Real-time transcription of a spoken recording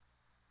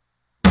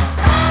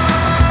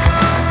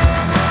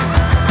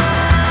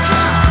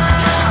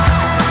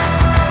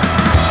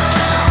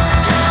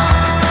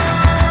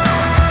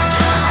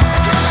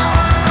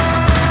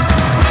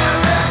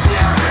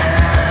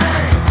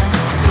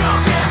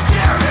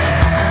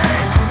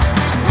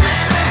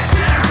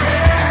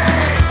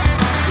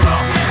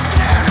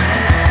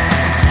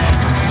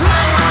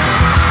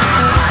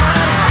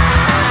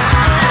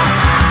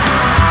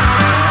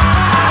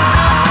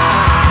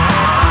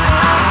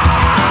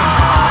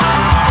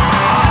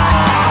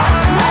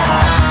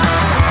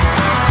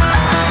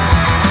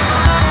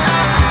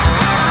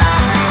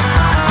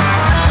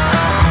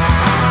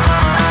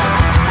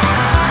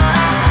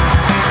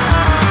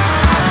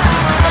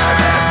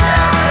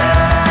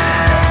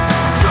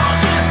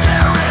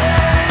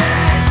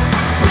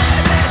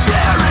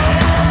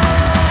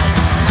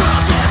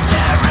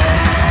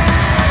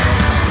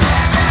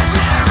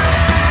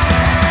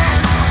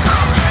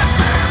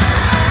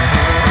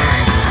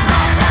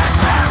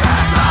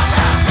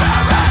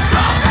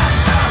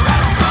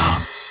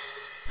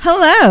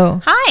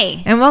Hello.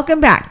 Hi. And welcome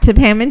back to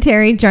Pam and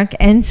Terry, Drunk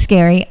and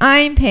Scary.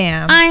 I'm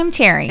Pam. I'm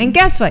Terry. And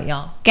guess what,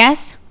 y'all?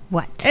 Guess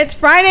what? It's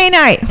Friday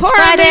night. Horror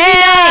Friday movie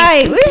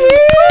night.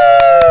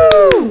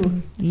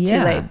 Woohoo! It's too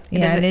late.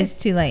 It is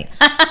too late.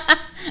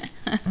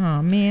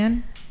 Oh,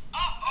 man.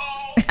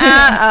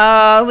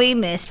 Uh-oh, we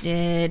missed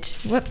it.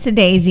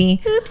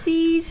 Whoops-a-daisy.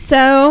 Oopsies.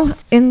 So,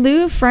 in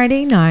lieu of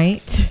Friday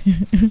night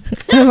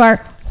of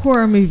our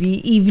horror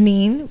movie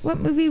evening, what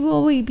movie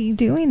will we be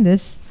doing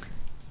this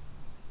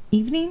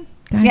evening?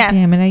 God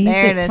damn it. I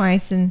used it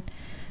twice. And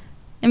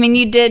I mean,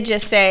 you did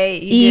just say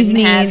you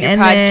didn't have your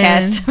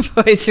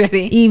podcast voice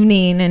ready.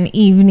 Evening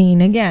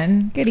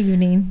again. Good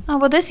evening. Oh,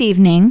 well, this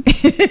evening,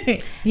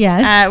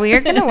 yes. we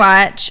are going to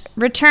watch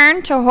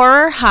Return to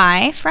Horror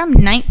High from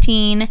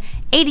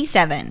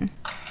 1987.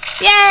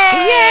 Yay!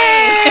 Yay!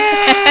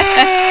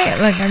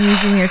 Look, I'm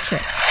using your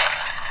trick.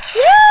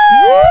 Woo!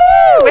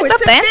 We're so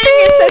fancy.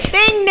 It's a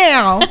thing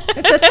now.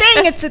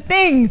 It's a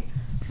thing.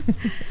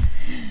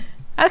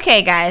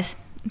 Okay, guys.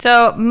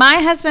 So my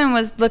husband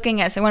was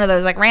looking at one of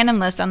those like random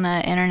lists on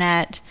the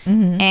internet,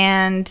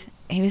 and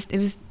it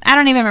was I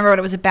don't even remember what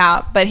it was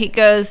about, but he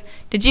goes,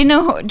 "Did you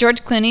know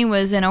George Clooney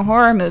was in a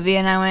horror movie?"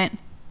 And I went,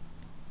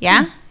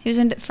 "Yeah, he was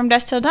in From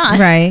Dusk Till Dawn."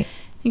 Right.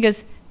 He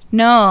goes,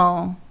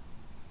 "No,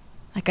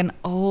 like an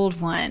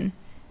old one."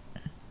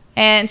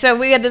 And so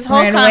we had this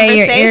whole conversation.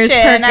 Your ears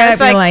perk I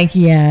was up, like,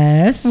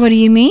 yes. "What do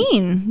you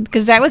mean?"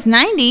 Because that was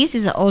 90s.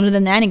 He's older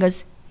than that. And he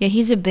goes, "Yeah,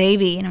 he's a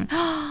baby." And I'm,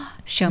 "Oh,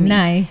 show me."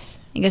 Nice.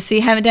 He goes, "So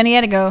you haven't done it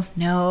yet?" I go,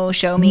 "No,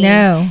 show me."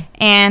 No.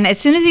 And as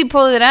soon as he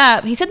pulled it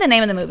up, he said the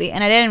name of the movie,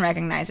 and I didn't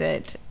recognize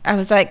it. I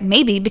was like,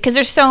 maybe, because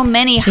there's so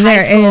many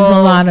high school. There is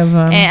a lot of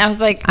them. And I was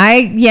like.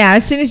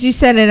 As soon as you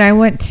said it, I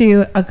went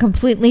to a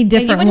completely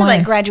different one. You went to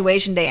like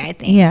graduation day, I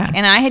think. Yeah.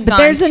 And I had but gone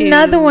there's to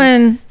another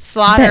one.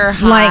 Slaughter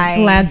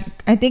High.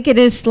 I think it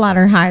is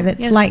Slaughter High.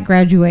 That's like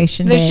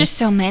graduation day. There's just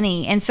so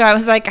many. And so I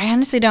was like, I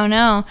honestly don't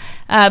know.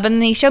 But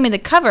then he showed me the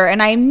cover,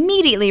 and I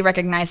immediately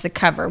recognized the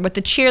cover with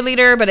the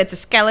cheerleader, but it's a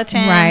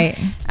skeleton. Right.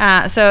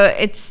 So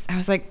I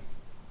was like,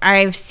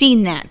 I've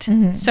seen that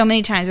so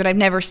many times, but I've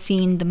never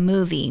seen the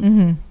movie.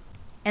 Mm-hmm.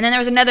 And then there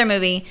was another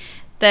movie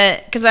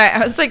that, because I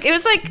was like, it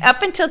was like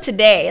up until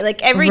today,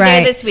 like every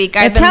day this week,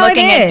 I've been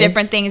looking at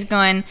different things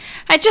going,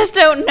 I just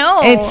don't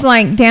know. It's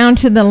like down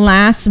to the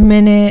last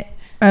minute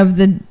of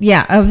the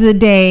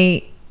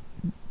day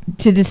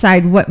to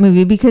decide what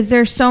movie, because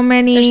there's so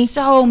many. There's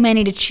so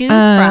many to choose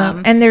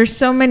from. And there's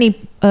so many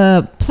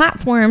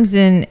platforms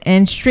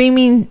and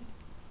streaming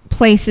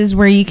places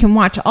where you can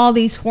watch all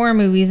these horror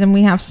movies, and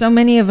we have so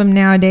many of them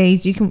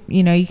nowadays. You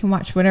can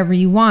watch whatever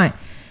you want.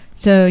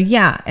 So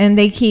and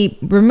they keep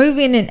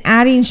removing and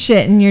adding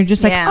shit, and you're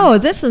just like, oh,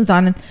 this one's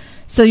on.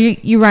 So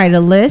you write a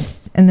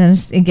list, and then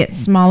it gets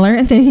smaller,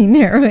 and then you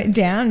narrow it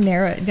down.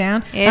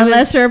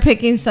 Unless we're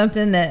picking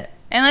something that.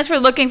 Unless we're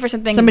looking for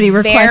something somebody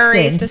very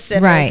requested.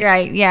 specific.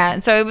 Right, yeah.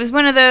 So it was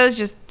one of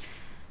those,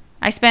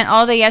 I spent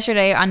all day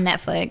yesterday on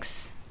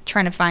Netflix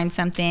trying to find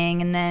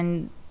something, and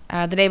then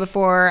the day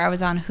before I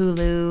was on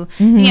Hulu.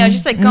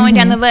 Just like going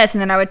down the list,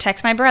 and then I would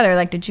text my brother,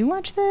 like, did you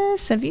watch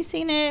this? Have you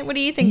seen it? What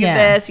do you think of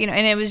this? And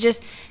it was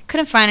just,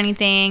 couldn't find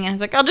anything, and I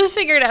was like, I'll just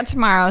figure it out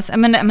tomorrow. So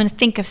I'm gonna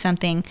think of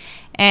something.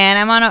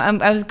 And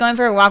I was going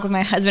for a walk with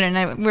my husband,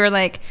 and we were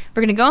like,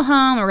 we're gonna go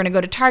home, we're gonna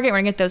go to Target, we're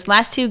gonna get those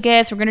last 2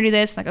 gifts, we're gonna do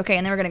this. I'm like, okay,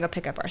 and then we're gonna go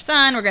pick up our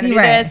son, we're gonna do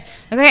this.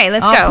 Okay,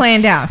 let's go. All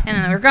planned out. And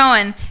then we're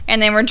going,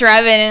 and then we're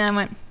driving, and I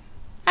went,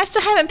 I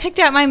still haven't picked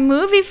out my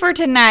movie for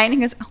tonight. And he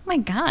goes, oh my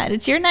God,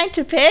 it's your night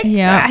to pick?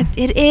 Yeah.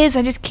 It is.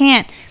 I just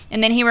can't.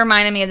 And then he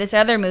reminded me of this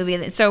other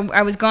movie. So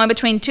I was going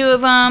between 2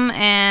 of them,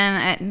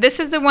 and this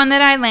is the one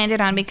that I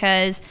landed on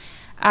because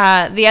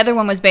the other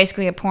one was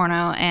basically a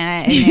porno,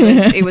 and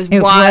it was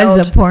wild. It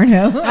was a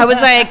porno. I was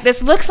like,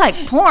 this looks like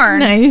porn.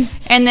 Nice.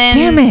 And then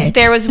Damn it.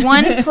 There was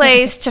one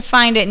place to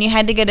find it, and you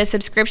had to get a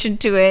subscription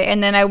to it.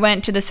 And then I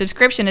went to the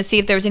subscription to see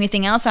if there was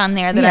anything else on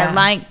there that I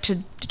liked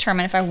to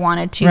determine if I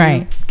wanted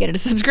to get a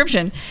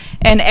subscription.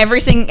 And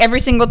every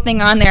single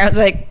thing on there, I was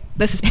like,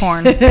 this is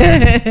porn.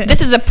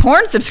 This is a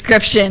porn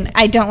subscription.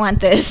 I don't want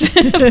this.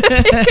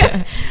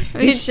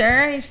 You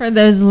sure? For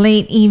those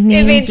late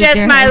evenings. It'd be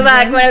just my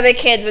luck. One of the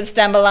kids would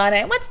stumble on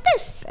it. What's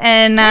this?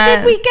 And where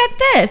did we get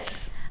this?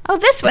 Oh,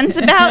 this one's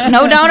about.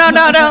 No,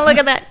 don't look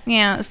at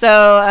that.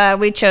 So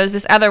we chose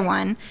this other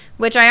one,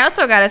 which I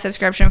also got a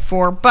subscription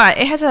for, but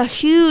it has a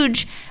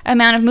huge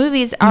amount of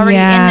movies already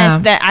in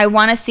this that I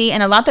want to see,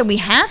 and a lot that we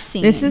have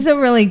seen. This is a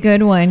really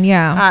good one,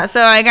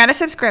 so I got a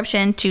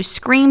subscription to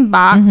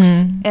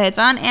Screambox. It's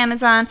on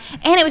Amazon,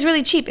 and it was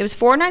really cheap. It was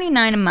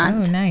 $4.99 a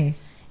month. Oh,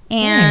 nice.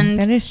 And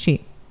that is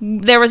cheap.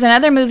 There was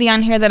another movie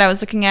on here that I was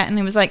looking at, and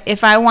it was like,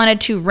 if I wanted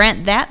to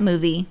rent that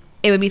movie,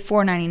 it would be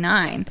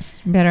 $4.99.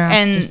 Better off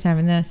just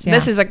having this.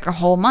 This is like a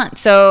whole month.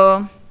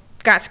 So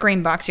got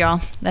Screambox,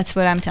 y'all. That's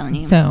what I'm telling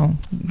you. So,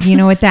 you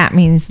know what that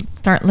means.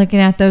 Start looking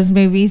at those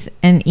movies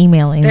and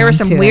emailing There were them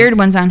some to weird us.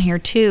 ones on here,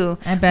 too.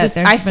 I bet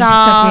there's a I bunch of stuff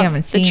saw we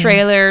haven't the seen.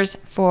 trailers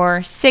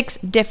for 6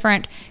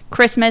 different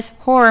Christmas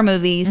horror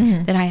movies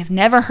that I have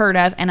never heard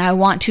of, and I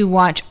want to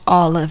watch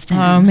all of them.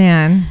 Oh,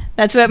 man.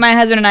 That's what my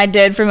husband and I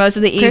did for most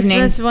of the evening.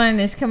 Christmas one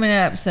is coming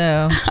up,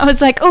 so I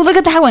was like, oh, look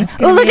at that one.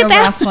 gonna Oh, look be at a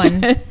that rough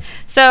one.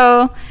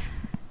 So,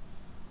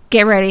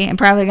 get ready. I'm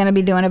probably going to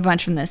be doing a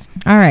bunch from this.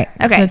 all right.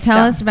 Okay, So tell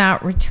so- us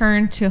about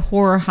Return to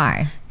Horror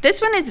High.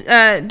 This one is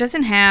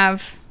doesn't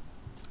have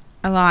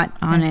a lot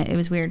on it. It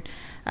was weird.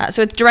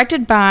 So it's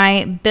directed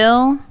by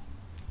Bill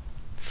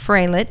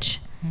Freilich.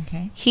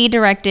 Okay. He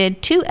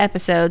directed 2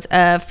 episodes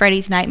of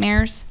Freddy's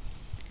Nightmares.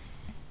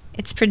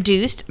 It's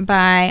produced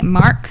by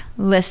Mark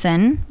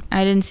Lisson.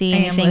 I didn't see I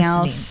am anything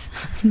else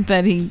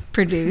that he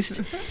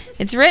produced.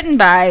 It's written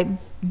by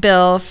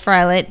Bill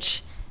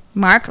Freilich,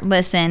 Mark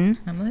Lisson,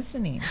 I'm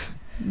listening.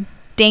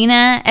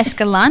 Dana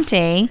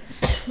Escalante.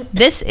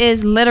 This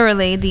is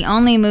literally the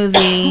only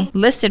movie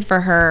listed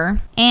for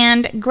her.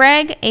 And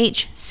Greg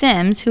H.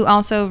 Sims, who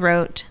also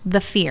wrote The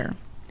Fear.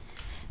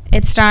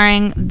 It's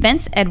starring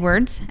Vince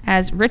Edwards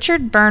as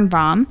Richard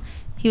Birnbaum.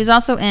 He was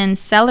also in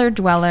Cellar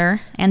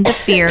Dweller and The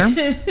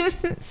Fear.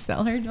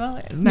 Cellar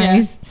Dweller.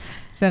 Nice.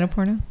 Is that a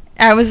porno?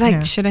 I was like,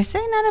 Yeah. should I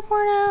say not a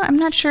porno? I'm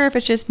not sure if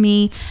it's just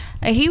me.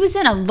 He was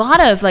in a lot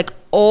of like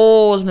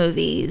old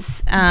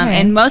movies, Okay.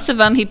 and most of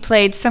them he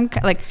played some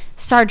like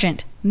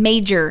sergeant,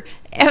 major.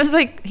 I was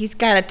like, he's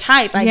got a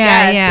type, I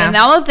guess. Yeah. And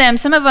all of them,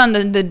 some of them,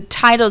 the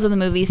titles of the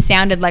movies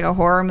sounded like a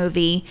horror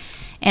movie,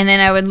 and then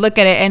I would look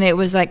at it and it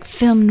was like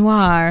film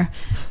noir,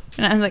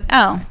 and I was like,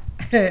 oh.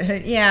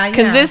 Yeah.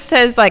 Because this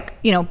says like,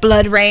 you know,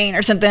 Blood Rain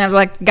or something. I was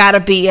like, gotta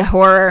be a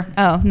horror.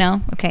 Oh,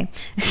 no? Okay.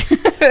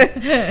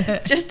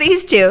 Just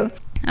these 2.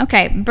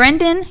 Okay.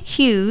 Brendan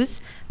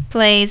Hughes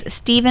plays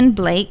Stephen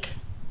Blake,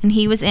 and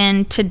he was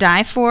in To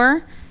Die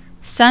For,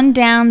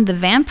 Sundown the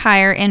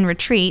Vampire in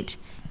Retreat,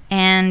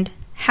 and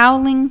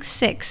Howling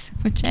 6,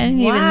 which I didn't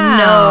even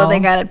know they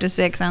got up to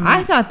 6 on that.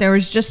 I thought there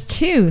was just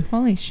 2.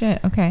 Holy shit.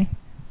 Okay.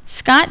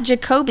 Scott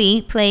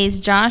Jacoby plays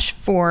Josh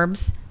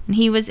Forbes, and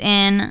he was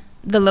in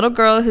The Little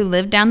Girl Who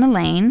Lived Down the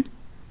Lane,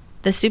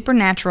 The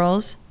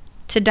Supernaturals,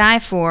 To Die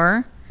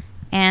For,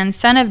 and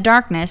Son of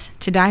Darkness,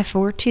 To Die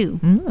For 2.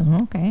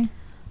 Okay.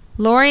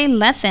 Lori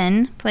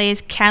Lethin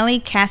plays Callie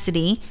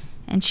Cassidy,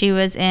 and she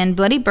was in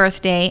Bloody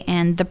Birthday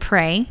and The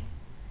Prey.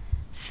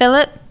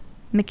 Philip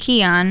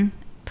McKeon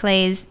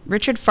plays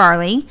Richard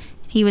Farley.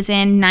 He was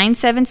in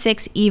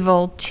 976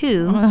 Evil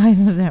 2 Oh, I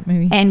love that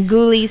movie. and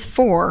Ghoulies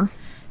 4.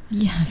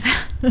 Yes.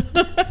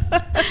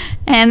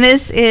 And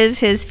this is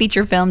his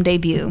feature film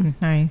debut.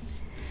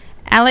 Nice.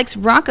 Alex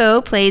Rocco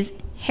plays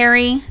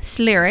Harry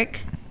Slerick,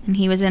 and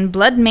he was in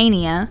Blood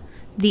Mania,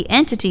 The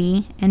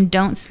Entity, and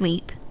Don't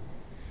Sleep.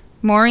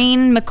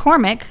 Maureen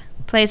McCormick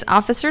plays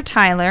Officer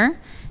Tyler,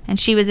 and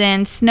she was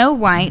in Snow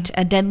White,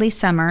 A Deadly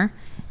Summer,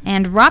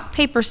 and Rock,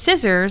 Paper,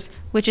 Scissors,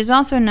 which is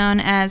also known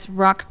as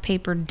Rock,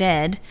 Paper,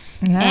 Dead.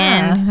 Yeah,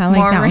 and I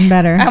like that one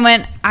better. I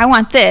went, I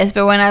want this,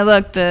 but when I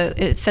looked,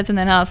 it said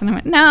something else, and I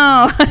went,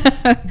 no.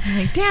 I'm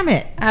like, damn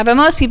it. But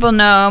most people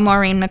know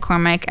Maureen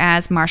McCormick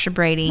as Marsha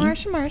Brady.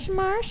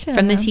 Marsha.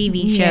 From the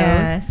TV show.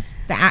 Yes.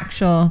 The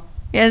actual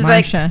It's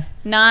Marsha. like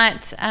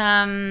not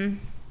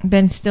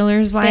Ben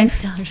Stiller's wife. Ben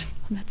Stiller's.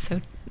 That's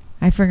so.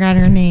 I forgot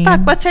her name.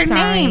 Fuck, what's her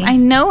Sorry. name? I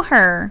know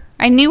her.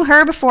 I knew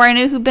her before I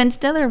knew who Ben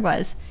Stiller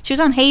was. She was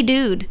on Hey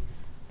Dude.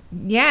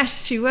 Yeah,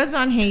 she was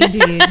on Hey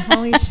Dude.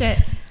 Holy shit.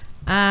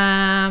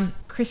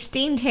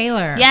 Christine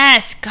Taylor.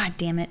 Yes. God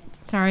damn it.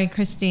 Sorry,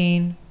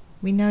 Christine.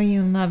 We know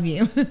you and love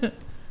you.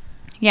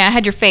 Yeah, I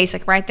had your face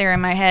like right there in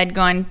my head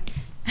going.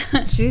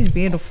 She's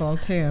beautiful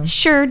too.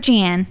 Sure,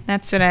 Jan.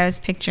 That's what I was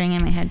picturing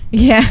in my head.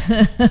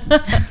 Yeah.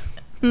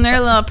 And their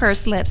little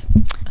pursed lips.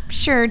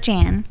 Sure,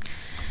 Jan.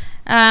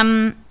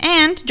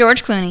 And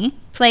George Clooney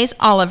plays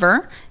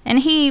Oliver, and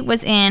he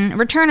was in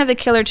Return of the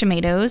Killer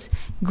Tomatoes,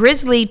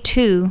 Grizzly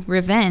 2,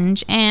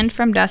 Revenge, and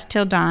From Dusk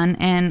Till Dawn,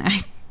 and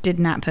I did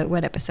not put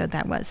what episode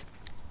that was.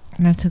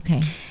 That's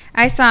okay.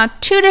 I saw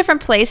 2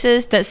 different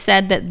places that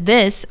said that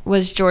this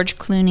was George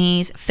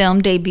Clooney's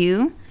film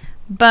debut,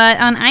 but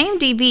on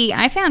IMDb,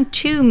 I found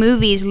 2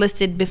 movies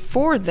listed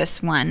before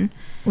this one.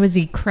 Was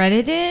he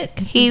credited?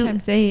 Because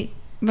sometimes they...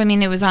 I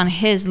mean, it was on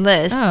his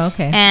list. Oh,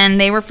 okay. And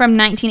they were from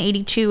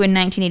 1982 and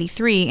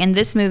 1983, and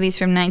this movie's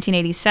from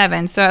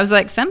 1987. So I was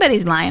like,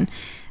 somebody's lying.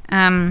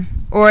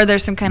 Or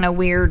there's some kind of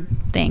weird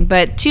thing.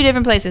 But 2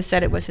 different places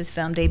said it was his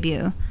film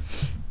debut.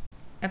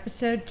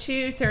 Episode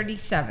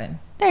 237.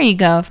 There you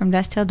go, From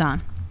Dusk Till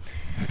Dawn.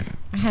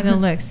 I had to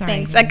look. Sorry.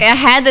 Thanks. Like, I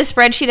had the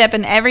spreadsheet up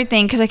and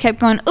everything because I kept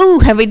going, ooh,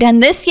 have we done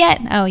this yet?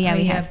 Oh, yeah,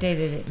 we you have.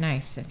 updated it.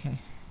 Nice. Okay.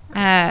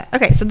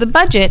 Okay, so the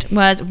budget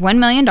was $1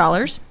 million.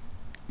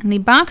 And the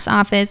box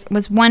office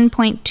was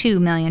 $1.2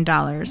 million.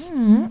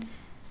 Mm-hmm.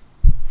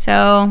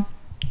 So,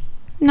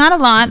 not a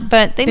lot,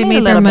 but they made a made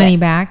little their money bit.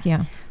 back.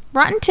 Yeah.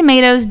 Rotten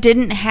Tomatoes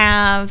didn't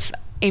have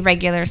a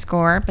regular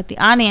score, but the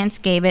audience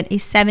gave it a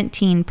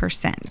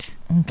 17%.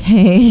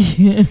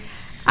 Okay.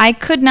 I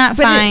could not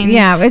find.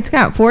 It's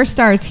got 4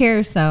 stars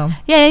here, so.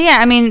 Yeah.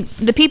 I mean,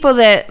 the people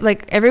that,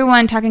 like,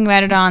 everyone talking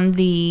about it on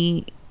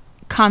the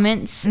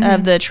comments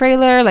of the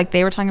trailer, like,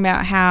 they were talking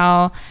about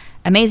how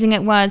amazing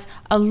it was.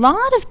 A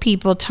lot of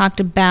people talked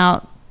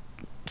about,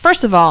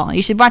 first of all,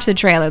 you should watch the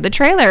trailer. The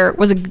trailer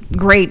was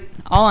great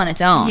all on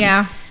its own.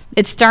 Yeah.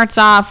 It starts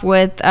off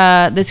with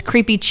this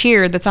creepy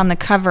cheer that's on the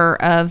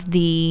cover of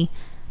the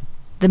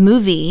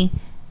movie,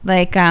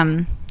 like,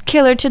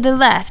 killer to the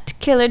left,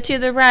 killer to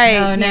the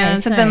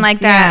right, something like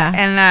that.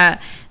 And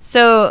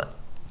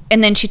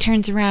and then she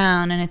turns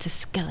around and it's a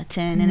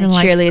skeleton in a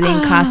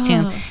cheerleading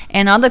costume.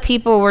 And all the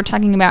people were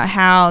talking about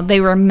how they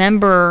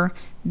remember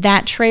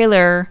that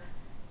trailer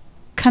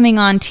coming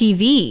on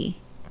TV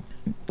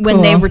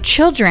when they were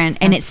children,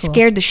 and it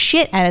scared the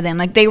shit out of them.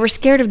 Like, they were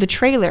scared of the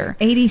trailer.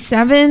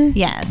 87?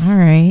 Yes. All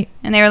right.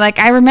 And they were like,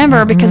 I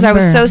remember because I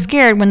was so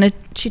scared when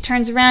she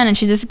turns around and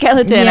she's a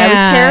skeleton. Yeah, I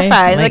was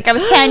terrified. Like, I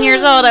was 10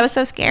 years old. I was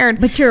so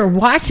scared. But you're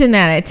watching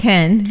that at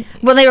 10.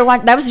 Well, they were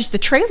that was just the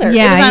trailer.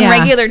 Yeah, it was on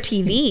regular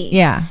TV.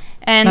 Yeah.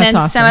 And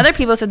then some other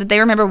people said that they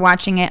remember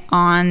watching it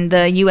on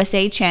the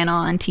USA channel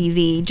on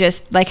TV,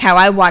 just like how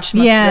I watched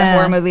most of the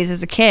horror movies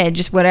as a kid,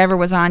 just whatever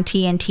was on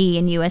TNT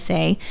and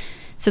USA.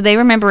 So they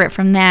remember it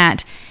from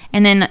that.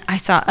 And then I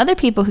saw other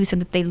people who said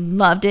that they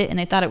loved it and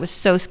they thought it was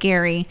so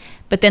scary.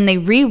 But then they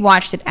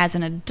rewatched it as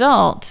an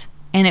adult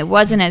and it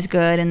wasn't as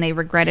good, and they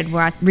regretted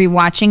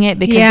rewatching it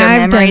because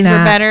their memories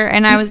were better.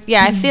 And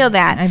I feel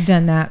that. I've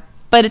done that.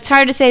 But it's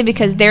hard to say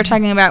because they're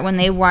talking about when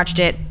they watched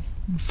it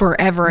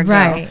forever ago.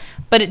 Right.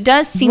 But it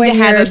does seem to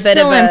have a bit of a...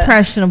 still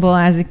impressionable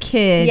as a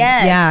kid.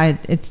 Yes. Yeah,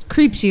 it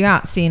creeps you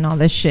out seeing all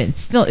this shit.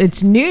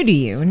 It's new to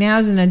you. Now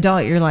as an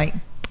adult, you're like,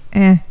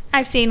 eh.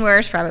 I've seen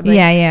worse, probably.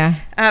 Yeah.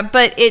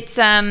 But it's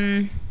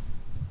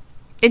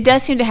it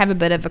does seem to have a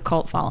bit of a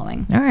cult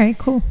following. All right,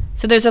 cool.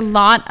 So there's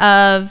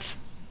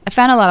I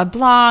found a lot of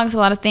blogs, a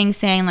lot of things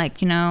saying,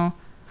 like,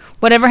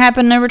 whatever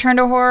happened to Return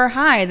to Horror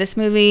High? This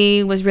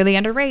movie was really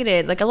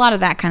underrated. Like, a lot of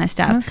that kind of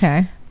stuff.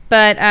 Okay.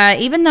 But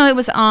even though it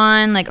was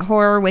on, like,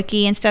 Horror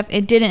Wiki and stuff,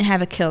 it didn't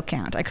have a kill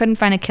count. I couldn't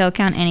find a kill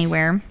count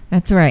anywhere.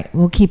 That's right.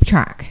 We'll keep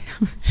track.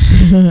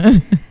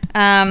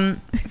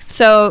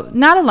 So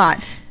not a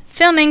lot.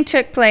 Filming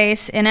took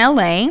place in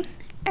L.A.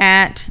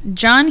 at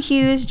John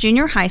Hughes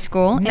Junior High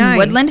School in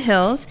Woodland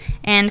Hills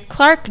and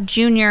Clark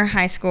Junior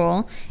High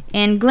School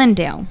in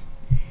Glendale.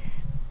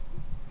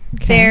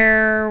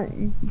 Okay.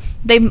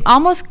 They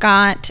almost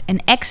got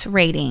an X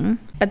rating,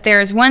 but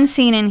there's one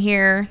scene in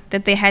here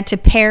that they had to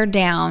pare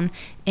down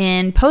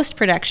in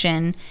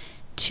post-production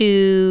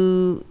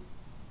to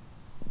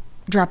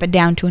drop it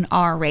down to an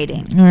R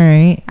rating. All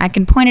right. I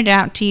can point it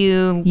out to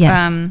you,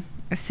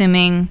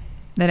 assuming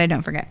that I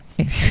don't forget.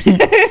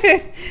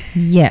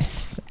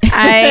 Yes.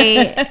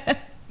 I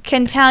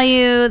can tell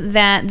you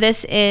that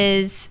this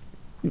is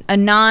a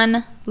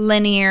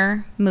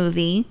non-linear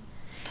movie.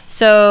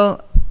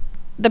 So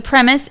the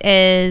premise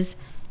is,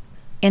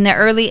 in the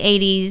early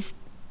 80s,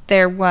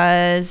 there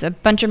was a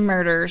bunch of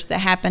murders that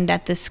happened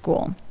at this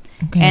school.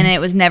 Okay. And it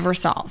was never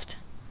solved.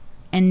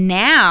 And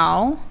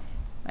now,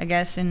 I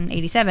guess in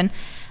 87,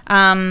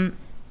 a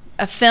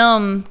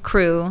film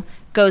crew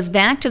goes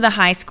back to the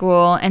high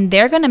school, and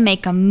they're going to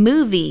make a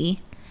movie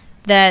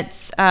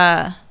that's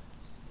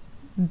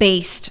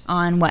based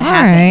on what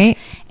happened. Right.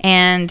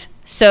 And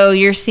so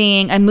you're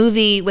seeing a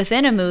movie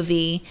within a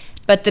movie,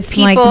 but the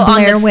people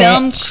on the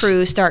film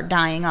crew start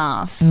dying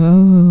off.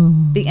 Ooh.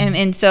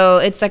 And so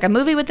it's like a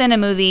movie within a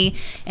movie.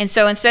 And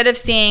so instead of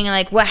seeing,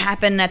 like, what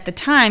happened at the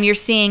time, you're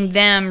seeing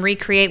them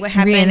recreate what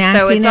happened. Reenacting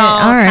so it's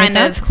all right, kind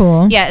that's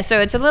cool. Yeah, so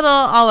it's a little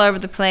all over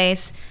the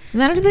place.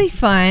 That'll be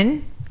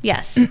fun.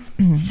 Yes.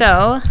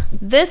 So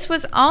this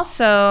was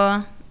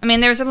also, I mean,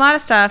 there was a lot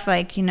of stuff,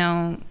 like,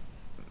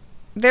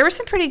 there were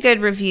some pretty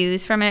good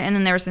reviews from it, and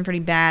then there were some pretty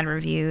bad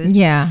reviews.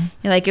 Yeah.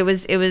 Like, it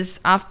was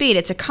offbeat.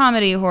 It's a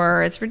comedy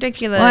horror. It's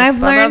ridiculous. Well, I've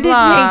learned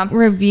to take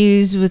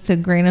reviews with a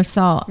grain of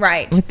salt.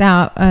 Right.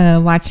 Without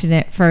watching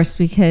it first,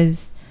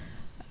 because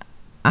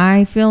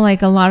I feel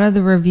like a lot of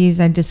the reviews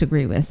I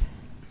disagree with.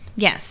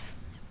 Yes.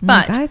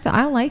 But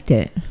I liked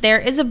it. There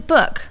is a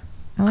book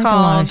called a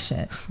lot of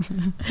shit.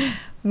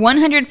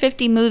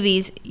 150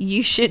 Movies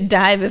You Should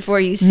Die Before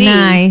You See.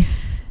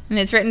 Nice. And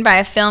it's written by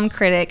a film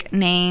critic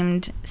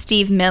named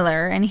Steve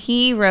Miller, and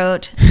he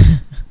wrote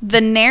the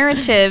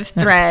narrative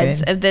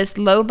threads of this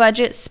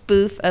low-budget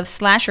spoof of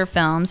slasher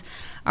films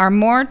are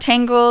more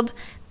tangled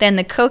than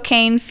the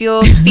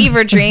cocaine-fueled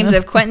fever dreams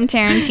of Quentin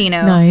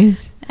Tarantino.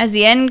 Nice. As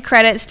the end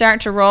credits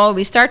start to roll,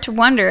 we start to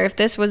wonder if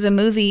this was a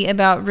movie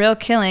about real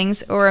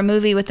killings or a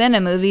movie within a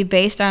movie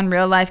based on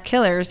real-life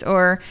killers,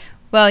 or,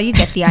 well, you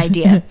get the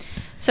idea.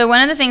 So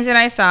one of the things that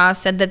I saw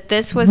said that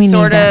this was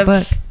sort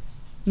of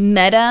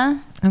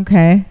meta.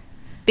 Okay.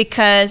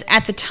 Because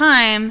at the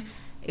time,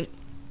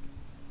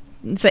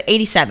 it's like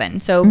 87,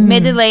 so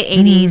mid to late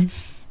 80s,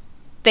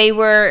 they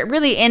were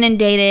really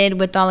inundated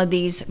with all of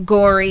these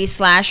gory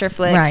slasher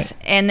flicks. Right.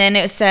 And then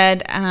it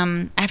said,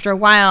 after a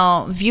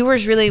while,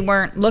 viewers really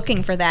weren't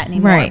looking for that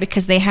anymore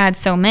because they had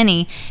so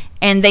many.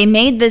 And they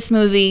made this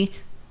movie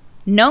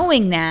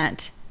knowing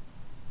that,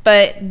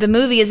 but the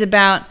movie is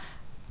about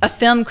a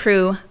film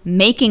crew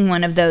making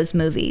one of those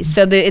movies.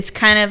 So it's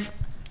kind of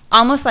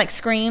almost like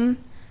Scream,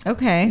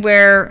 Okay.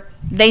 where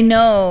they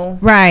know,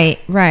 Right.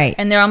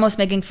 and they're almost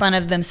making fun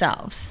of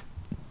themselves.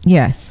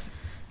 Yes.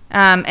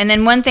 And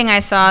then one thing I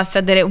saw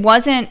said that it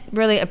wasn't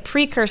really a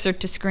precursor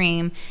to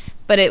Scream,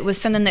 but it was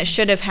something that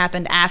should have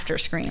happened after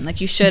Scream.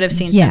 Like, you should have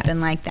seen Yes. something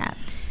like that.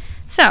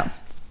 So,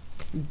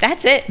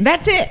 that's it.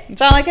 That's it.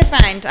 That's all I could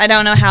find. I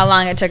don't know how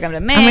long it took them to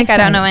make. I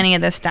excited. don't know any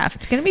of this stuff.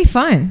 It's going to be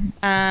fun.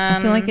 I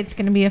feel like it's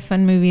going to be a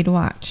fun movie to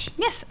watch.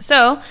 Yes.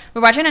 So,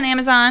 we're watching on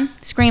Amazon,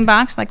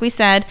 Screambox, like we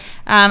said.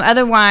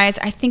 Otherwise,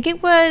 I think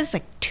it was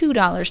like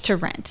 $2 to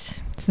rent.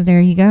 So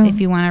there you go.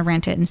 If you want to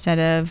rent it instead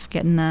of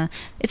getting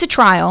it's a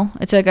trial.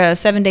 It's like a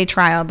 7-day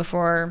trial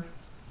before.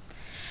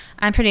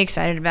 I'm pretty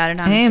excited about it,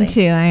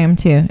 honestly. I am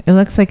too. It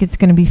looks like it's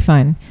going to be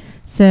fun.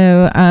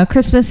 So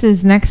Christmas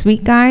is next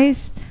week,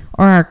 guys,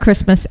 or our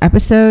Christmas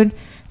episode.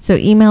 So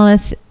email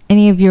us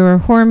any of your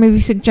horror movie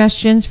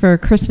suggestions for a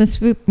Christmas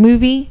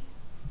movie.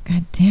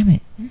 God damn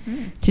it.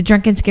 To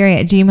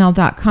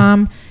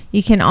drunkenscary@gmail.com.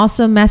 You can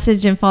also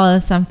message and follow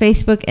us on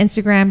Facebook,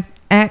 Instagram,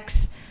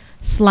 X,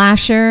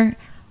 Slasher,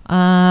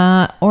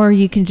 or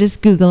you can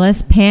just Google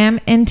us, Pam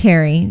and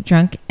Terry,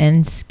 Drunk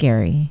and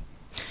Scary.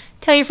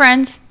 Tell your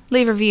friends.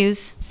 Leave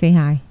reviews. Say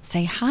hi.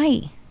 Say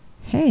hi.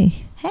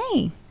 Hey.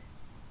 Hey.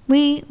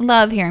 We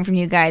love hearing from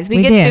you guys. We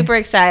We get do. super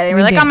excited. We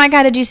We're like, do. oh my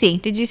God, did you see?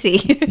 Did you see?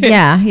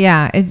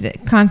 Yeah. It's a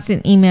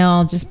constant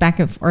email, just back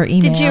or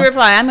email. Did you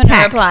reply? I'm going to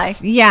Text. reply.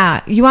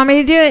 Yeah. You want me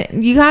to do it?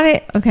 You got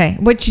it? Okay.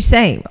 What'd you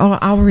say? Oh,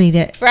 I'll read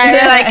it. Right.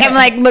 We're like, I'm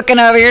like looking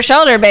over your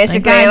shoulder, basically.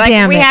 God Like,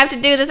 damn we it. have to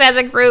do this as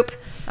a group.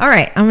 All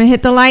right. I'm going to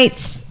hit the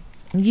lights.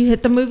 You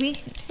hit the movie?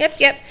 Yep.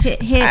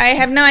 Hit. I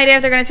have no idea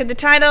if they're going to say the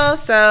title,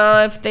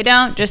 so if they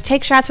don't, just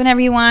take shots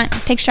whenever you want.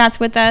 Take shots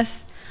with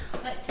us,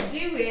 Let's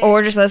do it.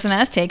 or just listen to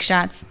us take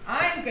shots.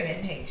 I'm going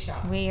to take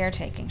shots. We are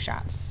taking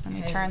shots. Let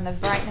me turn the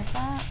brightness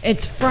up.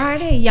 It's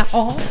Friday,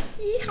 y'all.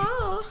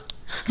 Yeehaw.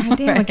 God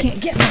damn, I Alright.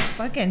 can't get my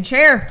fucking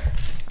chair.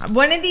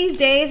 One of these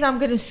days, I'm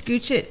going to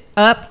scooch it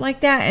up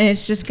like that, and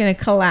it's just going to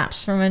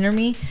collapse from under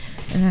me.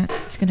 And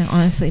that's going to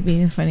honestly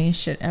be the funniest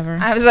shit ever.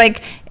 I was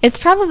like, it's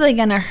probably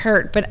going to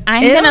hurt, but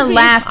I'm It'll going to be-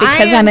 laugh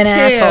because I I'm am an too.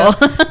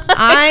 asshole.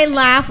 I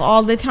laugh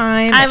all the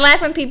time. I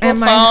laugh when people And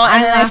fall, I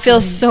and then I laugh feel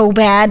when- so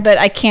bad, but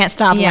I can't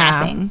stop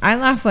laughing. I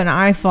laugh when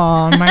I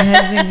fall. And my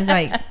husband is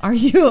like, are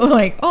you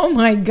like, oh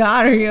my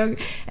God, are you?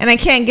 Okay? And I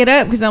can't get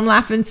up because I'm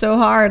laughing so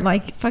hard.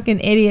 Like, fucking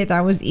idiot.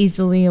 That was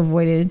easily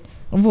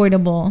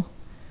avoidable.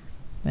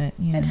 But,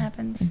 yeah. It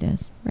happens. It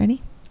does.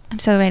 Ready? I'm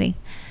so ready.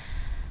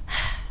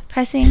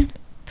 Pressing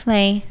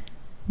play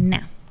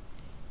now.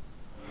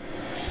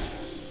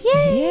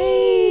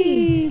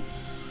 Yay!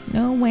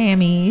 No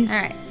whammies. All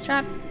right,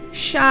 drop.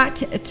 Shot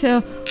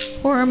to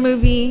horror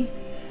movie.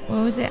 What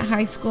was it?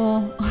 High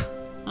school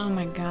Oh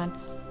my God.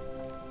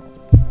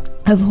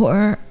 of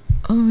horror.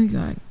 Oh my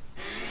God.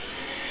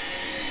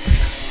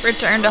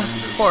 Return to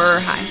Horror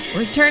High.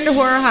 Return to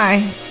Horror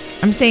High.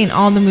 I'm saying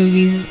all the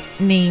movies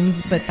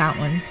names, but that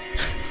one.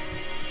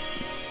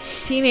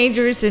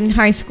 Teenagers in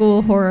high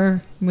school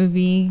horror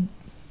movie.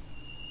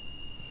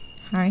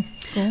 High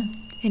school.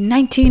 In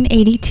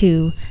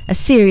 1982, a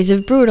series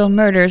of brutal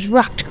murders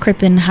rocked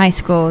Crippen High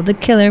School. The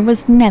killer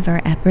was never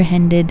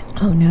apprehended.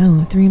 Oh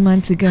no, 3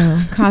 months ago,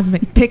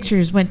 Cosmic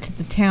Pictures went to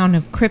the town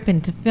of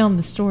Crippen to film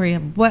the story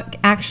of what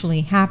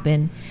actually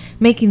happened,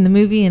 making the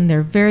movie in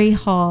their very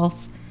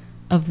halls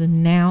of the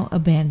now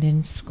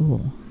abandoned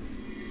school.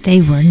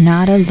 They were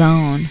not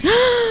alone.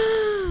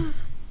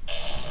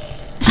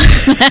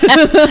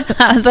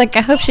 I was like,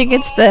 I hope she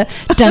gets the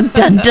dun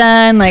dun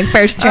dun like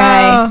first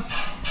try.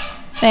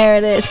 There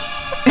it is.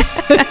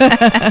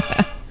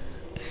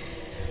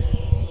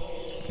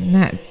 I'm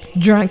not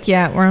drunk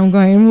yet where I'm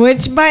going,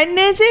 which button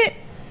is it?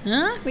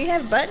 Huh? We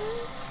have buttons?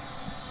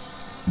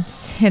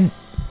 Just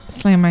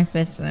slam my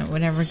fist on it,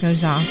 whatever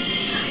goes off.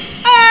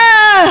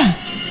 Ah!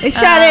 They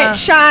said it,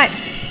 shot.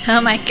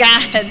 Oh my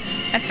God.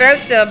 My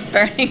throat's still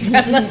burning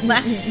from the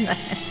last one.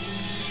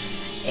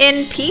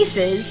 In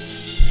pieces.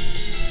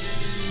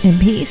 In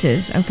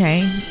pieces,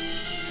 okay.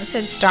 It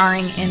said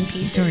starring in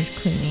pieces. George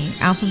Clooney.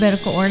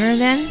 Alphabetical order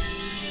then?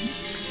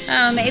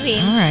 Oh, maybe.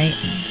 All right.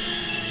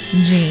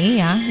 G,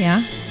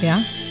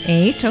 yeah.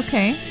 H,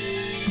 okay.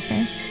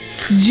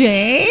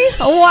 J,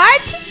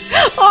 what?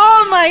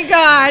 Oh my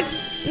God.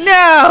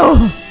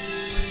 No.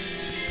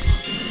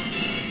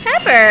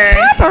 Pepper.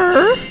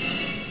 Pepper.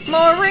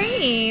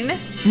 Maureen.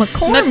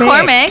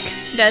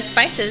 McCormick. does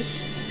spices.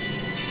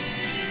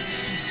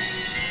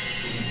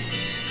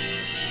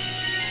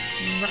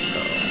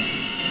 Rocco.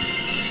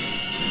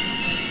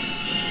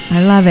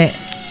 I love it.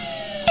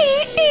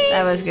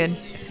 That was good.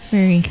 It's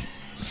very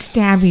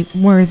stabby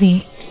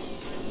worthy.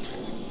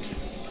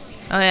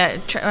 Oh yeah,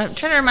 try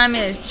to remind me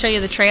to show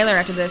you the trailer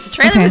after this. The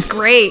trailer Okay. was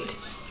great.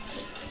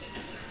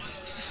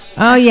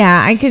 Oh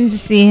yeah, I can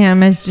just see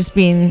him as just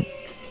being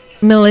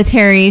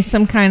military,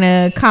 some kind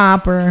of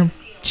cop or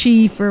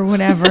chief or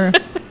whatever.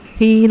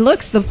 He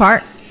looks the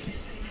part.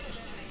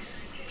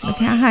 Look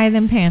how high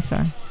them pants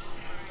are.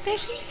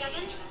 6 or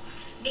 7,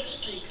 maybe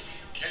 8.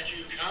 Can't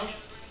you count?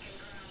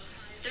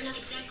 They're not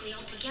exactly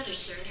all together,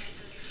 sir.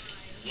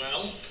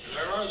 Well,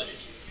 where are they?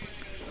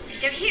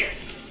 They're here.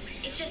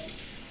 It's just...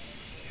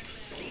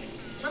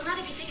 Well, not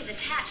everything is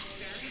attached,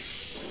 sir.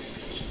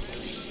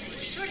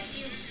 We're short a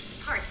few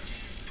parts.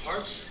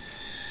 Parts?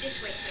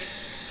 This way, sir.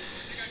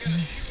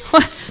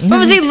 What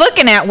was he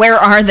looking at? Where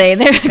are they?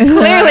 They're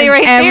clearly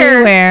right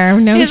Everywhere. there.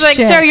 No He's like,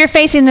 shit. sir, you're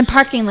facing the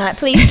parking lot.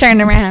 Please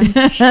turn around.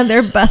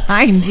 They're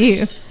behind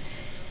you.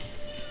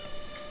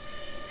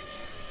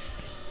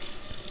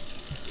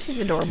 He's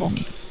adorable.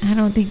 I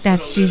don't think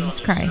that's Put a lid Jesus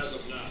on this Christ. as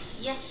of now.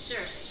 Yes, sir.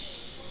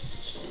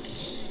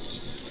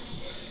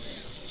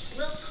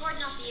 We'll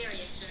cordon off the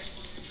area, sir.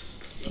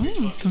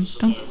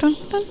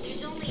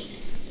 There's only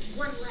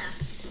one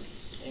left.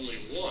 Only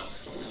one.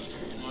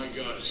 My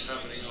God, it's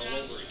happening all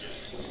over again.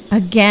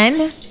 Again?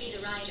 Has to be the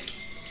rider.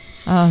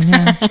 Oh,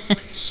 no. Someone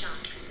in shock.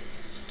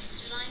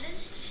 Mr. Lyman,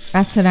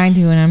 That's what I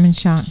do when I'm in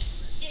shock.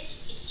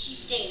 this is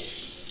Chief Dane.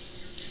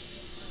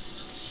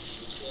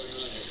 What's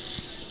going on here?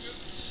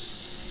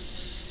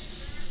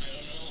 I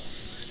don't know.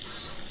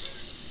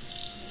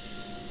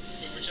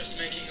 We were just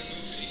making a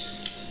movie.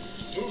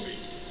 Movie?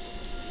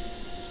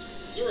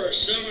 There are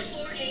 7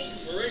 or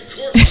 8. or 8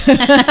 corpses.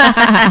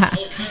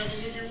 What kind of a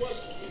movie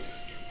was it?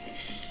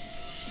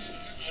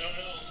 I don't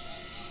know.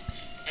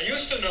 I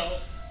used to know.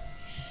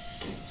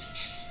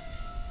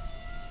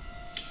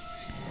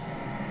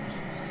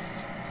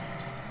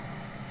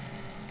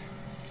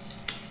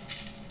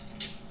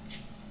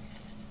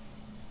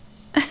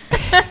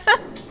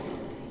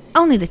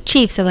 Only the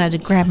chief's allowed to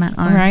grab my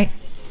arm. Right?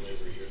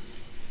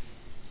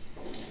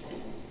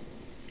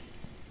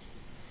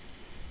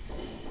 I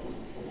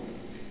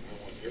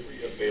want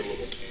every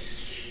available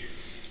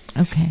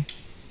Okay.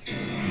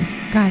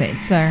 Got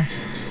it, sir.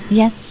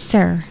 Yes,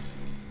 sir.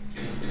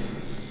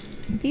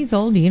 These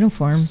old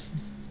uniforms.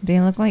 They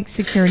look like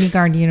security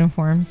guard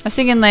uniforms. I was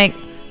thinking like,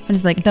 what is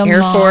it, like The Air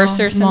mall- Force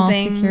or mall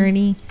something?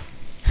 security.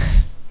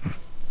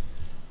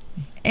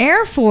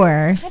 Air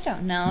Force. I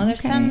don't know. There's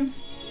Okay. some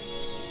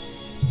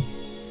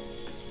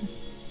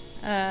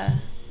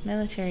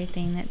military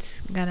thing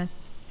that's got a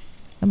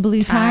A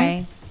blue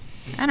tie.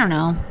 tie. I don't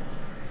know.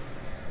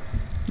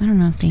 I don't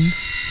know things.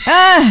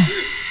 Ah!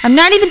 I'm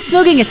not even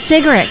smoking a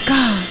cigarette.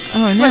 God.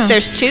 Oh, no. What,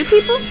 there's 2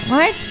 people?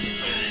 What?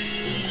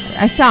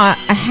 I saw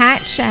a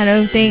hat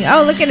shadow thing.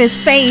 Oh, look at his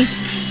face.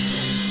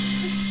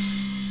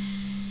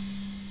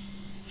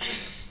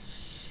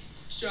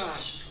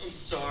 Josh, I'm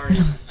sorry.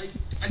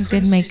 I good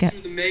couldn't makeup. see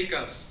through the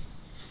makeup.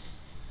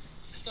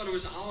 I thought it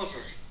was Oliver.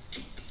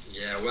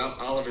 Yeah, well,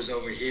 Oliver's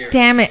over here.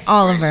 Damn it, Where he's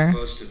Oliver.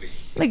 supposed to be.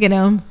 Look at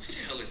him. Who the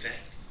hell is that?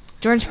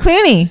 George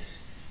Clooney.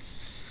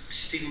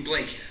 Stephen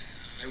Blake.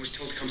 I was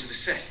told to come to the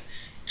set.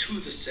 To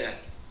the set,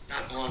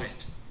 not on it.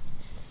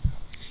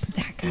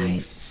 That guy.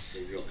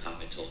 The real cop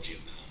I told you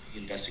about. He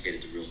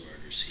investigated the real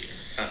murders here.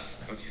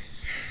 Okay.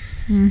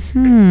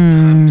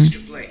 Mm-hmm.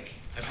 Mr. Blake,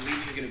 I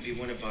believe you're going to be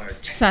one of our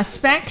technical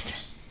Suspect?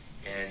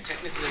 and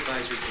technical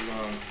advisors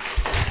along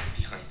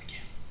behind the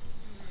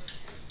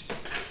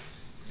camera.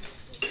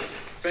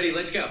 Ready,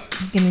 let's go.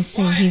 I'm going to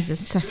say he's a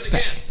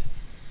suspect.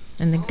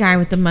 And the guy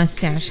with the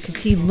mustache, because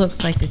he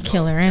looks like a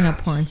killer and a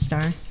porn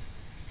star.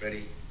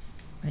 Ready?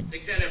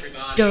 Big 10,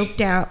 everybody. Doped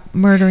out,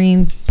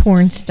 murdering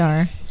porn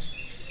star.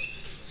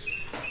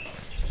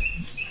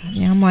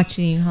 Yeah, I'm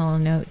watching you, Hollow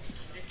Notes.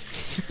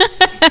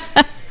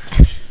 Got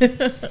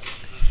another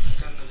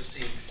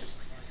scene.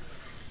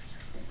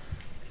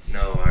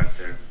 No,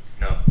 Arthur.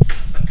 No.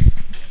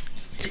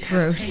 It's It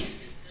has gross.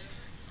 pace.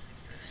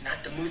 It's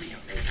not the movie I'm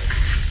making.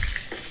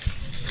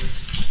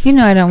 You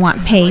know I don't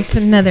want pace.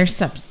 It's another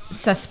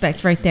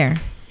suspect right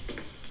there.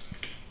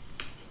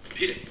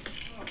 Peter.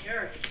 Oh,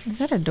 Gary. Is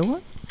that a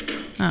door?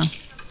 Oh.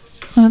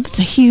 Oh, that's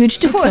a huge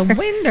door. It's a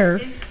window.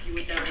 You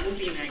with that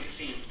movie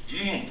magazine.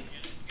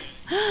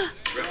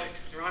 Terrific.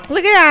 You're on.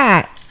 Look at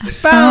that.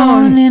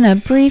 Phone Phone. in a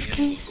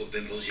briefcase. Go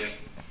bimbos yet?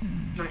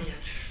 Not yet.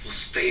 We'll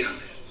stay on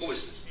there. Who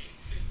is this?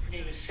 Her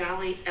name is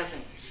Sally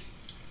Evans.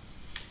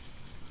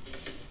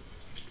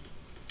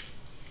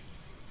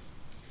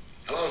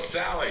 Hello,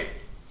 Sally.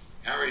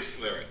 Harry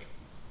Slirick.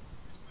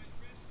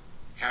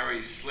 Harry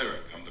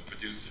Slirick. I'm the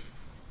producer.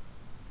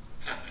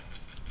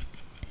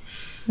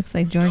 Looks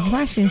like George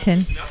Washington.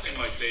 It's nothing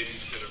like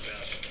Babysitter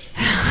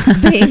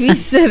Bastard.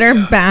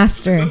 Babysitter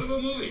bastard. Remember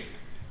the movie?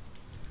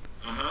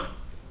 Uh-huh.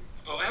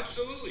 Oh,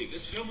 absolutely.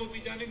 This film will be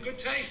done in good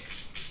taste.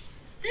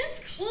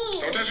 That's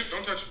cool. Don't touch it.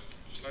 Don't touch it.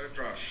 Just let it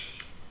dry.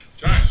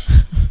 Josh,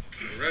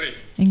 you ready?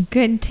 In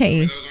good Those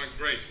taste. are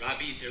great.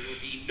 Robbie, there will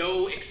be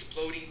no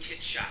exploding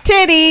tit shots.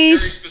 Harry Titties.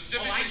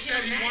 specifically Oh, I said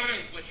can't he wanted...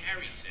 imagine what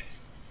Harry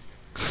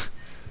said.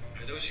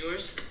 Are those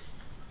yours?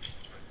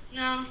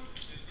 No.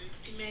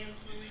 You may have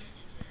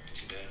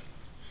Too bad.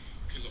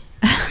 Hey, look,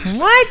 at least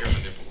What? let me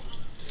hear the nipple.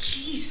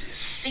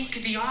 Jesus, think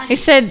of the audience. He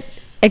said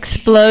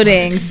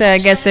exploding, so I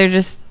guess they're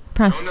just.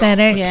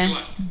 Prosthetic. Yeah.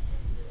 Select.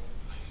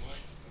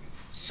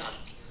 Son.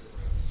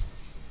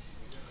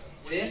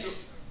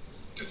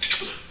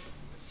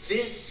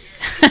 This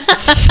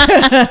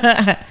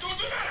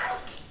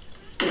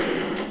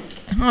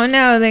Oh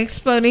no, the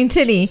exploding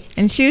titty.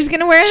 And she was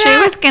going to wear She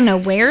that? was gonna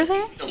wear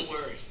that? Don't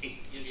worry.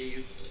 You'll get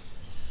used to it.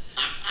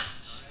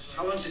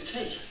 How long does it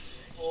take?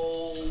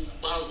 Oh,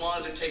 about as long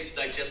as it takes to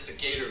digest the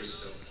gators.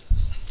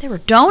 There were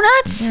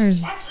donuts?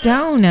 There's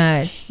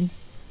donuts.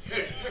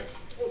 Here,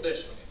 hold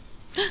this.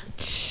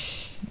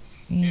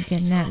 You ain't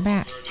getting that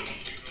back.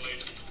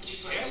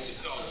 Yes,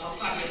 it's all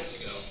 5 minutes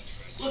ago.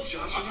 Look,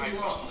 Josh, I'm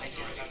wrong.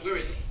 Where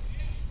is he?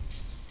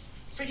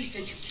 Freddie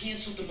said you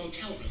canceled the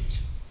motel rooms.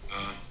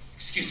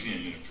 Excuse me a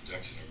minute,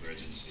 production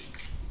emergency.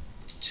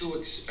 Too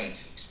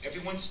expensive.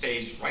 Everyone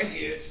stays right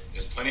here.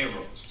 There's plenty of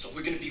rooms. So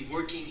we're gonna be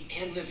working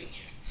and living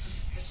here.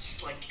 That's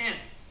just like camp.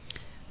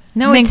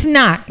 No, it's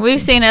not.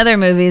 We've seen other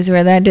movies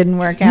where that didn't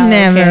work out.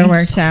 Never okay.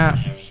 works out.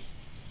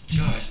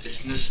 Josh,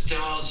 it's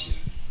nostalgia.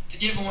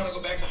 Did you ever want to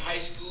go back to high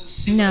school?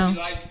 See No.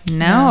 what it'd be like?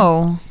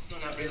 No. No,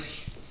 not really.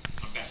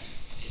 I'm back.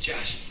 Hey,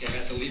 Josh, I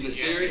got to leave the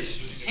series.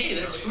 Hey,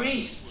 that's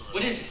great.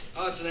 What is it?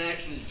 Oh, it's an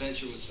action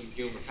adventure with some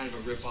humor, kind of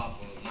a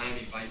rip-off of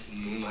Miami Vice and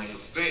Moonlight.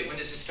 Great. When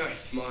does it start?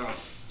 Tomorrow.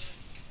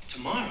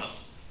 Tomorrow.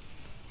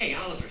 Hey,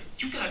 Oliver,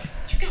 you got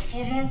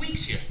 4 more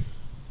weeks here.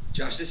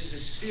 Josh, this is a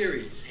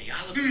series. Hey,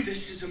 Oliver,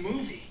 this is a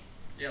movie.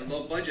 Yeah,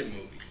 low-budget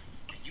movie.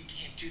 You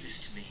can't do this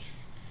to me.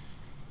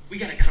 We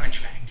got a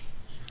contract.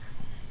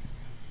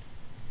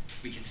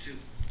 We can sue.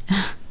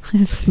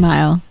 His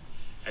smile.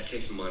 That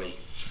takes money.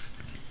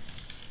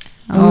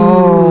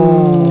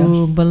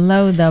 Oh,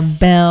 below the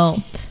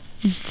belt.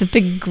 Just the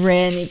big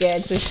grin he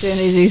gets as soon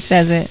as he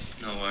says it.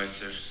 No,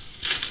 Arthur.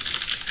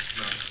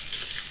 No.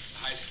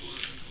 High school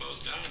has been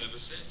closed down ever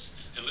since.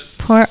 And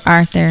listen, Poor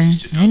Arthur. you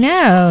should I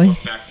know. Go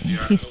back to the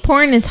He's article.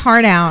 pouring his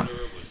heart out.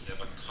 Murderer was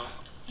never caught.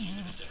 She didn't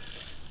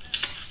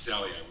identify.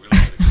 Sally, I really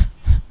gotta go.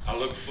 I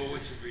look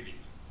forward to reading.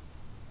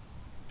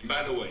 And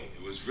by the way,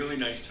 it was really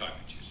nice talking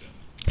to you, son.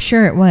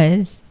 Sure it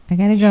was. I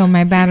gotta go.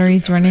 My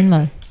battery's running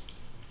low.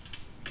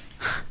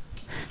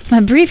 My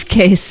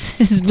briefcase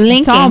is blinking.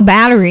 It's all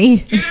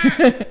battery.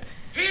 Peter!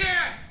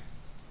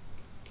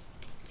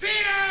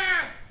 Peter!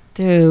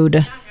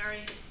 Dude.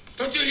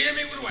 Don't you hear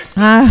me? What do I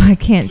say? Oh, I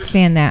can't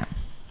stand that.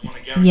 I want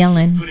to guarantee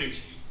Yelling. a good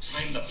interview.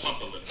 Time the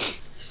pump a little.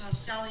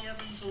 Sally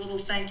Evans, a little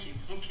thank you.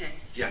 Okay.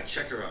 Yeah,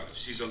 check her out. If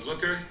she's a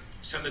looker,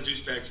 send the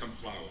douchebag some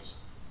flowers.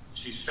 If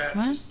she's fat,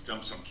 What? just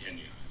dump some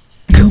candy on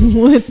her.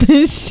 What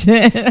the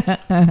shit?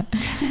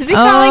 Is he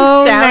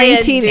calling Sally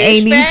a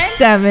douchebag?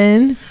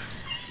 1987.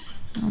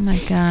 Oh my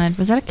god.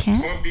 Was that a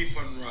cat? Corned beef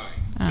and rye.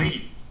 Oh.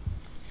 Lean.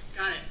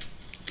 Got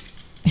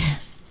it.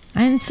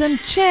 And some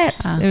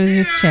chips. Oh. It was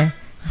just chips.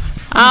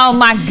 Oh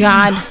my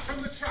god. Not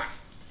from the truck.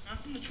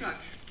 Not from the truck.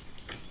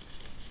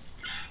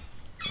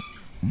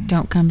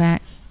 Don't come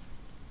back.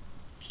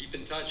 Keep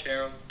in touch,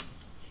 Harold.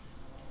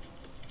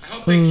 I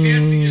hope they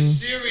cancel your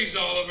series,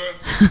 Oliver.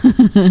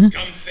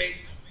 Scum face.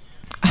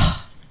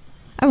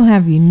 I will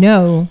have you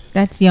know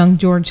that's young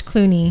George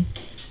Clooney.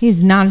 He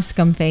is not a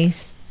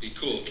scumface. Be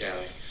cool,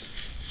 Callie.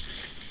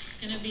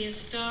 Gonna be a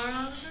star,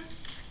 Oliver?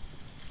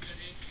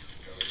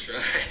 Go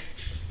try.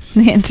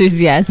 The answer's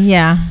yes.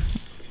 Yeah.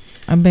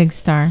 A big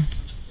star.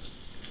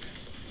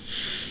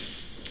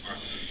 Arthur,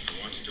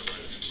 I want you to write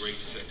a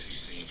great sexy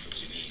scene for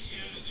Janine.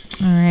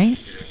 All right.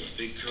 You have a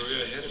big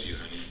career ahead of you,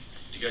 honey.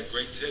 You got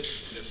great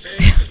tits. They're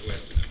fans at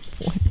Western.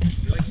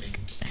 You like me?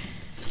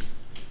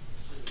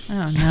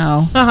 Oh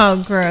no.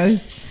 Oh,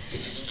 gross.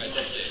 Right,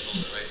 that's it.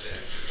 Hold it right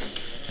there.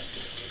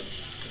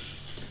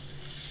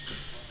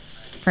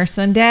 First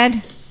one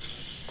dead.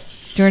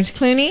 George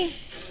Clooney.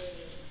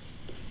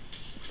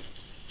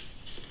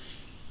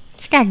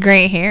 She's got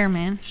great hair,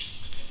 man.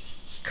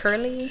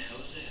 Curly.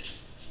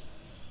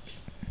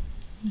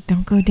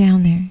 Don't go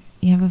down there.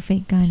 You have a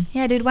fake gun.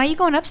 Yeah, dude, why are you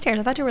going upstairs?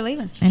 I thought you were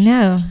leaving. I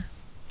know.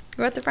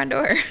 We're at the front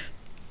door.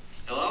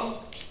 Hello?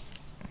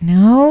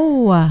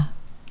 No.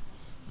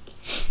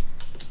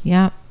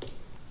 Yep.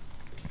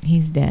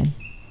 He's dead.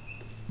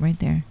 Right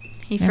there.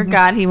 He Never-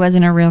 forgot he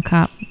wasn't a real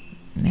cop.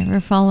 Never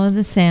follow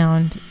the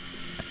sound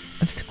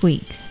of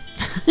squeaks.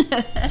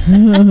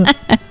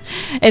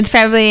 It's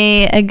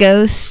probably a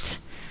ghost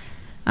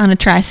on a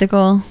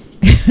tricycle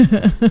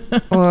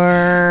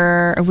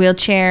or a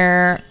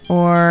wheelchair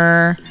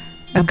or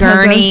a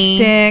gurney.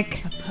 pogo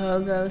stick. A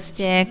pogo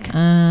stick.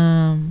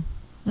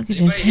 Look at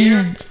his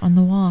hand on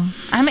the wall.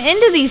 I'm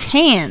into these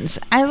hands.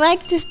 I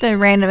like just the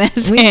random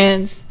ass We-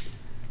 hands.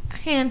 A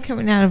hand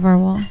coming out of our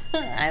wall.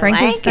 I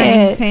Frankenstein's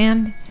like it.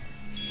 hand.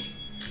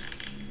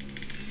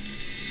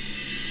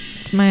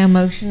 It's my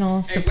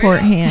emotional support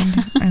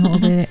hand. I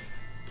hold it.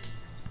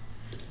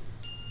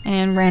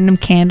 And random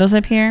candles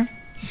up here.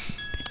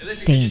 Hey,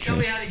 listen, could you tell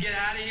me Dangerous. how to get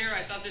out of here?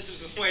 I thought this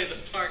was the way to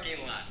the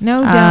parking lot. No,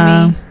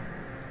 dummy.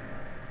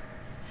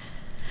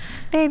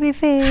 Baby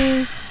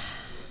face.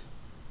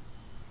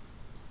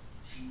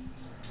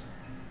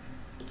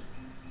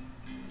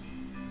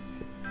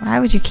 Why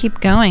would you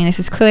keep going? This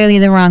is clearly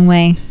the wrong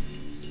way.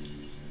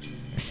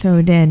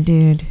 So dead,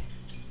 dude.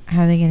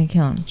 How are they gonna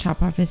kill him?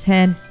 Chop off his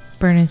head,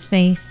 burn his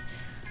face,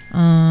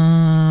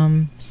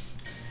 gun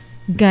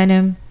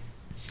him,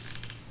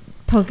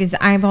 poke his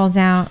eyeballs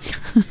out,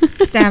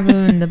 stab him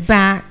in the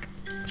back,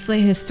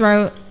 slit his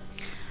throat.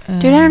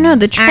 Dude, I don't know.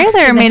 The axe to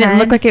trailer the made it head.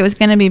 look like it was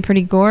going to be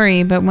pretty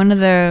gory, but one of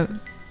the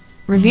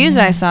reviews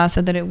I saw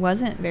said that it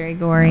wasn't very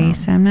gory,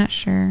 so I'm not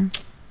sure.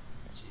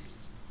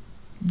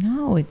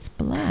 No, it's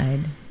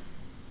blood.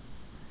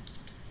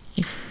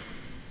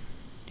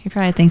 He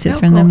probably thinks it's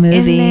Don't from the go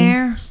movie. In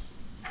there.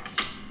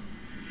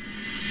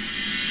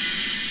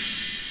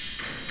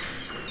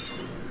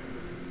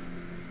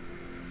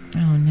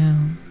 Oh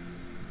no.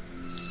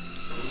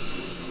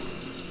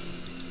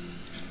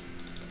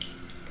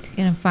 What's he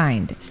gonna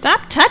find?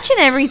 Stop touching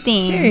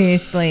everything.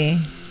 Seriously.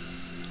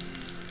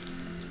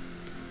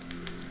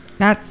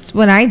 That's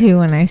what I do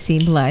when I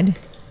see blood.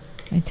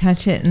 I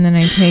touch it and then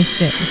I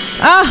taste it.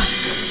 Oh!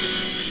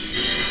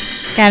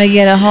 Gotta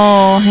get a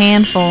whole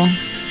handful.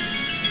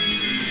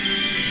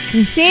 Can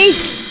you see?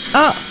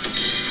 Oh.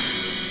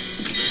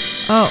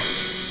 Oh.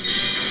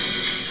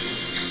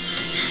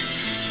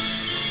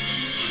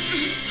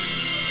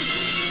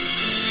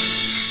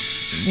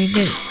 They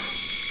did.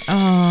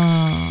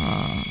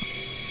 Oh.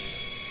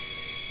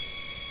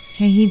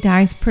 Hey, he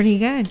dies pretty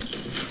good.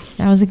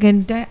 That was a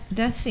good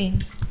death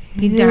scene.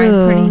 He died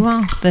pretty Ew,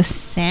 well. The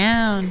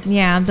sound.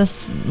 Yeah, the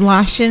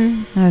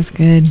sloshing. That was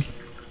good.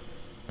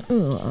 See,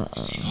 all of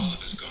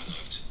us gone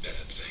off to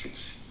better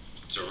things.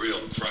 It's a real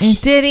crush.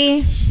 And did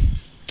he?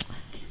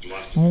 You've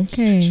lost him in this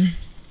Okay. picture.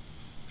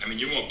 I mean,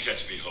 you won't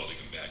catch me holding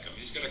him back. I mean,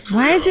 he's got a career.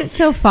 Why is out it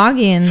so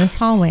foggy in this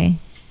hallway?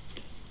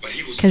 But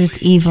he was Because it's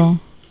playing evil.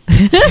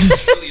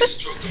 silly a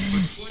stroke of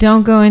good fortune.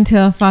 Don't go into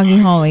a foggy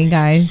hallway,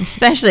 guys.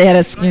 Especially at a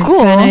You're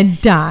school. gonna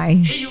die.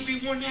 Hey, you'll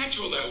be more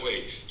natural that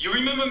way. You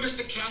remember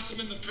Mr.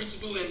 Castleman, the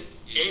principal, and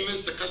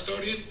Amos, the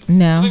custodian?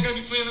 No. They're going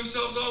to be playing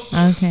themselves also.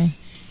 Okay.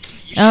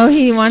 Oh,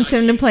 he wants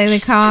him to play the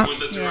It cop. was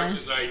the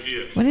director's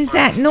idea. What is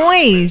that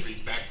noise?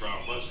 Background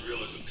was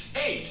realism.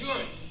 Hey,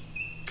 George.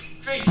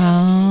 Great.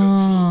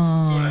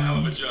 Oh. Doing a hell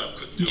of a job.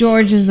 Couldn't do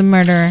George is the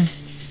murderer.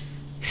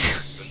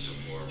 Such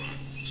a moron.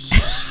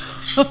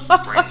 So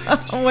smart. Brain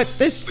damage. What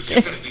the But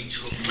you're shit? going to be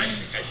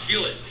terrific. I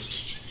feel it.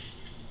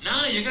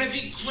 No, you're going to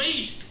be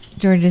great.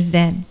 George is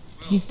dead.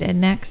 He's dead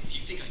next.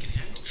 You think I can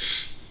handle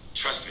it?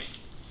 Trust me.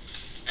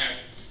 Harry,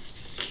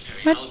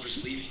 What?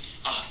 Oliver's leaving.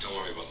 Ah, don't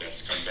worry about that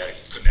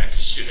scumbag. Couldn't act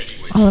for shit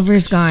anyway.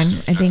 Oliver's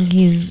gone. I think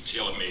he's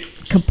Tailor made.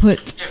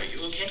 kaput. Harry,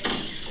 you okay?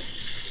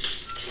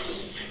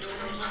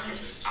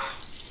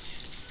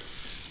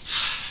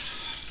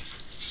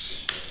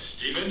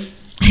 Steven?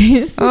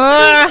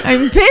 Oh,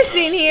 I'm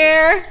pissing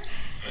here.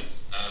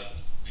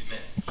 Big man.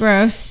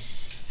 Gross.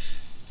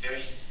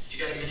 Harry, you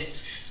got a minute?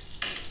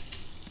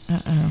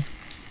 Uh-oh.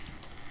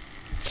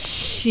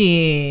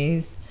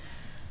 Jeez.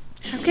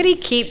 How could he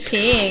keep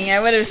peeing? I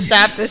would have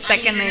stopped the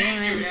second they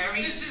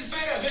This is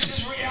better. This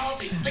is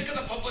reality. Think of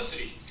the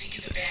publicity. Think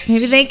of the bad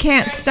Maybe they scenes.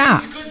 can't Bad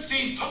stop. Scenes, good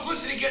scenes.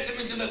 Publicity gets them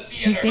into the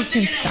Think theater. they But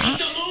they're can gonna hate stop?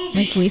 the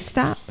movie. Like we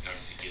stop?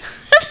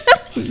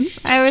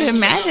 I would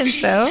imagine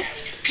so.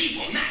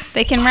 People, not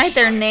They can write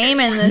their name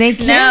in the They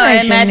snow. can write I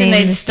their imagine name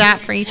in they'd the-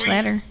 stop for each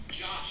letter.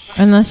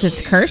 Unless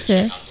it's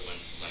cursive.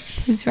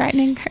 Who's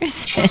writing in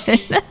cursive?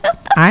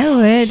 I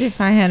would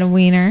if I had a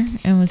wiener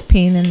and was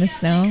peeing in the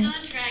snow.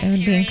 Contracts, It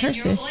would be in Harry, and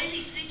cursive. Your oily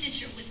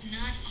signature was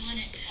not on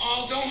it.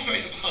 Oh, don't worry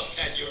about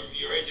that. Your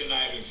agent and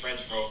I have been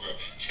friends for over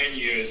 10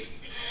 years.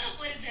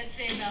 What does that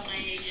say about my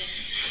agent?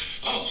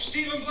 Oh,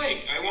 Stephen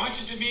Blake, I want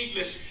you to meet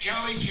Miss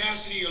Kelly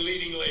Cassidy, your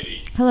leading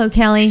lady. Hello,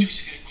 Kelly. You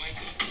should get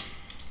acquainted.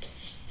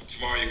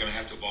 Tomorrow you're going to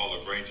have to ball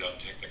the brains out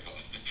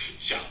technicolor.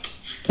 Ciao.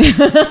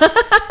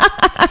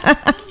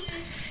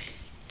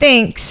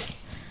 Thanks.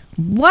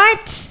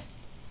 What?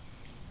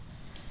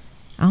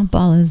 I'll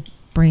ball his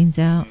brains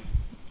out.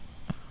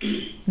 Look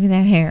at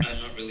that hair. I'm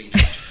not really an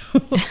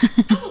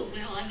actor. Oh,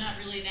 well, I'm not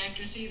really an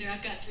actress either.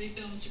 I've got 3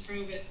 films to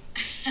prove it.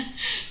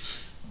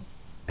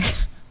 That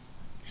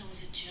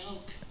was a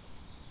joke.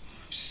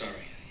 I'm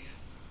sorry.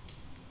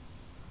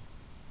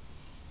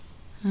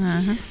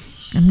 Uh-huh.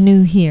 I'm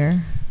new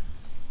here.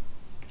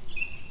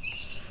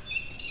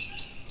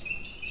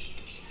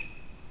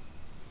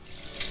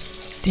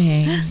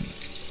 Dang.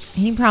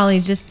 He probably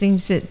just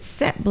thinks it's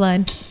set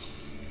blood.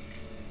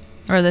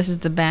 Or this is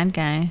the bad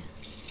guy.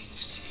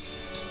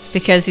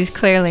 Because he's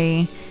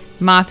clearly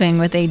mopping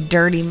with a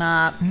dirty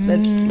mop.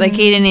 That's, like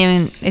he didn't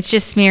even, it's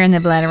just smearing the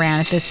blood around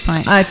at this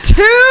point. A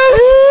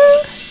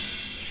tooth?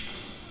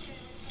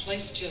 The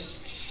place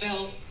just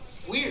felt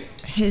weird.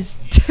 His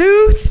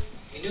tooth?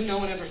 We knew no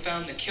one ever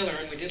found the killer,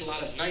 and we did a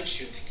lot of night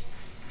shooting.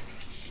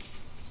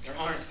 There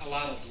aren't a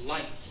lot of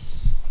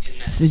lights in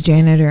that. It's the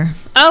janitor.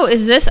 Oh,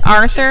 is this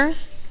Arthur?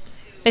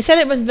 They said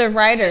it was the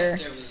writer.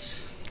 There was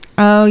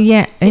Oh,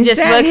 yeah. He Is just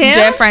that looks him?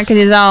 different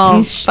because he's all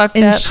He's fucked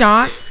in up.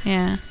 shock.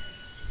 Yeah.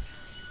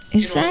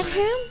 Is You know that what?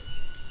 him?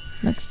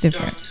 Looks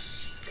different.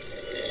 darkness.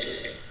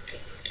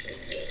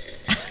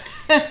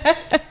 You're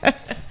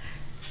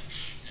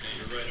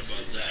right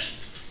about that.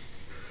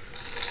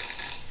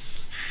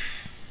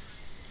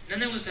 Then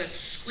there was that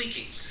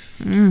squeaking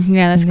sound.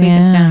 Yeah, that's squeaking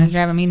Yeah. sound is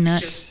driving me It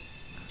nuts. just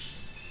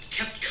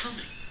kept coming.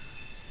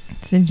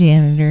 It's the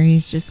janitor.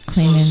 He's just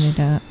cleaning it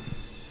up.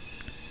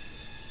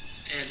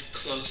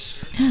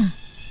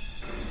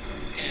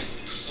 And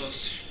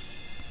closer.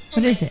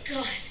 What is it?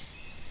 God.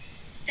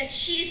 That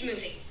sheet is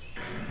moving.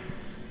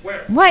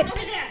 Where? What?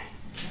 Over there.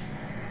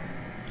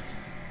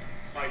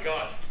 My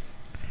God.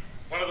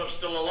 One of them's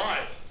still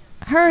alive.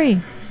 Hurry.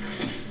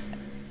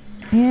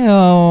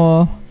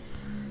 Ew.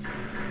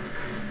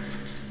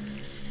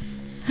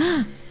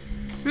 Let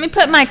me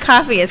put my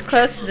coffee as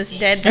close to this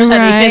dead body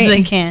Right. as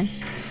I can.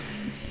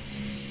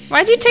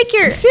 Why'd you take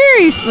your...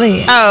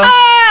 Seriously.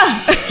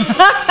 Oh.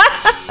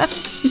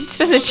 You're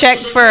supposed to check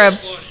for a...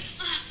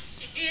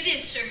 It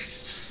is, sir.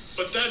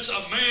 But that's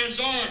a man's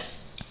arm.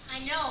 I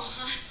know.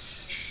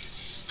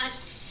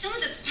 Some of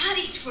the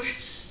bodies were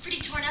pretty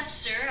torn up,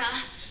 sir.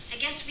 I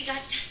guess we got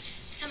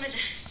some of the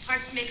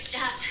parts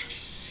mixed up.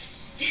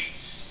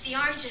 The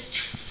arm just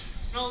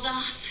rolled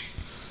off.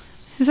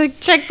 It's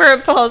like, check for a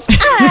pulse.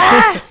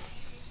 Ah!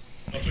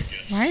 Up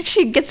against. Why did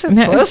she get so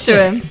No close to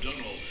shit. him? Done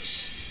all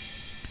this.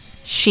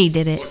 She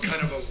did it. What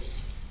kind of a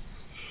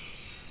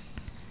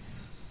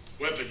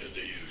weapon did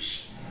they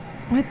use?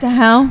 What the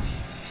hell?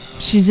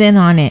 She's in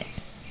on it.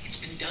 It's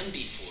been done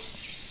before.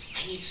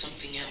 I need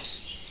something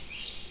else.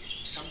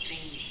 Something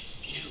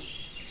new.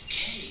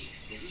 Okay,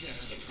 but we got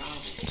other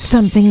problems.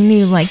 Something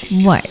new, like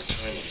what?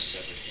 Time on a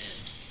severed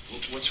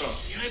head. What's wrong?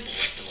 The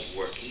eyeballs don't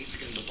work. He needs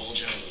to get him to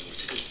bulge out a little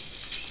too.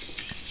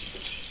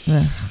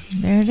 Ugh,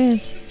 there it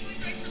is.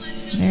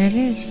 There it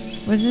is.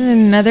 Was it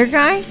another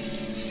guy?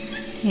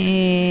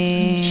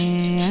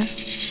 Yeah.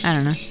 I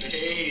don't know.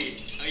 Hey,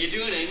 how you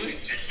doing,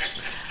 Amos?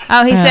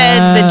 Oh, he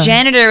said the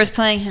janitor was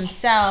playing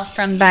himself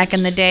from back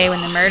in the day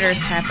when the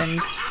murders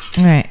happened.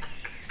 Right.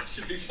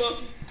 Should be fun.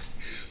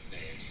 Man,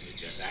 so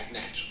just act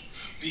natural.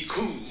 Be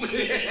cool.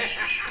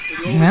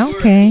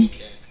 Okay.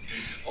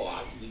 Oh,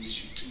 I really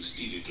miss you too,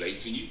 Stevie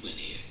Blake, when you went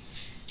here.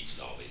 You was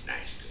always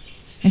nice to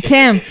me.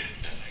 Tim. Not like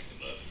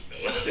the others,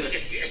 though.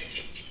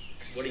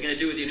 So what are you gonna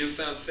do with your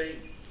newfound fame?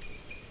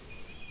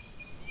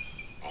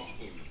 I'm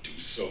gonna do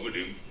some of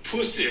them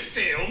pussy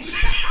films.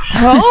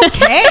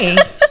 Okay.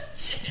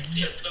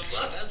 Yes,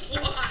 that's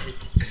why.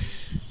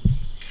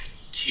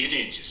 10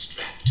 inches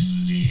strapped to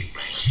the leg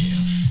right here.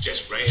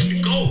 Just ready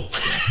to go.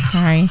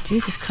 Sorry.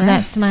 Jesus Christ.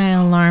 That's my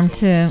alarm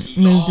to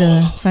move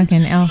the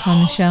fucking elf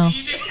on the shelf.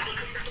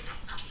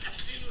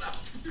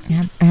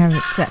 I have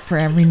it set for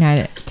every night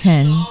at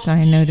 10, so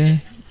I know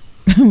to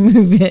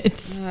move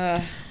it.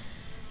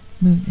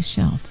 Move the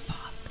shelf. Fuck.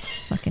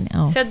 This fucking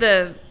elf. Said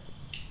the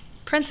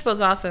principal's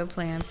also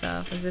playing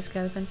himself. Is this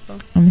guy the principal?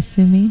 I'm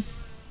assuming.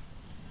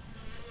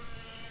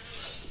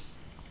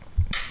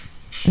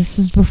 This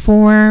was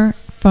before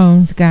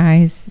phones,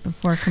 guys.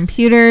 Before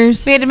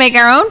computers. We had to make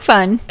our own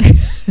fun.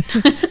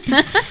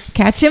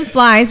 Catching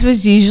flies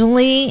was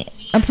usually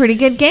a pretty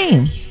good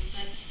game.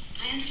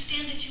 I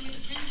understand that you were the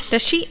principal.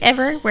 Does she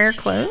ever wear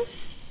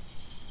clothes?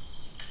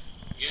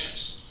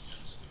 Yes.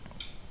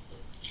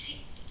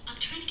 See, I'm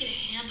trying to get a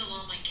handle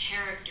on my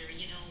character,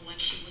 you know, what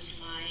she was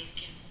like,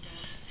 and,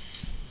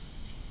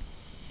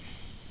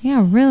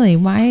 Yeah, really.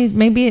 Why is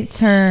maybe it's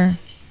her?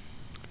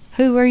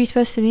 Who were you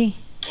supposed to be?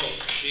 Oh,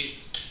 she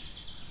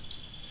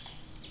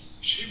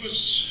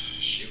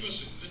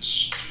was a good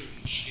student.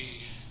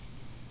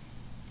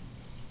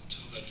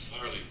 Until that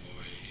Farley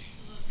boy.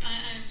 look,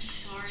 I'm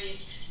sorry.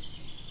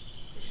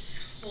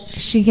 This whole thing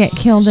She get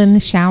killed in the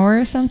shower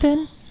or something?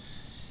 Well,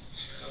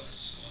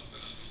 that's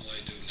all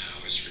I do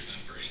now is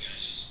remembering. I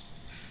just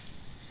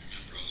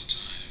remember all the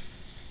time.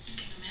 I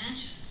can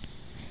imagine.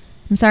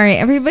 I'm sorry.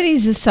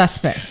 Everybody's a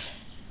suspect.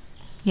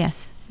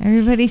 Yes.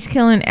 Everybody's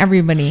killing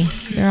everybody.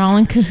 They're all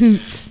in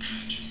cahoots.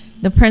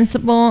 The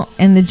principal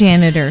and the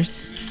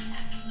janitors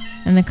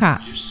and the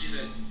cop. You see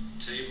that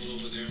table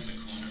over there in the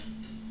corner?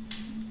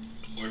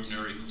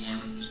 Ordinary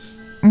corner, isn't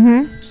it?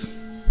 Mm-hmm.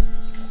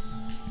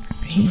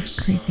 He's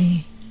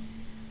creepy.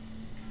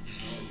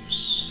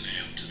 Nose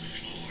nailed to the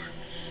floor.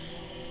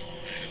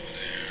 Right over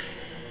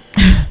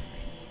there.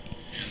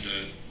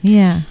 And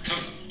Yeah. tongue.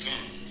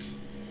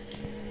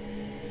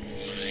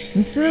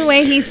 This is the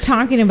way he's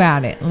talking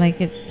about it. Like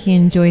he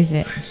enjoys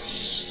it.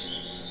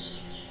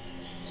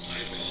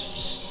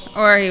 Eyeballs.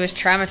 Or he was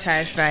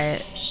traumatized by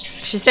it.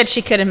 She said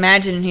she could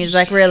imagine. And he's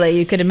like, really?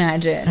 You could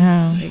imagine?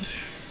 Oh.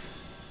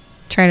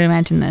 Try to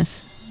imagine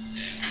this.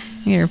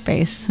 Look at her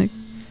face. Like,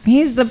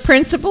 He's the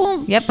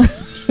principal? yep.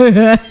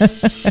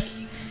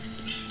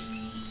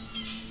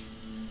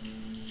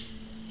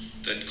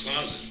 That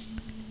closet.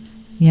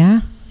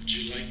 Yeah. Would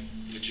you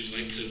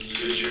like to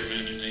use your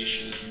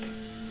imagination?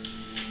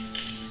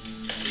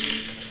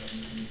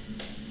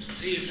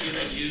 See if you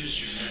can use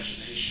your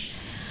imagination.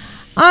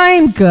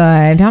 I'm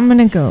good. I'm going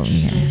to go.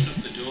 Just Yeah. open up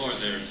the door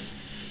there.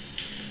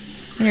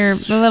 You're a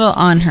little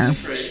on her.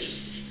 Fred,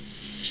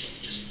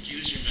 just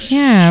use your imagination.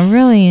 Yeah,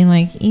 really.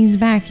 Like, ease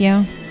back,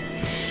 yo.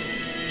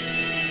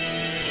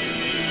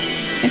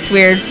 It's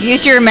weird.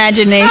 Use your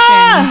imagination.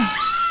 Ah!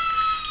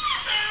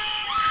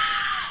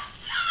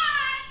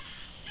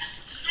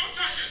 Don't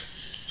touch it!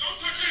 Don't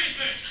touch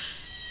anything!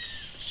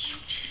 You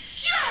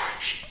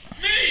jerk!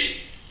 Me!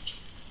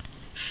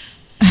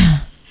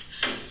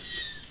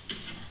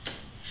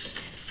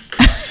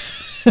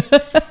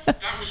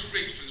 That was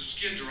rigged for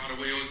skinned her on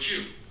her way on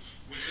cue,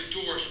 with the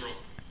doors were open.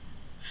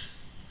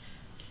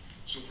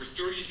 So for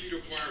 30 feet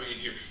of wiring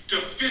here, to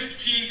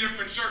 15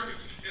 different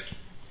circuits.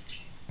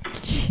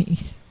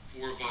 Jeez.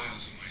 4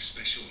 vials of my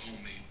special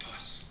homemade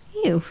pus.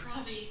 Ew.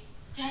 Robbie,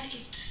 that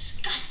is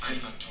disgusting.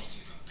 I'm not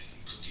talking about baking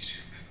cookies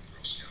here, Madam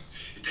Girl Scout.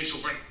 It takes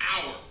over an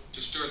hour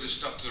to stir this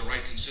stuff to the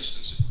right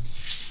consistency.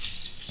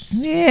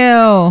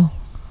 Ew.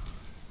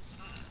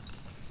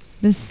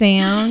 The You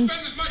sound. should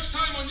spend as much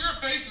time on your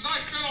face as I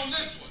spent on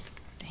this one.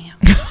 Damn.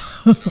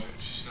 No,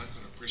 she's not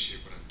going to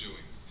appreciate what I'm doing.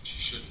 She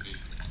shouldn't be.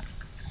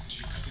 Do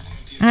you have any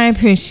idea I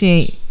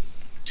appreciate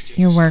to get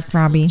your this work, stuff to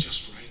work Robbie.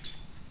 just right?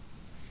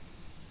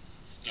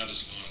 Not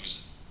as long as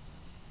it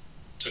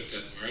took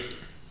that murderer to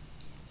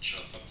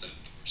chop up that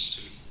poor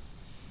student.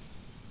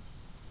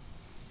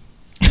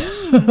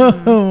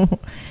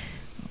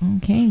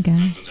 Okay,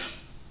 guys. But then,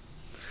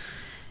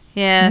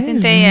 Yeah, I This think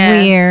is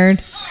they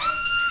weird.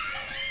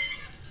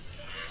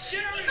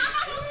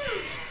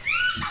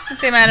 I think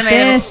they might have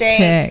made a This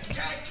mistake chick.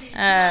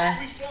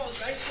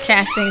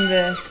 casting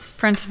the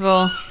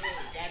principal.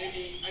 Got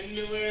any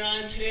underwear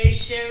on today,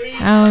 Sherry?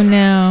 Oh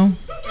no.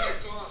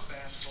 Back off,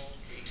 asshole.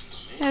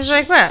 I was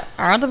like, what?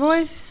 Are all the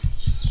boys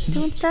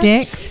doing stuff?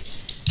 Dicks.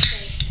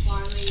 Thanks,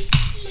 Marley.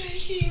 My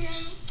hero.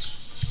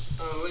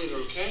 Later,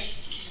 okay?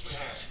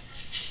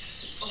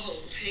 Oh,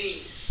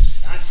 pain.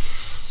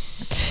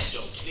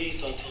 Yo,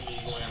 please don't tell me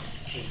you're going out with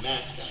the team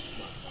mascot.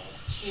 Come on,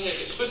 fellas.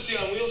 Hey, pussy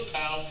on wheels,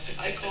 pal.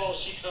 I call,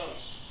 she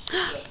comes.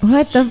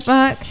 What the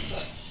fuck?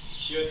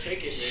 It's your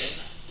ticket, man.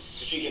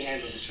 If you can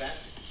handle the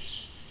traffic.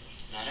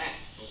 Now that,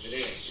 over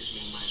there, is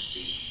more my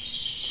speed.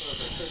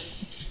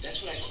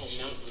 That's what I call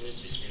Mount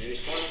Olympus, man. And as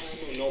far as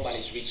I know,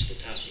 nobody's reached the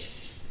top yet.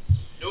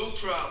 No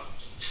problem.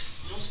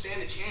 You don't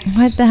stand a chance.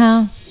 What the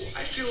hell?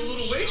 I feel a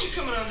little wager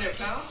coming on there,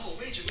 pal. Oh,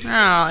 wager. Oh,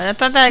 I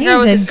thought that He's girl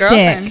was a his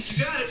girlfriend. dick.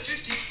 You got it,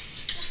 50.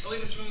 I'll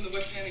even throw in the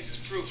wet panties as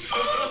proof.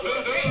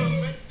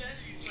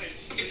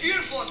 You're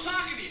beautiful, I'm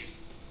talking to you.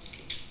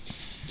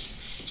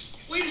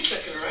 Wait a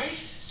second, all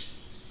right?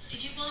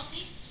 Did you want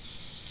me?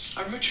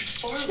 I'm Richard She's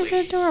Farley,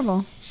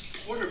 adorable.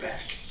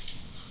 quarterback.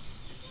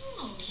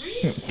 Oh,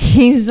 really?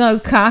 He's so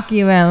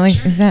cocky about it.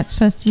 Like, is that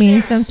supposed to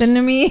mean something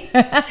to me?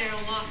 Sarah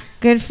Walker.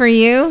 Good for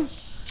you.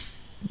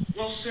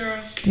 Well,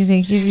 Sarah, Do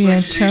they give you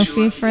a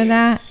trophy for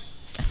that?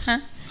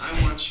 I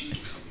want you to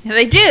come. Yeah,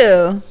 they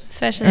do.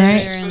 Especially Right.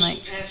 if they're in Special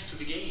like. pass to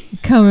the game.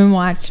 Come and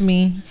watch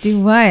me. Do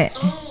what?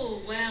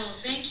 Oh, well,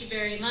 thank you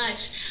very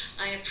much.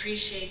 I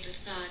appreciate the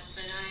thought,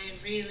 but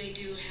I really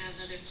do have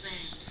other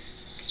plans.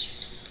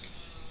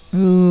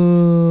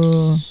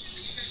 Ooh.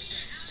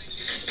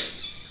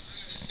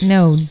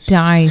 No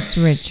dice,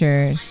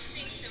 Richard.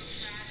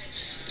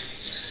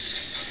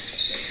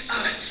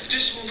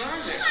 Just hold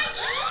on there.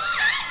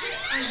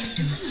 What are you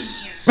doing in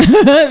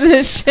here?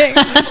 This chick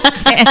is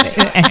standing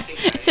there.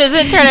 She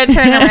doesn't try to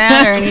turn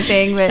around or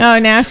anything, but Oh,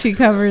 now she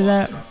covers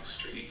up. Off the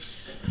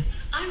streets.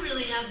 I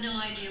really have no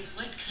idea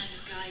what kind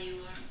of guy you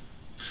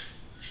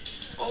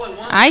are. All I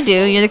want I do.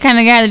 You're the kind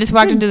of guy that just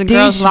walked You're a into the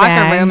girls' locker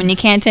douchebag. room and you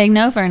can't take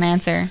no for an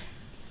answer.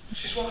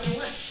 She's walking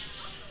away.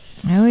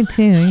 I would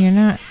too. You're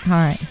not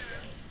hot.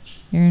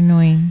 You're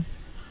annoying.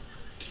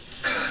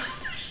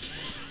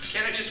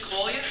 Can't I just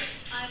call you?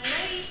 I'm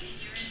late.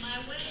 You're in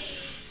my way.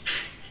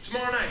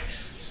 Tomorrow night.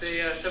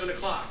 Say 7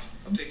 o'clock.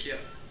 I'll pick you up.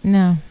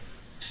 No.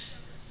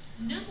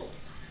 No.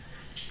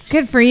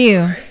 Good for you.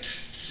 All right?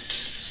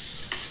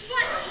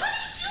 What are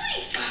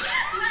you doing?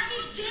 Let me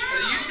Either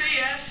down. you say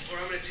yes, or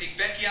I'm going to take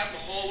Becky out in the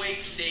hallway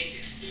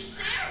naked.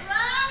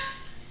 Sarah!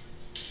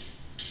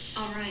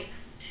 All right.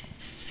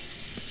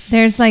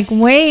 There's like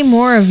way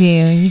more of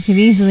you. You could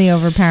easily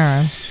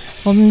overpower him.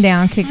 Hold him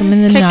down, kick him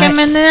in the Kick nuts. him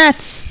in the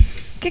nuts.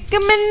 Kick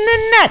him in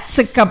the nuts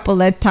a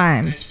couple of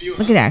times. Nice view,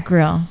 Look huh? at that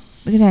grill.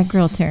 Look at that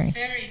grill, Terry.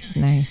 Very It's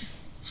nice.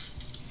 nice.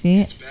 See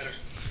it? It's better.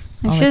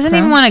 All She the doesn't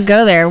even crumbs. want to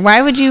go there.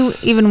 Why would you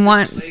even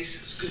want?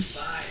 Place is good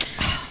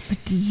vibes. But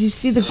did you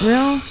see the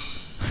grill?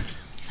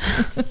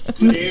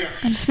 Good air.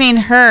 I just mean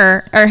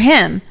her or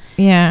him.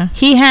 Yeah.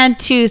 He had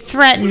to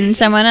threaten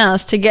someone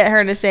else to get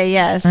her to say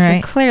yes.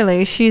 Right. So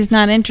clearly, she's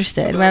not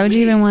interested. Why would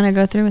you even want to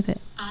go through with it?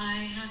 I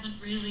haven't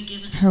really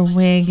given it Her much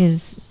wig thought.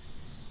 is.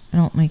 I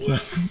don't like Well,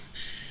 it.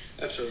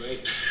 that's all right.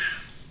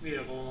 We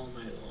have all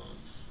night long.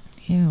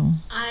 Ew.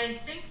 I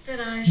think that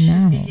I should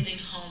be No. getting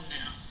home now.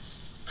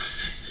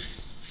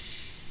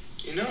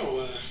 You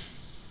know,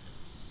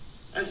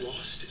 I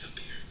lost it up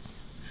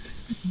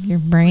here. Your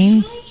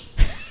brains?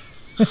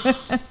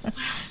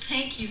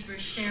 Thank you for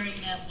sharing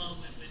that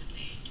moment with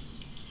me.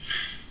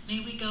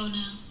 May we go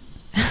now?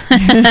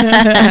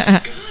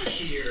 Got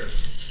here.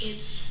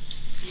 It's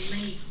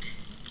late.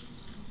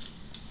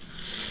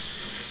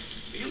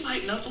 Will you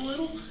lighten up a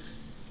little?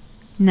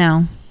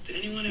 No. Did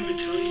anyone ever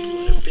tell you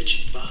what a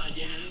bitchin' bod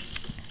you have?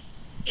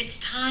 It's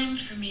time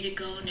for me to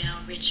go now,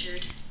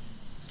 Richard.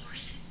 Or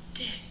is it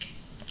Dick?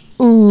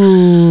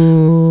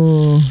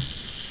 Ooh.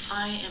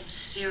 I am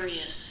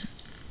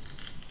serious.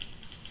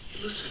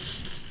 Listen,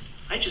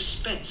 I just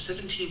spent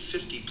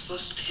 $17.50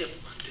 plus tip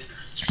on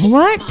dinner.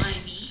 What? Buy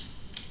me.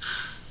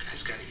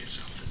 Guy's gotta get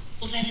something.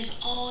 Well, that is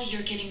all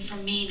you're getting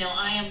from me. Now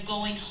I am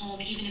going home,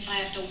 even if I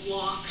have to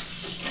walk.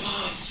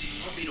 Oh, so you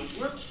want me to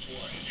work for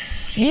it?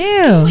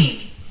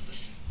 Ew.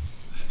 Listen,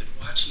 I've been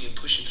watching you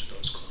pushing through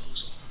those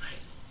clothes all night.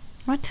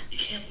 What? You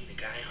can't lead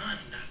a guy on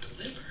and not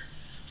deliver.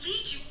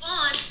 Lead you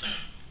on.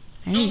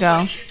 There you go.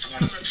 Nobody hits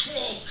one of the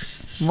trolls.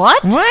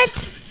 What? What?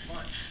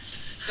 Fun.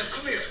 Now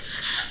come here.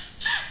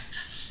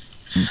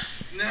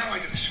 Now I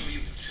gotta show you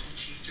what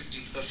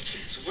 1750 plus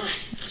tickets are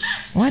worth.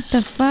 What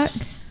the fuck?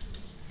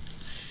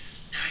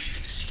 Now you're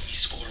gonna see me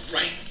score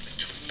right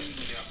between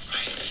the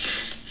uprights.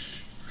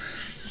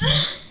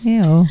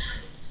 Ew.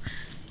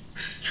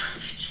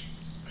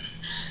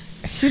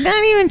 She's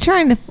not even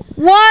trying to.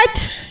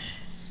 What?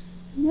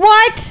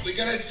 What? We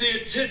gotta see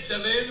your tits. Are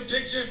they in the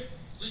picture?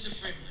 Where's the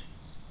frame line?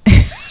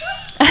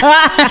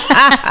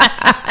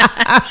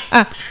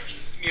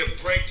 Give me a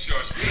break,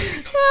 Josh. We gotta see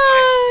something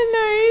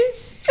Oh,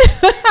 nice.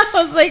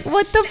 I was like,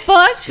 what the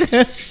fuck?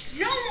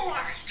 No more!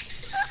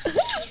 You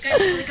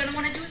guys are really gonna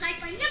want to do is ice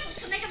my nipples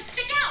to make them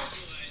stick out.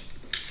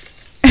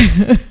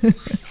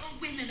 Are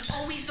women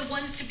always the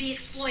ones to be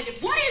exploited?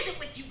 What is it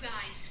with you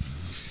guys?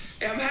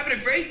 Hey, I'm having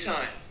a great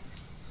time.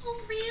 Oh,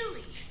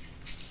 really?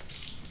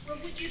 Well,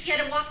 would you if you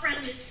had to walk around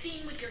in this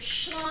scene with your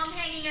schlong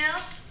hanging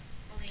out?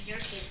 Well, in your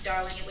case,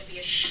 darling, it would be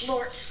a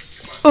schlort.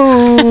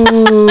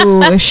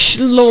 Oh, a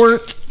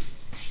schlort.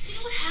 You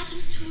know what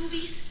happens to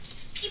movies?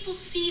 People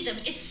see them.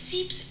 It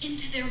seeps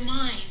into their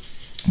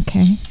minds.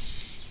 Okay.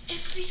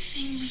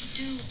 Everything we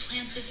do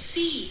plants a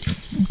seed.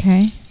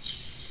 Okay. What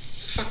the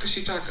fuck is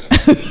she talking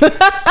about?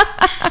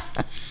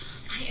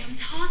 I am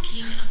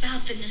talking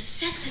about the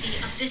necessity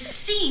of this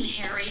scene,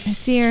 Harry. I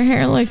see her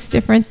hair looks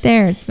different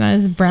there. It's not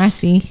as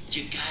brassy.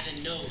 You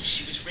gotta know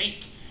she was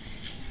raped.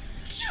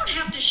 You don't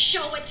have to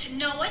show it to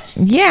know it.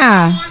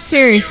 Yeah,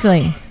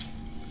 seriously.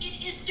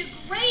 It is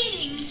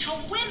degrading to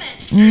women.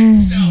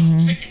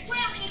 Sells tickets. Well,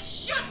 it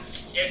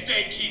shouldn't. If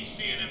they keep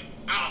seeing them,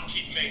 I'll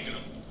keep making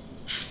them.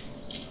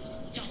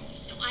 No,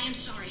 I am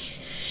sorry.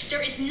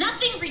 There is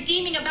nothing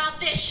redeeming about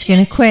this She's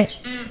gonna quit.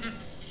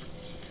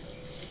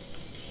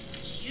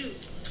 You.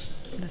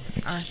 That's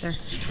Arthur.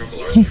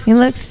 He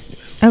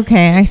looks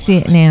okay. I see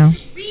it now.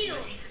 Really.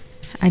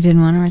 I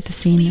didn't want to write the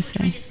scene this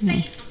way. Trying to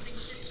say something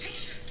with this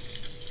picture.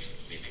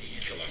 Maybe we can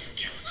kill off her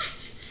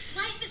character. What?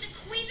 Life is a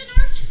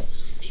Cuisinart?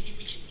 Maybe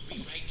we can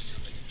rewrite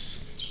some of this.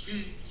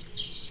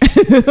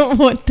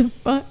 What the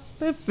fuck?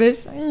 The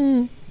fist.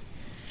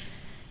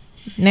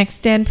 Next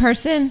dead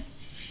person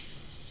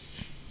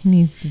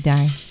needs to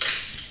die.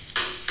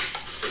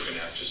 Friggin'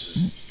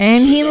 actresses.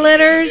 And he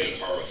litters.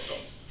 Horror film.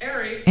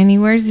 Harry. And he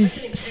wears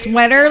his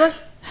sweater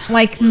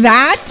like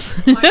that.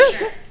 You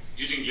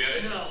didn't get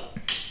it? No.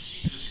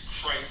 Jesus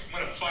Christ, I'm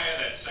gonna fire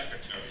that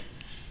secretary.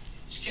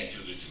 You can't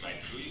do this to my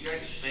crew. You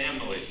guys are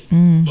family.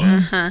 Look,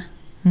 Uh-huh.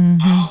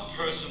 I'll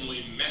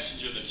personally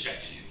messenger the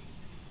check to you.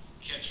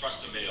 Can't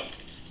trust the mail.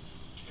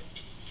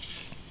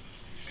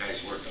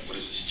 Guy's working. What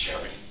is this,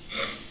 charity?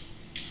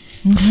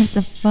 What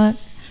the fuck?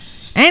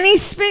 And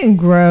he's spitting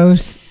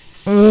gross.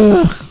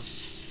 Ugh.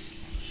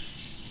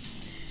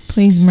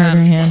 Please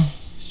murder him.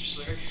 Mr.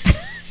 Slick,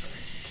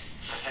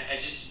 I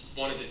just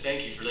wanted to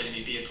thank you for letting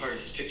me be a part of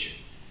this picture.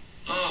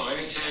 Oh,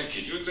 anytime,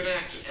 kid. You're a good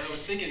actor. And I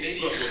was thinking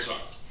maybe... Look, we'll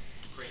talk.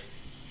 Great.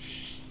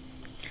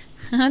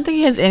 I don't think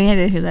he has any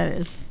idea who that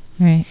is.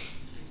 Right.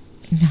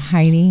 He's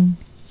hiding.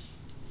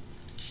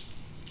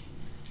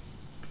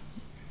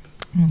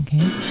 Okay.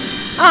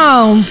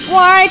 Oh,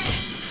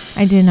 what?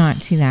 I did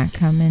not see that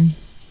coming.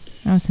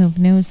 I was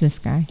hoping it was this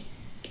guy.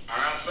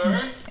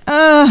 Arthur?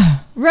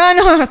 Run,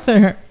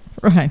 Arthur.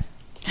 Run.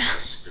 The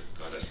script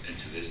got us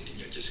into this, and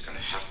you're just gonna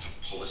have to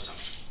pull us up.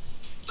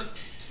 But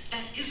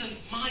that isn't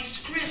my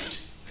script.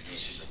 I know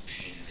she's a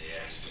pain in the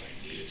ass, but I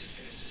needed to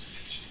finish this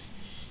picture.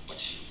 What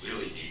she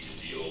really needs is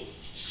the old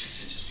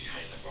 6 inches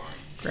behind the barn.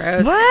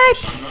 Gross.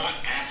 What? I'm not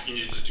asking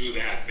you to do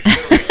that, but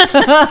get away.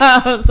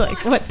 I was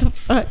like, what the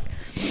fuck?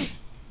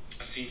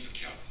 A scene for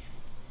Kelly.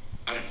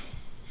 I don't know.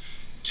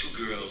 2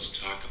 girls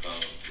talk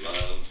about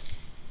love,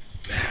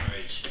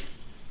 marriage,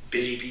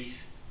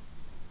 babies.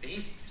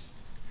 Babies?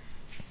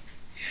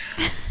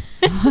 Yeah.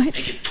 What?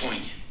 Make it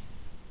poignant.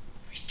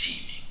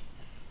 Redeeming.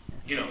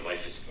 You know,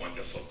 life is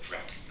wonderful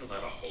crap. A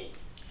lot of hope.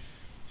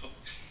 Hope.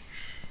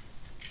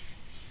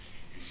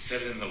 And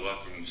set it in the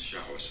locker room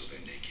shower so they're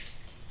naked.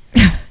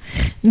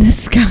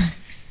 This guy.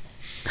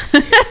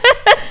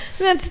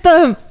 That's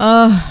the.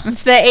 Oh,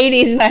 It's the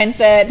 80s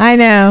mindset. I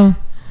know.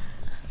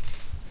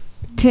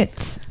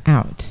 Tits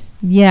out.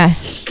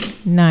 Yes.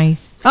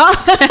 Nice. Oh.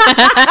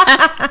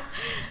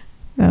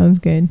 That was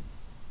good.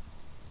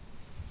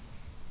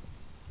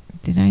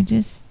 Did I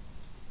just?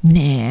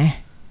 Nah.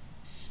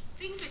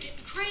 Things are getting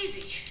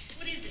crazy.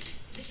 What is it?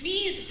 Is it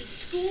me? Is it the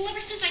school? Ever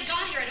since I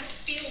got here, I don't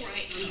feel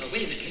right. No,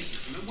 wait a minute. Listen,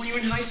 remember when you were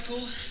in high school?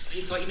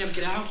 You thought you'd never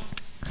get out?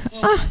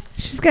 Well, Oh,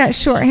 she's got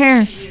short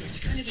hair. here, it's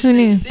kind of the Who same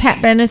knew? thing. Pat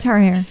Benatar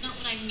hair. That's not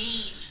what I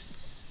mean.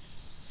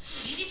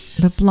 Maybe it's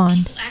the But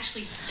blonde. people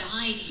actually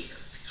died here.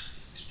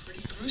 It's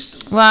pretty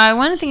gruesome. Well,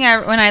 one thing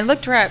when I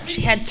looked her up,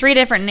 she had 3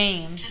 different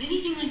names. Had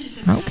anything like this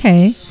ever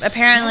Okay.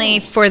 Apparently,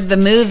 for the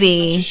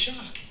movie, Such a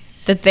shock.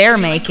 that they're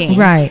making.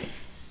 Right.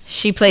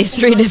 She plays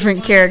 3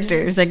 different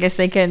characters. I guess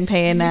they couldn't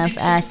pay enough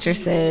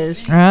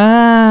actresses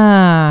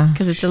Ah.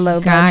 because it's a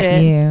low Got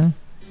budget. you.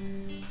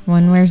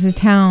 One wears a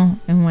towel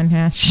and one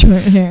has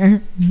short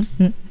hair.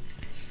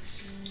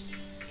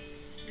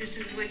 This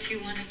is what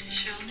you wanted to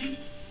show me?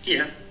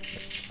 Yeah.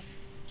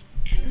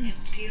 An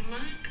empty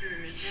locker.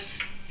 That's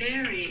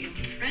very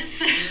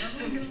impressive.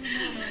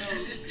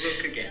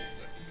 Look again.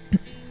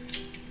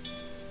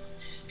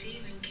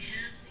 Steve and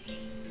Kathy.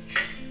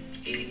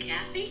 Steve and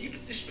Kathy?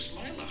 This was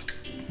my locker.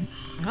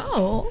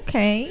 Oh,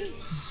 okay.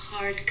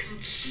 Heart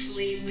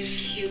complete with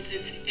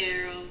Cupid's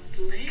arrow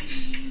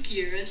bling.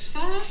 You're a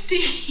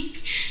softie.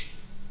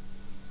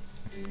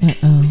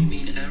 Uh-oh. You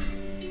mean arrow?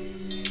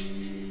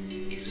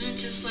 Isn't it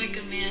just like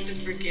a man to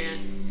forget?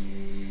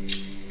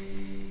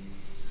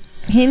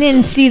 He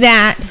didn't see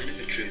that I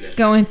never drew that.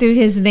 going through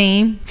his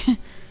name.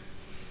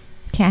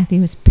 Kathy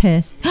was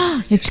pissed.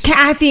 It's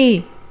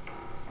Kathy!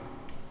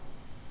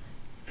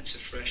 That's a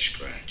fresh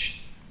scratch.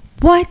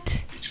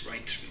 What? It's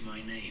right through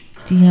my name.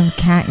 Do you have a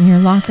cat in your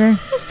locker?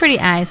 It's pretty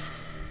eyes.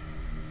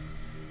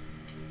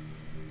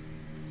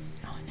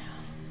 Oh, no.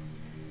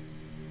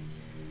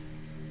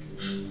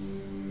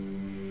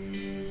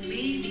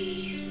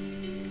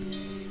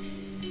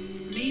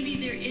 Maybe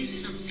there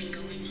is something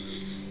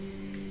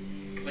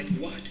going on. Like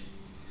what?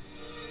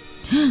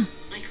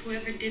 Like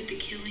whoever did the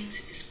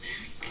killings is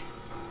back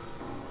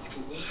But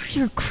why?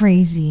 You're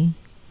crazy.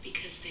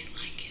 because they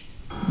like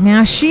it.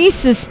 Now she's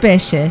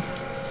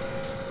suspicious.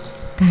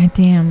 God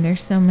damn,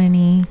 there's so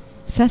many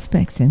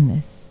suspects in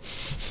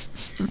this.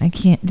 I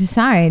can't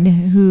decide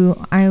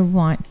who I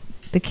want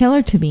the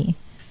killer to be.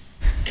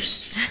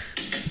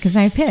 Because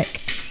I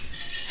pick.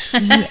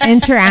 This is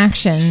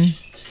interaction.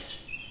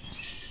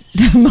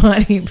 The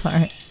body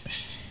parts.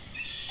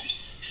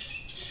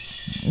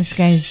 This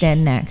guy's dead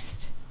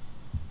next.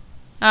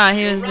 Oh,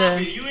 he was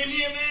Robbie, the you in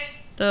here, man?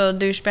 little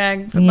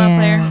douchebag football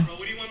player. Yeah. Where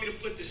do you want me to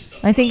put this stuff?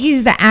 I think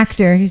he's the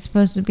actor. He's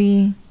supposed to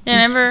be.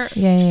 Yeah, remember?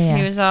 Yeah.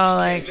 He was all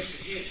like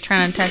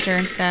trying to touch her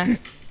and stuff.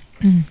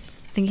 I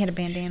think he had a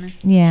bandana.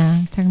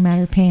 Yeah, talking about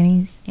her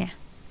panties. Yeah.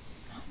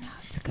 Oh no,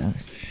 it's a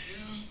ghost.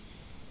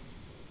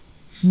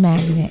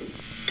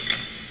 Magnets.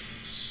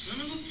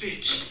 Son of a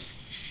bitch.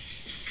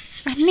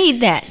 I need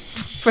that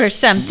for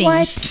something.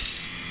 What?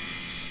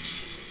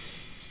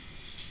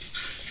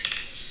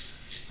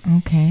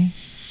 Okay.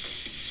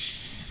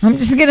 I'm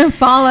just gonna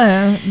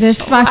follow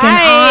this fucking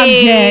Why?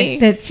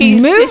 object that's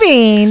He's just-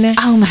 moving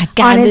Oh my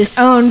god! on This, its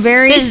own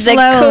very this is slowly.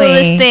 the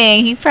coolest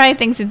thing. He probably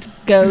thinks it's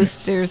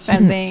ghosts or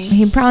something.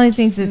 He probably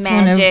thinks it's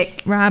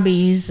Magic. one of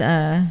Robbie's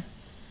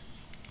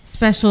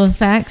special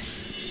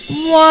effects.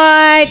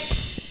 What?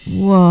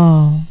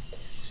 Whoa.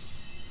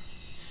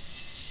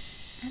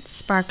 That's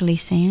sparkly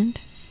sand.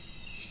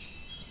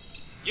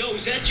 Yo,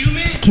 is that you,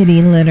 man?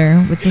 Kitty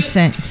litter with the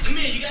scent. Come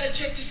here, you gotta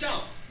check this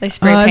out. They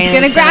spray Oh, it's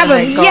painted gonna some grab of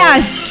him. the gold.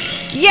 Yes.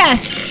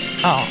 Yes.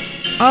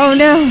 Oh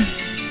no.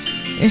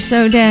 You're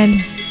so dead.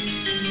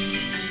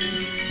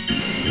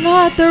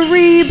 Not the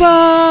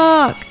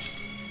Reebok.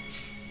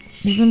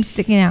 Leave him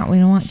sticking out. We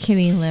don't want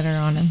kitty litter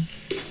on him.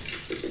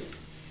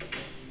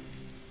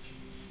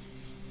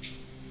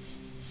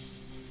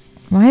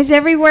 Why is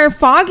everywhere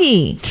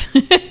foggy?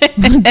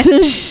 What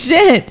the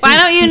shit? Why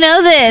don't you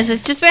know this?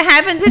 It's just what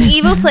happens in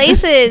evil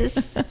places.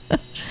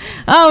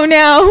 Oh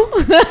no.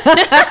 Bro,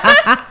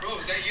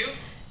 is that you?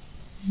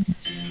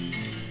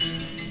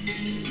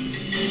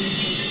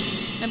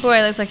 That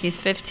boy looks like he's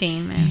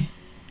 15, man.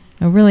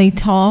 A really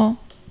tall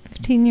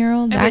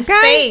 15-year-old. Look That at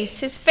guy?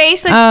 his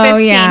face looks Oh,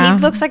 15. yeah.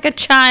 He looks like a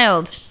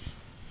child.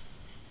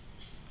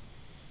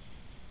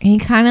 He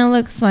kind of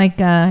looks like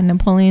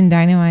Napoleon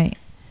Dynamite.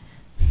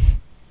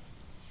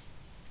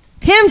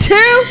 Him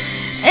too?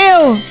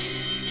 Ew.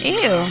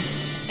 Ew.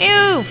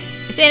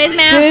 It's in his Did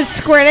mouth. it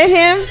squirt at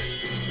him?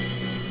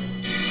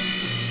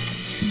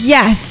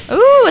 Yes. Ooh,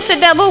 it's a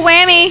double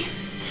whammy.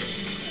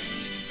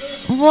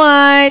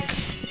 What?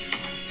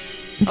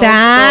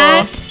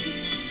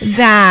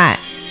 That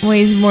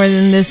weighs more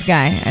than this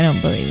guy. I don't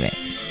believe it.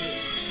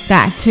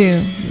 That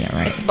too. Yeah,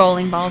 right. It's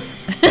bowling balls.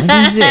 What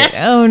is it?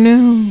 Oh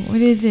no.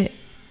 What is it?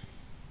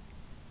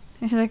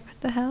 He's like, what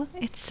the hell?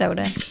 It's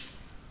soda.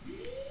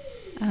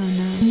 Oh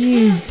no.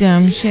 You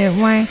dumb shit.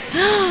 Why?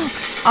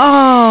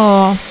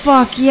 Oh,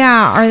 fuck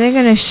yeah. Are they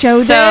going to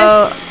show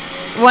So,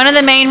 this? one of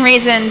the main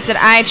reasons that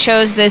I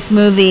chose this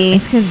movie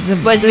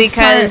was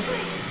because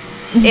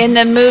in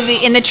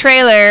the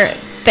trailer,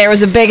 there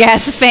was a big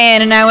ass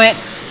fan, and I went,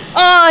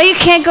 oh, you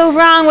can't go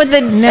wrong with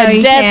a No,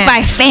 you death can't.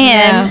 by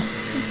fan.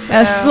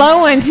 No. A slow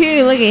one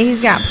too. Look at,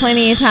 he's got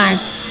plenty of time.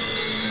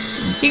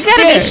 You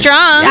gotta be Dude, strong.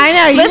 I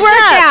know. You Lift work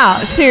up.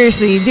 out.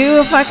 Seriously. Do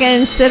a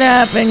fucking sit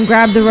up and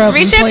grab the rope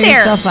Reach and pull up there.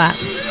 yourself up.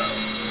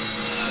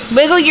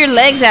 Wiggle your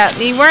legs out.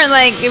 You weren't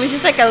like, it was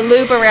just like a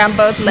loop around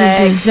both You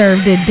legs.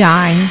 deserve to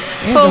die.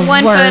 You're Pull the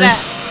one foot worst. up.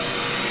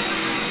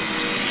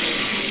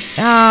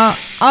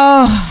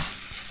 Oh.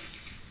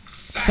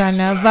 Son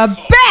of a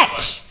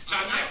bitch.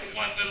 Not that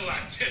one little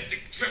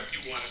artistic trip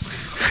you want to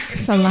see.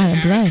 That's a lot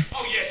of blood.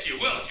 Oh, yes, you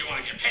will if you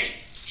want to get paid.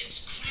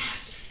 It's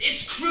crass.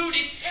 It's rude.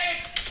 It's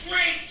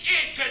great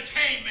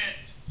entertainment.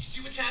 You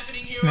see what's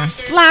happening here? Now Arthur?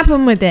 slap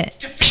him with it.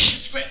 To finish the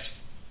script.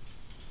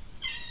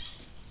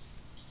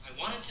 I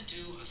wanted to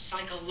do a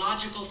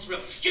psychological thrill.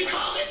 You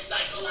call it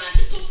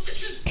psychological?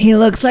 This is He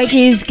looks like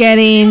he's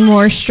getting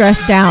more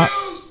stressed out.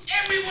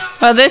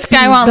 Well, this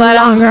guy won't The let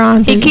longer him.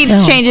 on He things keeps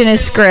go. changing his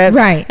script.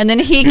 Right. And then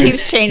he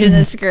keeps changing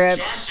the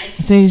script.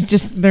 So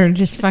they're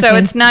just fucking. So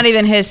it's not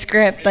even his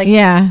script. Like,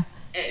 Yeah.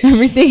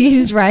 Everything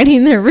he's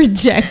writing, they're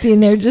rejecting.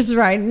 They're just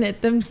writing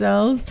it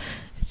themselves.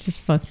 It's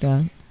just fucked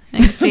up. I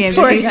can see him.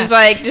 Poor He's guy. just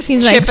like, just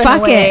He's like, chipping fuck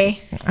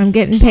away. it. I'm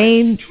getting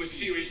paid to a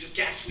series of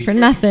ghastly for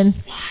murders. nothing.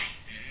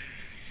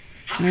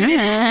 How could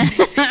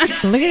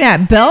it Look at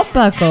that belt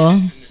buckle.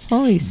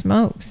 Holy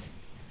smokes.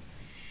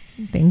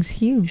 Thing's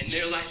huge. And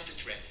there lies the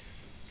thread.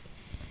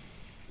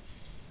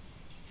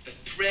 The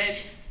thread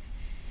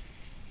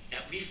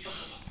that we follow.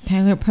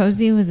 Tyler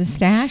Posey with a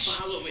stash?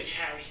 Follow it,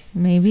 Harry.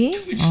 Maybe?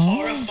 It's Oh.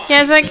 horrifying.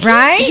 Yeah, it's like,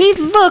 Right? he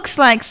looks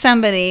like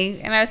somebody.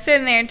 And I was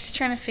sitting there just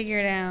trying to figure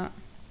it out.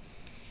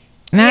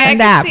 Not Yeah, I can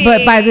that,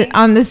 but by see.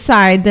 on the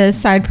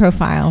side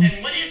profile.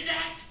 And what is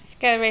that? He's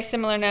got a very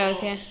similar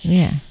nose, yeah.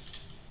 Yeah.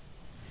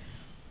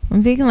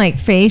 I'm thinking like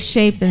face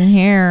shape and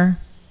hair.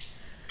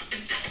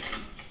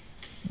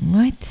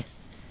 What?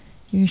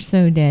 You're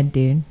so dead,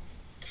 dude.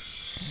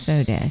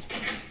 So dead.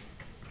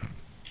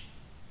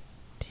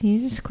 Did you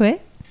just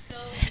quit?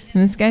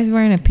 And this guy's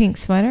wearing a pink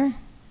sweater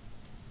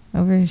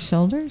over his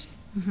shoulders?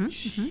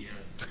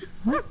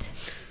 What?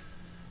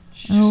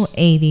 Oh,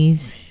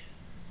 80s.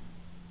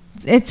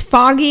 It's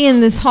foggy in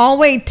this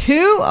hallway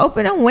too?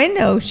 Open a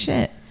window.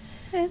 Shit.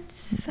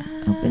 It's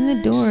Open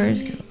the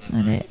doors.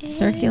 Let it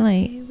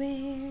circulate.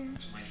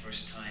 It's my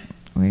first time.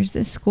 Where's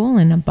this school?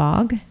 In a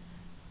bog?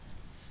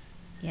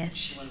 Yes.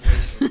 She went away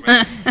to a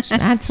refuge.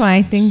 That's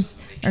why things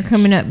are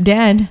coming up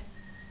dead.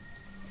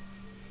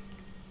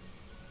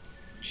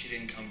 She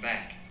didn't come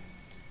back.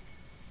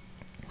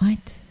 What?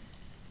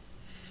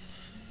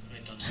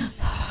 I'd done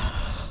something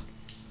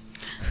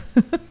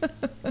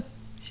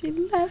She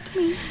left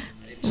me.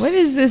 What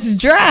is this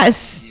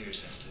dress?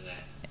 years after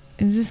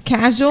that. Is this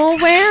casual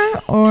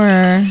wear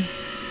or?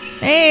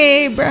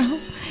 Hey, bro.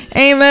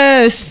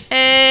 Amos.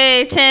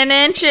 Hey, 10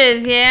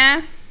 inches,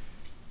 yeah?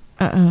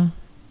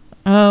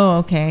 Oh,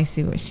 okay. I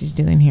see what she's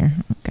doing here.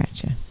 Oh,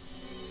 gotcha.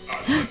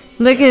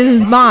 Look at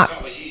his mop.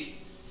 He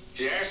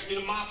asked me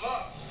to mop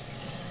up.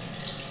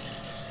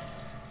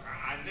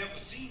 I never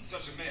seen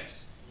such a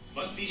mess.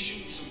 Must be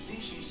shooting some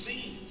gruesome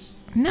scenes.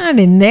 Not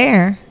in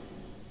there.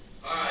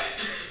 All right,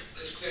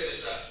 let's clear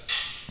this up.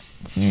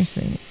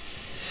 Seriously.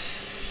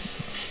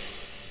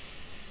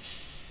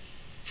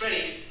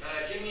 Freddie,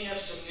 didn't we have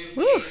some new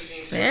Woo, cages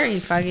being set very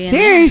up? foggy in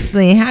there.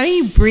 Seriously. How do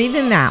you breathe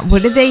in that?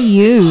 What did they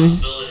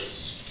use?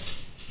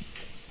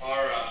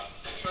 Our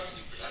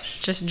trusted production.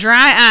 Just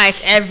dry ice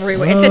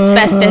everywhere. It's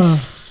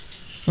asbestos.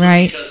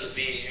 Right. Because of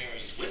being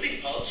Harry's whipping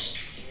post.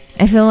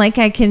 I feel like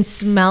I can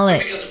smell it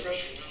Because of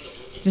pressure around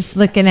the just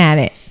looking at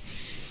it.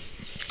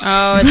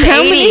 Oh, it's the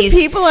How many 80s.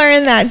 people are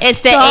in that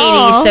It's the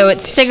stall? 80s, so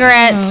it's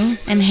cigarettes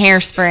and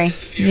hairspray.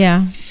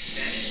 Yeah.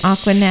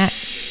 Aquanet.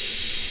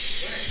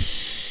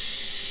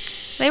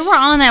 They were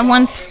all in that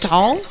one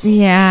stall?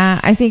 Yeah,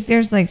 I think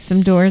there's like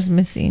some doors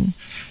missing.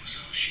 That was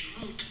all she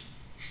wrote.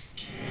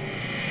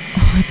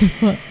 What the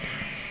fuck?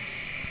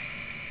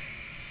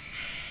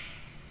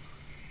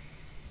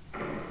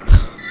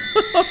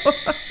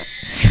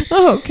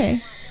 Oh,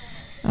 okay.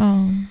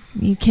 Oh,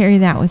 you carry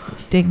that with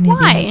dignity.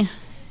 Why?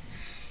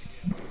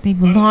 They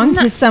belong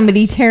to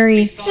somebody,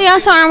 Terry. They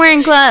also aren't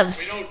wearing gloves.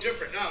 No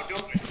different now,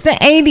 don't we? It's the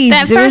 80s.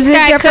 That There was first a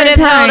guy could different have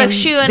held time. a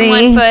shoe in They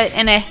one foot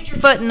and a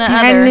foot in the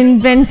hadn't other.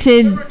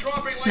 invented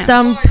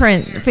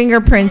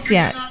fingerprints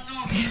yet.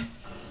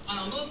 On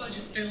a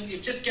low-budget film, you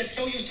just get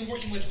so used to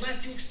working with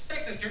less, you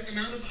expect a certain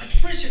amount of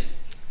attrition.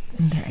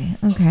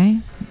 Okay.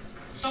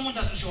 Someone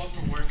doesn't show up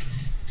for work,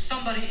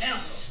 somebody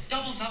else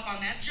doubles up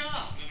on that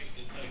job.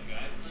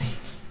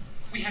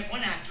 We had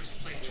one actress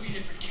play 3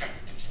 different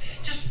characters.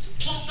 Just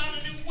plopped on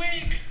a new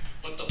wig.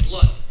 But the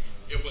blood,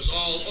 it was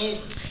all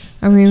over.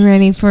 Are we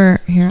ready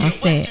for... Here, I'll In a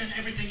say it. Western,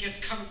 everything gets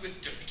covered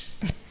with dirt.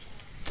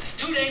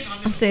 2 days on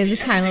this I'll say the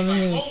movie, title of the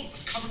everything I movie. owned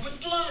was covered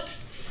with blood.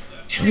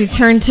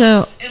 Return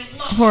to In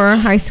love. Horror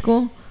High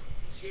School.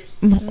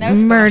 No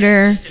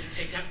Murder Just didn't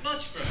take that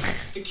much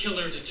for the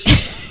killer to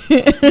just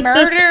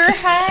Murder,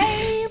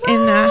 hey.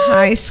 in a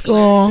high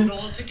school put it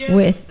all together.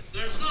 with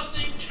There's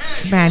nothing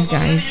casual bad about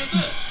any guys. of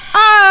this.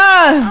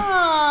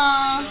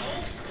 Ah!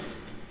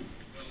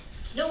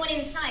 No one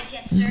inside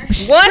yet, sir.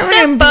 What Covered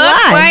the in fuck?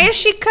 blood. Why is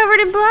she covered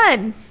in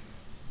blood?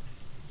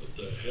 What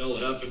the hell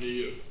happened to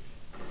you?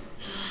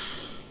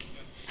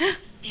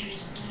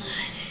 There's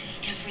blood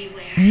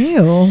everywhere.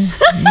 Ew.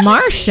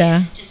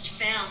 Marsha. Just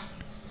fell.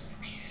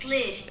 I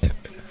slid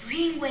from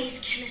Greenway's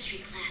chemistry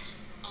class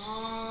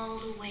all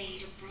the way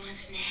to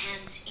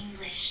Brosnahan's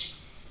English.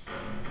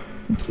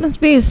 This must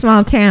be a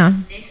small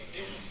town. This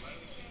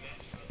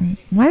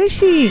Why does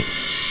she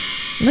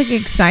look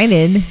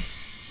excited?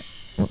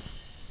 Where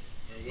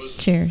was it?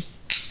 Cheers.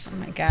 Oh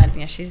my god,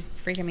 yeah, she's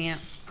freaking me out.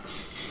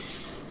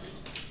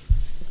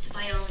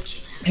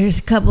 There's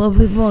a couple of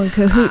people in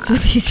cahoots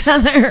with each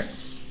other.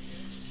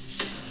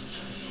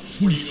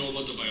 What do you know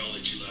about the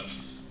biology lab?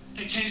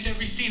 They changed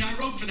every scene I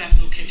wrote for that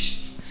location.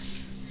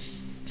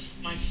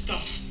 My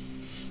stuff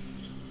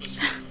was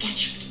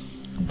butchered.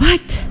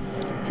 What?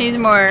 He's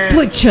more.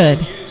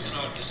 Butchered. Years in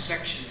our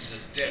dissections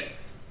are dead,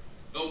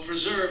 though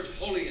preserved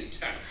wholly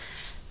intact.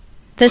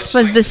 This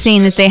was the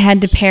scene that they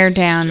had to pare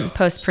down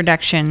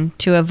post-production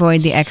to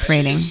avoid the X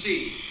rating. As you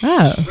can see,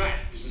 Oh. this rat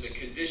is in a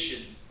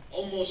condition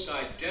almost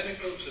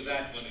identical to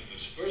that when it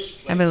was first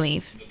placed I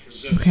believe. in the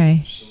preserving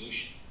Okay.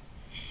 solution.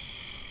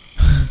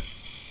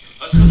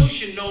 A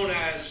solution known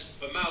as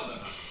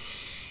formaldehyde.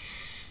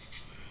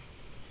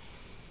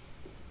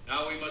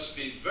 Now we must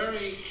be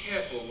very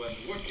careful when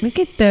working. Look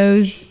at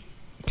those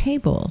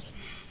tables.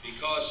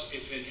 Because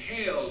if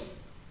inhaled,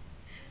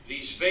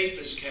 these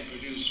vapors can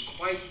produce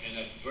quite an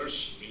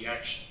adverse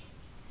reaction,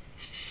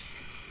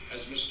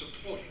 as Mr.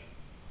 Porter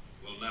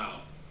will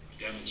now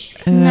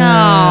demonstrate.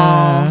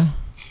 No.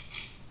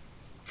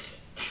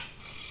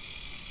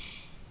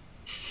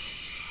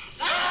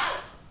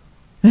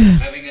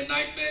 Having a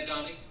nightmare,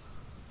 Donnie?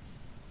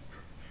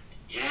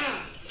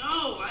 Yeah,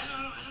 no, I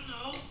don't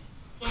know.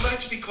 Well,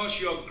 that's because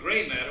your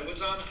gray matter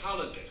was on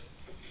holiday.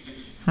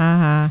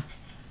 Haha.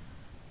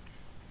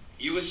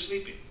 You were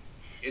sleeping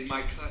in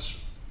my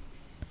classroom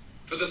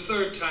for the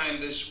third time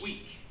this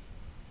week.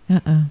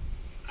 Uh-oh.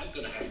 I'm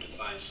going to have to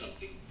find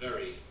something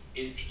very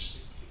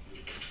interesting for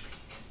you.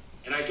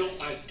 And I don't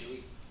like doing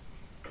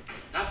it.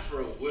 Not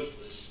for a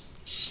worthless,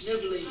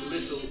 sniveling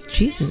little...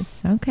 Jesus.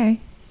 Okay.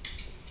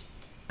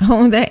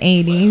 Oh, the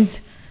 80s.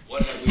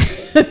 What have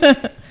we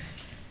got?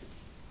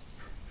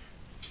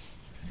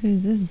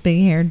 Who's this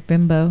big-haired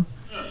bimbo?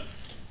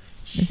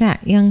 Is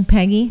that young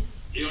Peggy?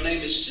 Your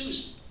name is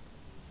Susan.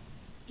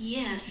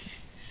 Yes.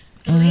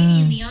 The lady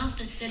in the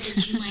office said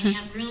that you might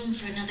have room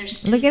for another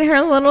student. Look at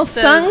her little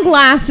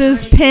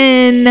sunglasses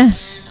pin. And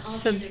all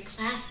So the other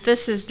classes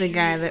This is the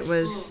guy that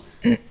were was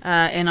full.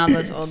 in all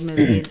those old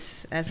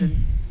movies as a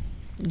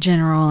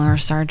general or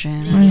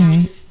sergeant. Maybe I'll Alright.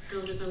 just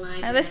go to the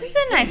library. Oh, this is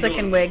a nice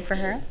looking wig for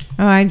her.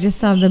 Oh, I just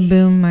saw the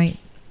boom mic.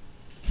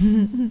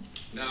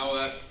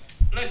 Now,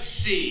 let's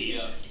see.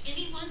 Is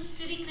anyone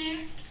sitting there?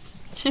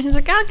 She's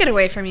like, I'll get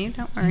away from you.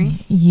 Don't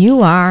worry.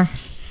 You are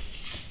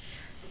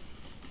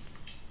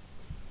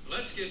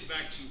Let's get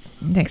back to...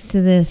 next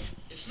to this.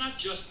 It's not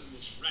just in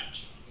this rat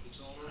job, but it's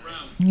all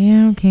around.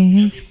 Yeah, okay.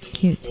 He's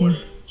cute, too.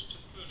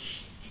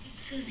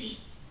 Susie.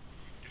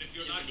 And if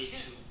you're You not need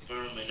to careful,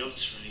 borrow my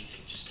notes or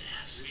anything, just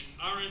ask. we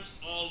aren't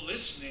all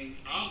listening,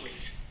 are we?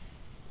 Thanks.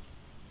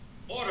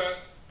 Order.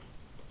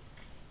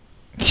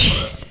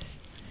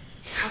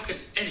 How could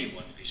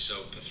anyone be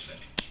so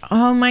pathetic?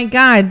 Oh, my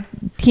God.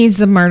 He's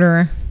the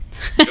murderer.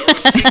 You're a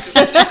freak of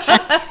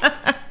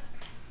nature.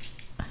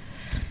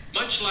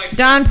 Much like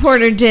Don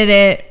Porter did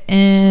it,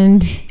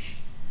 and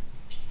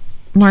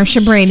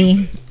Marsha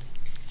Brady.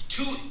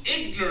 too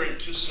ignorant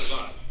to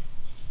survive.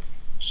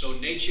 So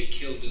nature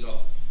killed it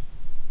off.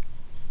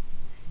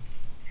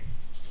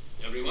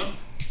 Everyone,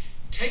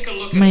 take a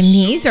look at My a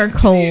knees are soon-to-be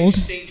cold.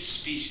 extinct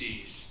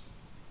species,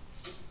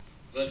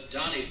 the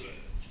Donny bird.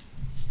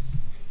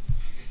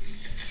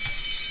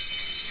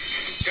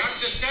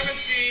 Chapter 17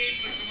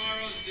 for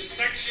tomorrow's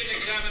dissection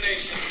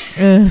examination.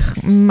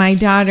 Ugh, my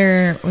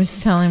daughter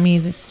was telling me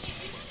that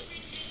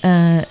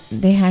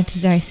they had to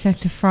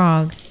dissect a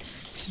frog.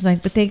 She's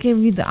like, but they give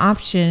you the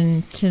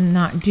option to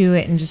not do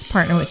it and just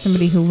partner with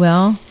somebody who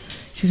will.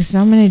 She goes, so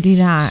I'm going to do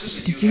that.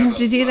 Did you have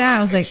to do that?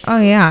 I was like, oh,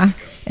 yeah.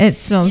 It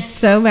smells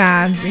so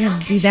bad. We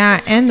have to do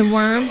that and the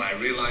worm. Well, I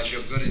realize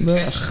your good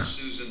intentions,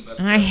 Susan, but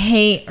And I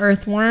hate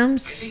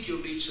earthworms. I think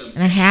you'll need some.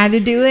 And I had to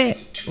do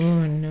it. Oh,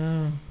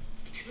 no.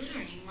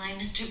 Tutoring? Why,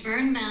 Mr.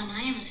 Birnbaum,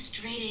 I am a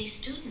straight-A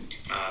student.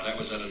 Ah, that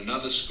was at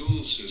another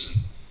school, Susan.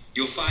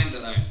 You'll find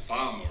that I'm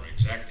far more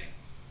exacting.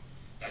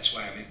 That's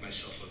why I make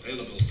myself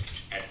available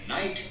at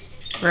night.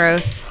 to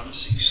Gross.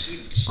 promising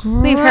students.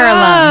 Leave her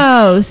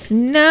alone. Gross.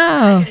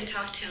 No. to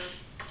talk to him.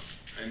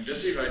 I'm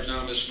busy right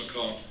now, Miss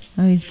McCall.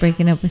 Oh, he's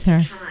breaking up with her.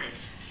 Time.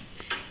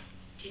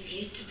 Didn't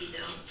used to be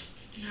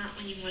though. Not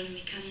when you wanted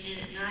me coming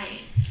in at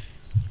night.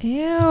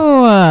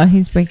 Ew.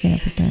 He's breaking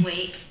up with her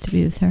Wait. to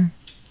be with her.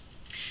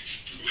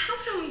 How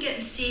come I'm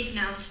getting C's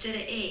now instead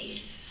of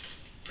A's?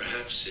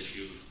 Perhaps if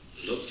you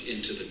looked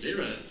into the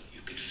mirror,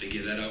 you could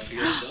figure that out for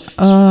yourself.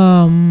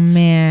 Oh,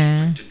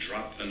 man. To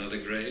drop another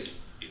grade,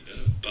 you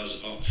better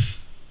buzz off.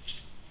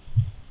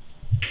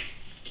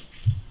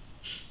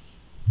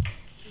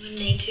 You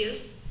want an A2?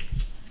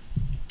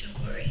 Don't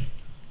worry.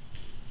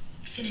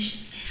 Finish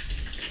his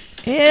fast.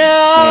 Ew.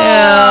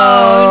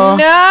 No.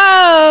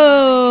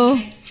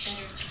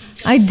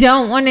 I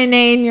don't want an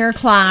A in your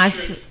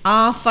class.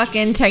 I'll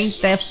fucking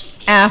take the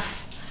F.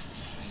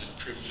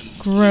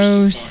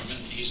 Gross.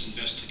 He's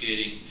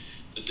investigating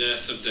the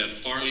death of that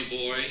Farley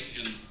boy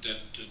and that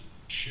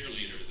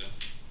cheerleader.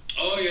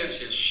 Oh, yes,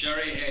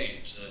 Sherry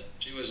Haynes.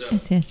 She was a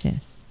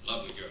Yes.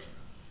 lovely girl.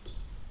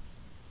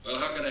 Well,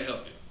 how can I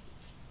help you?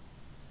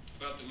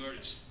 About the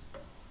murders.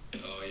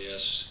 Oh,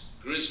 yes.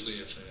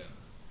 Grisly affair.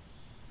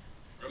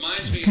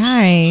 Reminds This me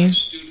guy of some of my is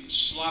students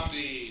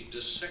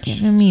the section.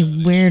 Giving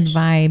me weird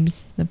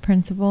vibes. The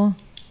principal.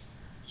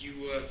 You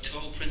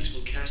told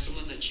Principal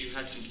Castleman that you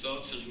had some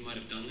thoughts on who might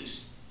have done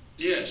this?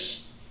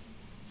 Yes.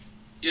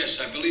 Yes,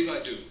 I believe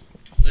I do.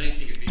 Well,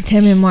 anything could be. It's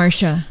him and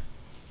Marcia.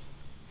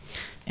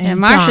 And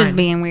Marsha's Dawn.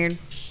 being weird.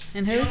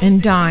 And who?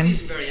 And Dawn.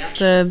 Isn't very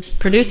accurate. The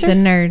producer? The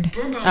nerd.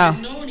 Birnbaum Oh.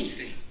 didn't know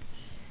anything.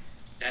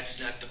 That's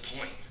not the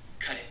point.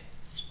 Cut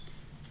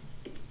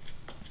it.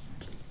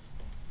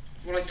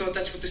 Well, I thought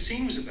that's what the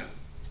scene was about.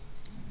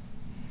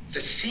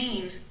 The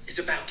scene is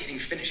about getting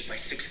finished by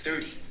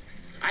 6:30.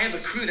 I have a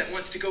crew that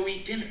wants to go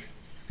eat dinner.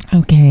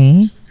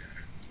 Okay.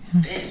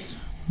 Then,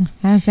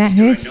 How's that if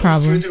there his are no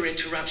problem? further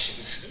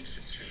interruptions,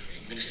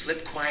 I'm going to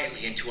slip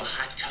quietly into a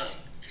hot tub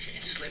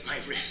and slit my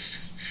wrist,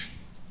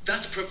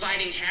 thus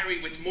providing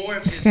Harry with more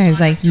of his This guy's time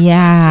like, to run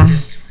yeah. for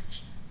this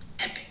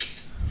epic.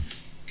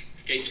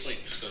 Okay, explain.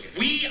 Let's go get it.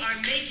 We are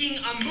making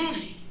a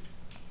movie.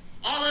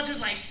 All other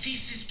life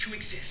ceases to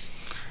exist.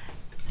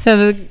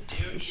 So the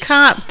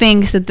cop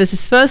thinks that this is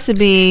supposed to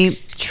be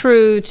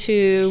true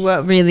to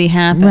what really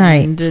happened,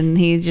 Right. and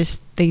they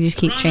just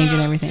keep changing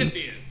everything.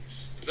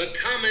 Pipiens, the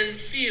common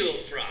field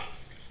frog.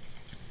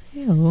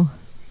 Ew.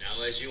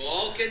 Now, as you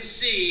all can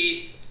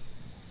see,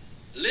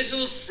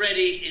 little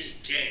Freddy is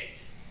dead.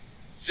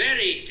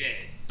 Very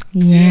dead.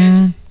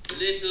 Yeah. Dead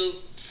little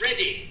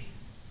Freddy.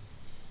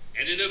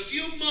 And in a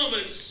few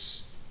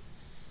moments,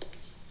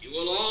 you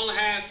will all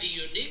have the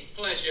unique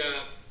pleasure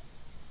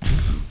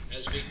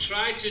as we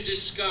try to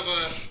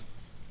discover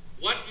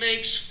what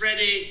makes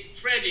Freddy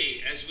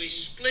Freddy as we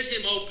split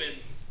him open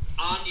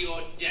on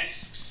your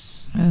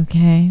desks.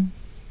 Okay.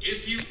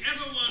 If you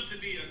ever want to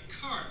be a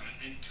carver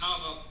and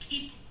carve up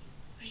people,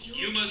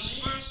 you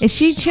must first. Is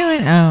she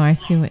chewing? Oh, I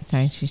see what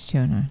side she's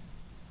chewing on.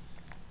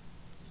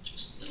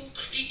 Just little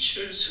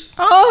creatures.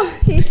 Oh,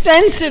 he's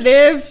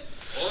sensitive.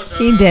 Order.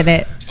 He did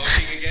it.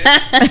 Talking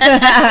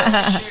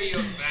again. Share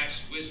your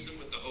vast wisdom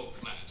with the whole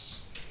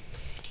class.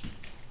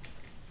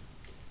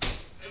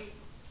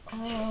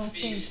 Oh,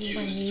 be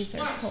excused.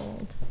 What?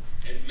 cold.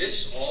 And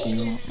miss all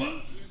the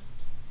fun.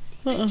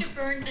 Mr.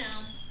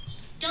 Birnbaum,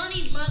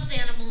 Donnie loves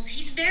animals.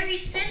 He's very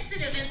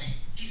sensitive and...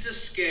 He's a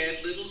scared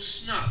little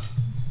snot.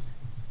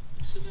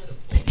 What's the matter, Paul?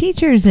 This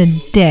teacher is a You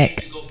afraid dick.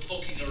 to go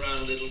poking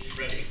around little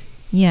Freddy? Well,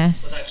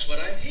 Yes. that's what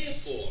I'm here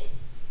for.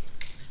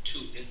 To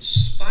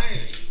inspire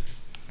you.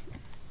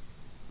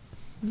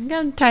 Look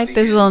how tight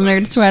this little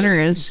nerd sweater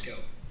is.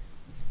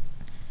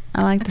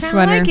 I like I the kind of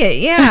sweater. like it.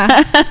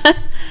 Yeah.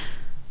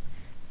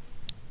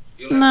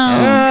 You'll No.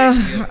 have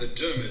to separate the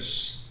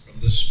epidermis from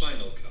the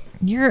spinal column.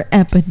 Your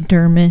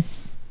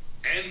epidermis.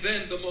 And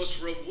then the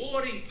most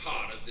rewarding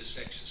part of this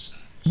exercise.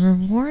 He will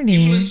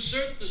Rewarding.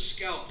 insert the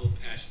scalpel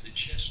past the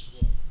chest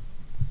wall.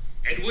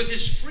 And with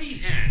his free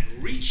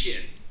hand, reach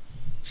in,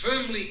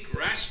 firmly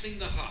grasping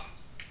the heart,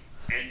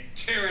 and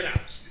tear it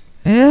out.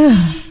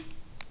 Ugh.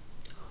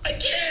 I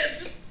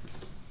can't!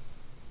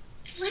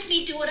 Let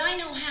me do it. I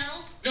know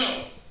how.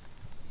 No.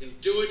 He'll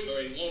do it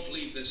or he won't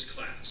leave this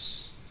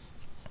class.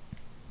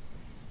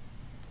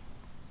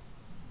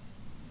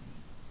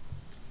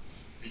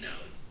 Now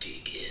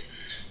dig in.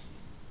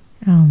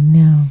 Oh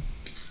no.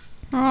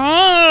 Oh,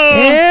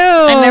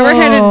 I never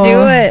had to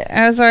do it.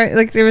 I was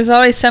like, there was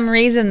always some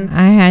reason.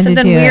 I had to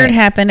Something do weird it.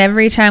 happened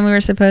every time we were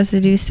supposed to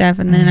do stuff,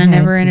 and then I I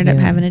never had to ended up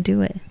do it. having to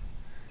do it.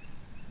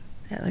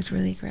 That looked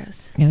really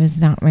gross. It was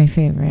not my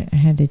favorite. I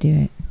had to do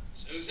it.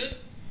 Susan?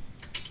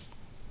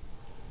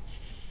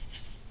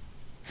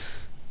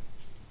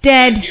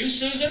 Dead. You,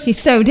 Susan?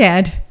 He's so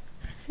dead.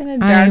 It's in a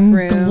dark I'm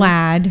room.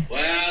 glad.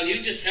 Well,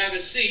 you just have a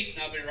seat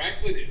and I'll be right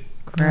with you.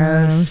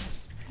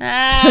 Gross.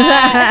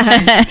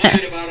 Ah.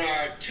 Explain about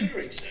our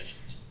tutoring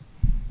sessions.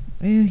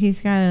 Ooh,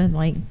 he's got a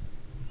like.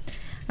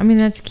 I mean,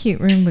 that's a cute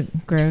room,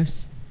 but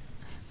gross.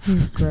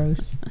 He's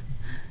gross.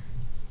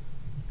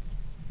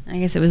 I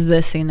guess it was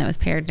this scene that was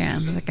pared down.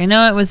 I was like, I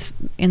know it was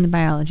in the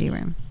biology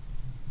room.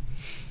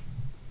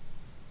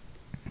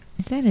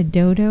 Is that a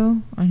dodo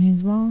on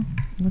his wall?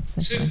 Looks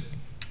like Susan,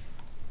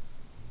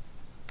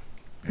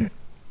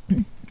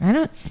 one. I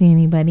don't see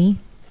anybody.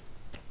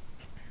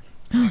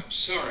 I'm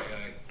sorry.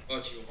 I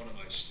thought you were one of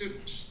my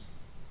students.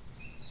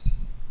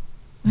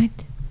 What?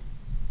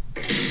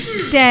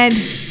 Dead.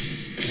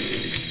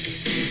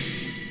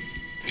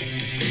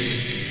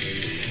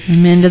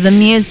 I'm into the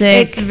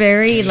music. It's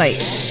very like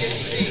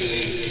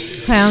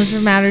Clowns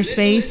from Outer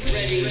Space.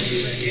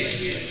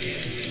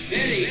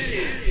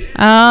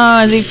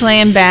 Oh, is he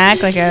playing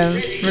back like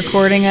a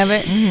recording of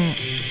it?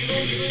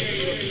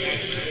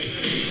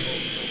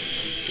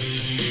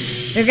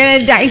 They're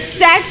gonna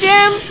dissect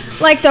him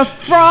like the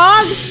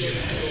frog.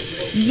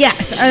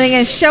 Yes. Are they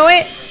gonna show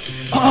it?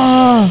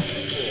 Oh.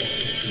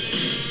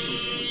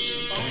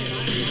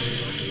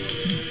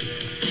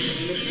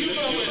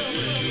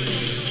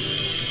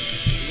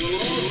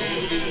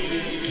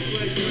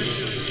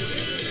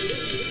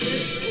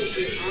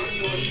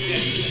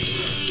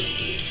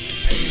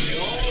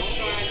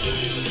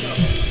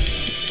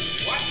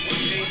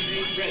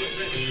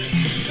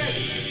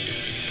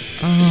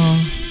 Oh.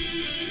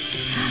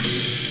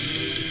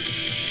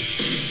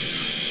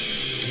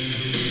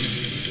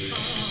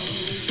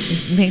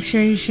 Make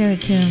sure you show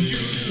it to him.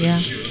 Yeah.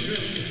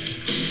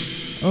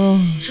 Oh.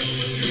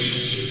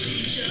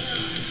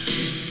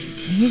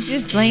 He's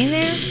just laying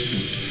there?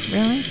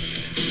 Really?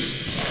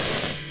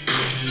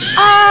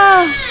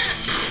 Oh!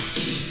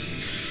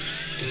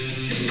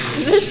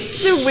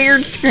 This is a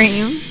weird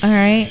scream. All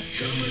right.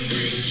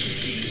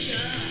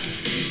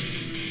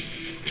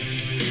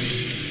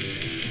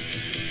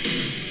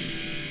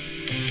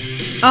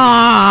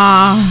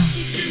 Ah.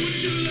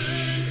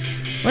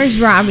 Where's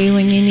Robbie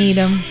when you need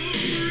him?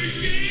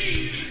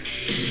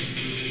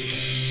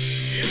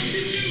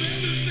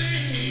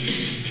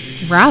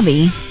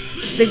 Robbie?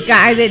 The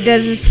guy that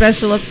does the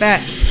special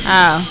effects.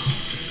 Oh.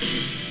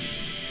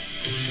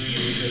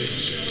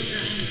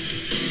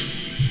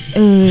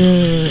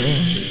 Ooh.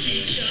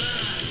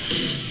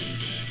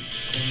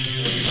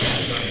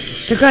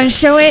 They're going to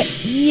show it?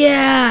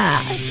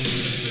 Yes.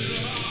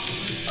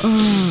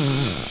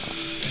 Oh.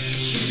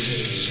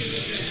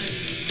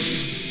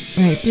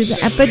 Right through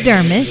the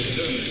epidermis.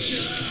 I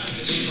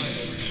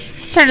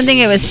was starting to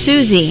think it was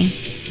Susie.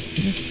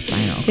 The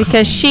spinal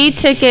Because she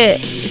took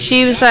it,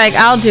 she was like,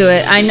 I'll do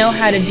it. I know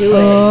how to do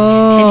it.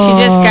 Oh. And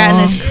she just got in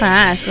this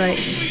class. Like,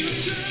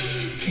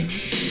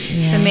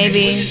 Yeah. so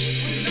maybe.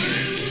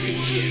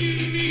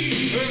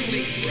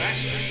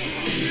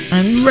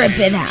 And rip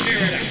it out.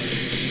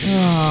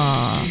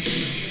 Oh.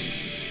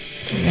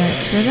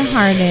 That's where the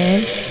heart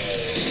is.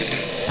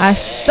 I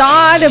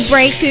saw to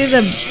break through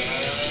the...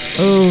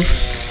 Oof.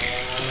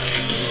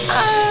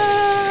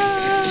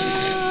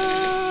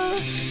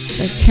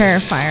 The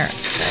Terrifier.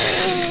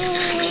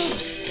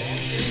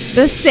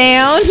 The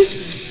sound.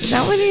 Is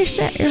that what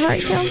your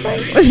heart sounds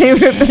like? When they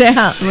rip it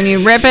out. When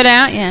you rip it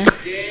out, yeah.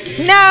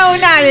 No,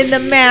 not in the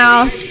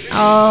mouth.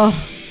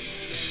 Oh.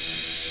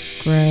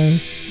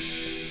 Gross.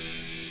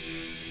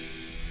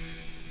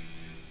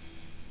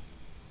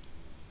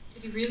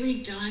 Did he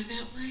really die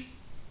that way?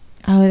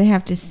 Oh, they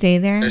have to stay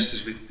there? Best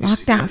as we Lock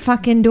that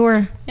fucking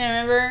door.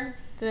 Yeah, remember?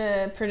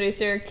 The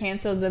producer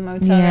canceled the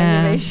motel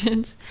Yeah.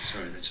 reservations.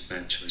 Sorry, that's a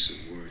bad choice of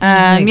words.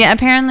 Yeah,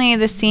 apparently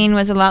the scene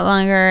was a lot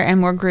longer and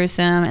more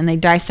gruesome, and they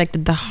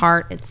dissected the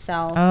heart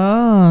itself.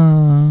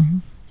 Oh.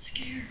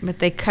 But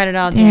they cut it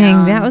all Dang,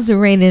 down. that was a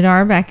rated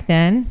R back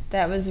then.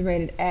 That was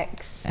rated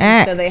X.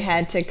 X. So they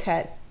had to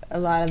cut a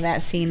lot of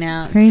that scene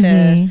out Crazy.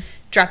 to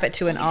drop it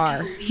to an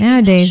R.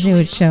 Nowadays they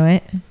would show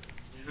it. I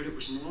heard it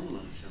was normal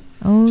on film.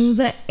 Oh,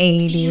 the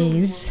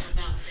 80s.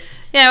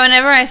 Yeah,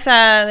 whenever I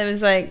saw it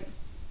was like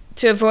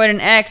to avoid an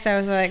X, I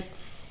was like,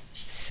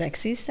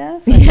 sexy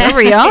stuff? Like, what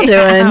were y'all doing?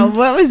 Yeah,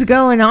 what was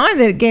going on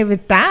that gave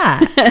it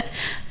that?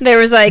 There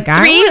was like I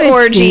 3 wanna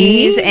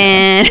orgies see.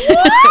 and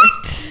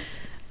What?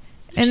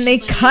 And they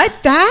cut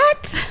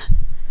that?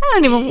 I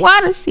don't even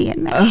want to see it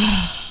now. And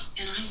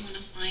I want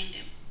to find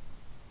him.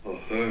 Oh,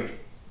 her.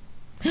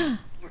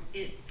 Or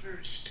it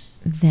first.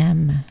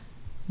 Them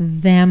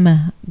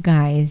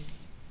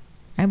guys.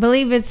 I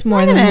believe it's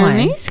more Look than at him. one.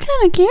 He's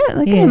kind of cute.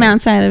 Look He at him is.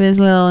 outside of his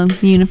little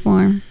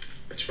uniform.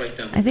 That's right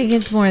down. I think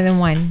it's more than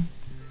one.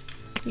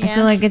 Yeah. I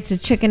feel like it's a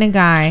chick and a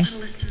guy. Got a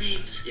list of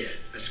names. Yeah,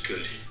 that's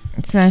good.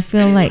 So I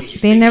feel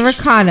like they never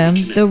caught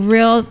him. The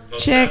real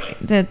chick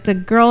that the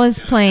girl is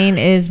playing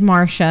is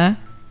Marsha.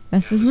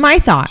 This is my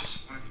thought.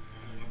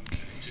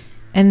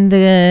 And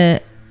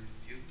the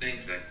You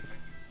think that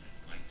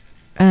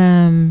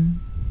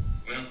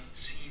well, it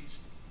seems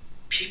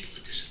people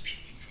are disappearing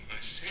from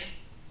our set.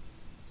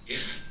 Yeah,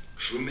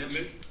 crew member.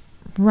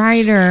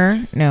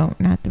 writer, no,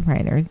 not the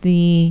writer.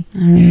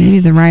 Maybe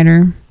the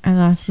writer. I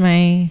lost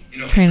my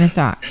train of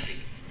thought.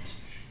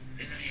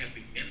 Then I have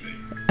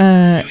remembered. You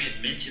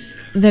had mentioned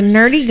that The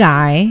nerdy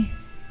guy,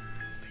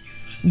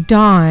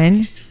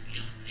 Don,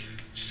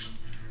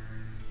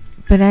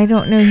 but I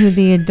don't know who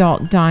the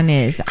adult Don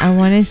is. I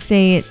want to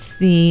say it's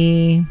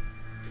the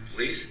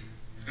police.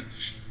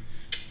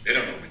 They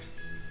don't know what.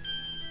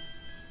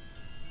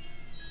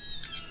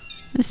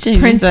 This chick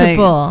was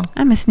principal. like,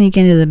 I'm going to sneak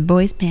into the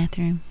boys'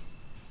 bathroom.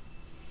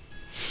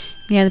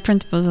 Yeah, the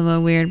principal's a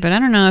little weird, but I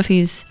don't know if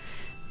he's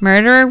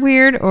murderer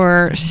weird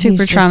or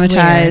super just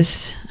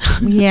traumatized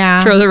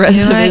Yeah. for the rest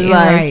You know of what? his You're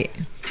life. right.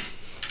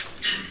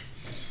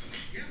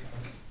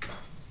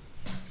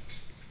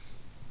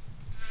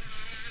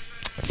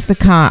 It's the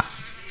cop.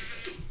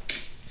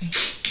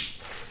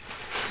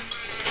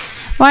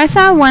 Well, I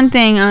saw one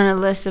thing on a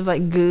list of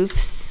like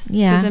goofs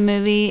Yeah. for the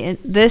movie.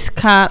 This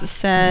cop The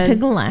said,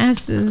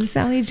 glasses.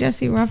 Sally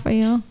Jesse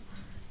Raphael.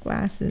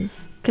 Glasses.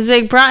 because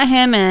they brought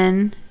him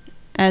in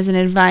as an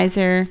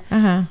advisor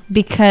Uh-huh.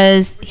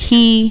 because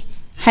he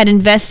had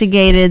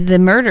investigated the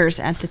murders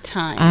at the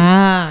time.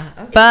 Ah.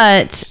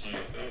 But My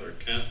daughter,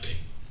 Kathy.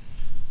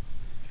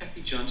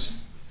 Kathy Johnson.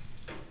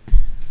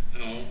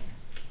 No,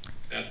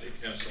 Kathy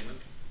Castleman.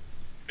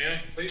 May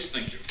I, please?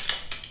 Thank you.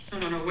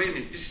 No, wait a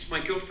minute. This is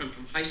my girlfriend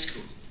from high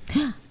school.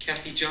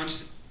 Kathy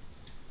Johnson.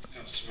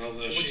 Yes, well,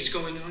 What's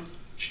going on?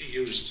 she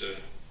used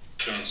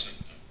Johnson.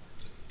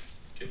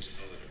 Get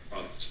to know that her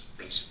father's a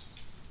principal.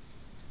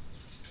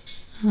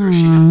 Where is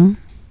she now?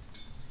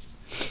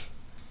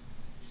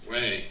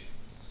 Way.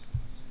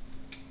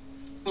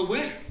 Well,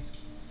 where?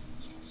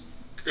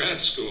 Grad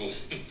school.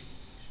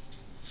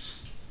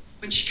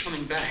 When's she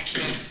coming back?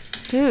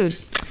 Dude.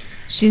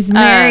 She's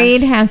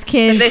married, has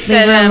kids, they they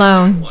said, were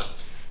alone. What?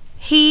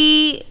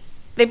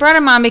 They brought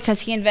him on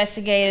because he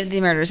investigated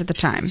the murders at the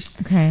time.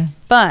 Okay.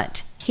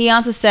 But he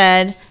also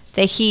said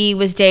that he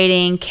was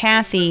dating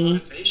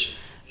Kathy,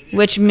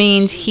 which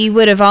means he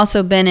would have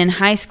also been in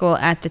high school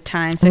at the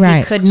time. So Right.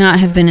 he could not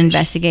have been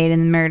investigating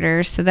the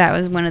murders. So that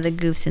was one of the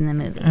goofs in the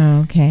movie.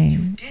 Okay.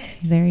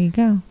 There you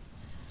go.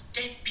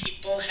 Dead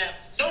people have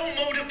no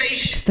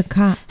motivation. It's the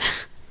cop.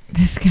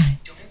 This guy.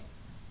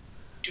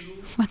 Do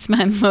What's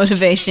my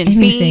motivation?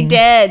 Anything. Be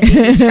dead.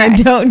 Jesus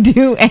Christ. Don't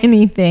do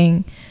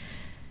anything.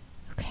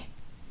 Okay.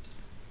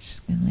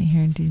 Just gonna lay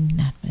here and do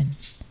nothing.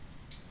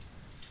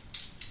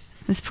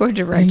 This poor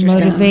Your director's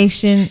gonna-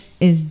 motivation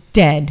is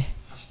dead.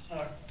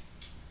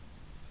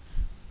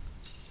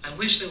 I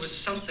wish there was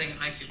something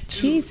I could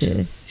do.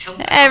 Jesus. To help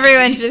out.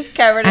 Everyone's just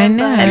covered I in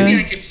know. blood. Maybe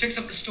I could fix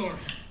up the story.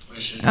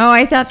 Oh,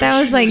 I thought that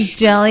was like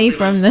jelly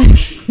from the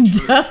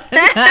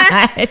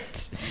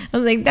donut. I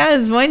was like, that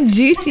is one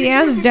juicy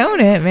ass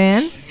donut,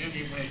 man.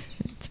 Anyway,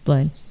 It's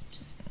blood.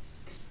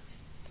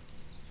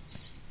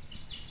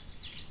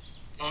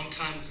 long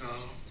time ago,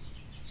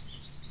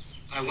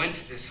 I went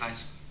to this high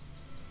school.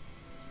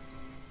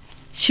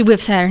 She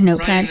whips out her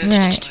notepad. Writing this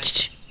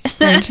Right.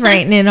 Starts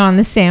writing it on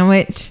the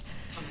sandwich.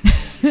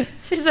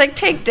 She's like,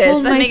 take this.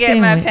 Hold Let my me get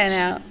my sandwich. pen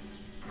out.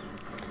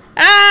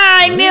 Ah,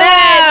 I knew No.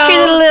 it.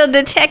 She's a little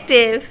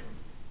detective.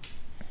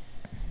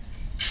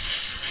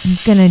 I'm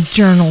gonna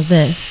journal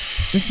this.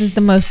 This is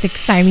the most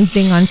exciting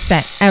thing on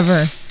set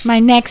ever. My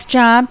next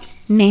job,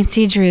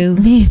 Nancy Drew.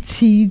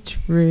 Nancy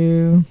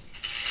Drew.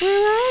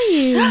 Where are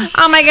you?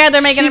 Oh my God,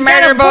 they're making She's a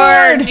got murder a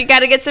board. board. You got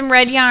to get some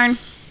red yarn.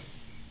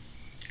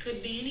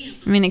 Could be any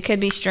of them. I mean, it could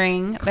be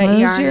string, but Close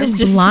yarn your is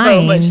just blinds,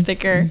 so much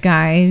thicker.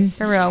 guys.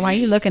 For real, why are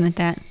you looking at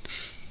that?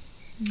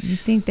 You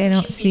think they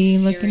don't see you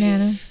looking at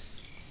them?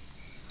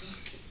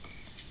 Look,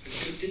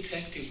 a good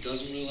detective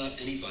doesn't rule out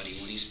anybody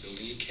when he's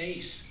building a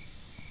case.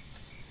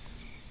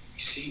 You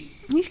see,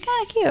 He's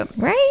kind of cute.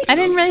 Right? I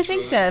didn't really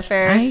think so at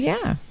first.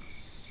 Yeah.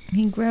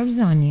 He grubs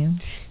on you.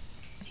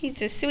 He's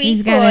a sweet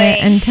He's boy. got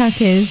to untuck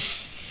his.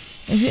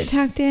 Is it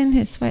tucked in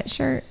his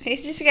sweatshirt?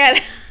 He's just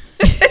got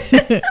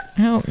I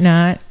hope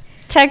not.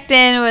 tucked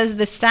in was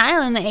the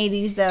style in the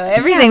 80s, though.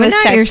 Everything Yeah, was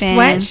but tucked not your in.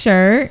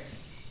 sweatshirt.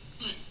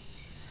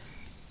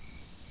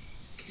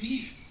 come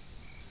here.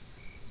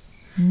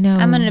 No.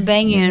 I'm gonna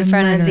bang you you're in the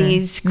front of murderer.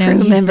 these No, crew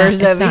he's members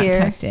not, it's over not here.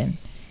 Tucked in.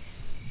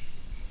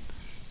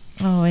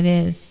 Oh, it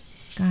is.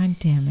 God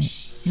damn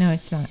it. No,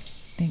 it's not.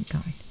 Thank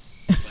God.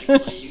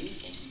 Like my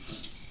uniform, huh?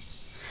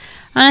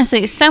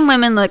 Honestly, some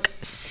women look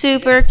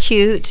super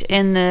cute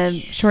in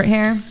the Short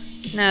hair?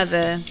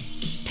 the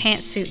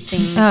pantsuit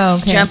things, Oh,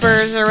 okay.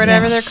 jumpers or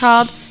whatever Yeah. they're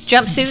called,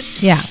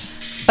 jumpsuits. Yeah.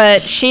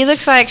 But she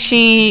looks like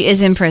she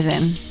is in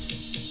prison.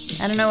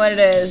 I don't know what it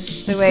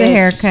is. The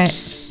haircut.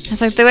 It's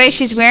like the way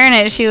she's wearing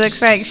it. She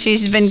looks like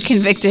she's been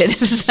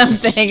convicted of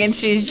something, and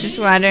she's just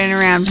wandering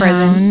around Oh,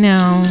 prison.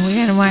 no. We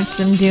gotta watch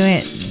them do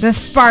it. The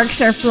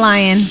sparks are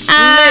flying.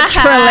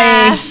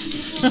 Ah. Literally.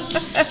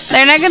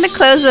 They're not going to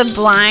close the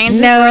blinds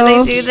No.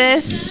 before they do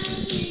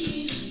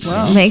this.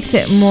 It makes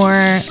it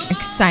more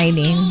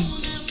exciting.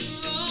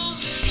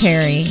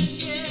 Terry.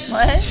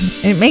 What?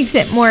 It makes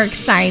it more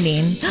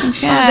exciting. Oh,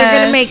 they're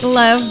gonna make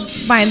love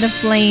by the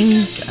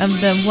flames of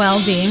the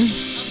welding.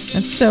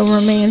 That's so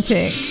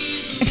romantic.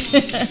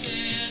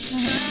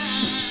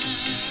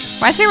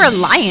 Why is there a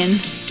lion?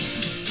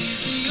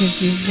 'Cause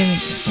he's gonna.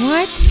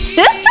 What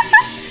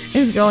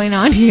is going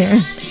on here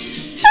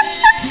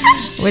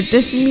with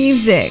this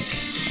music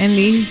and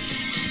these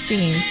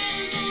scenes?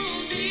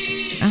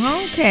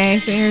 Okay,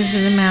 fingers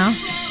in the mouth.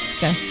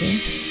 Disgusting.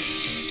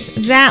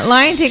 Is that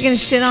lion taking a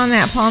shit on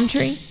that palm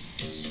tree?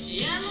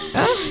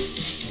 Oh,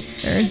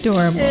 they're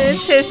adorable.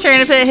 It's his turn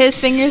to put his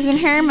fingers in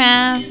her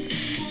mouth.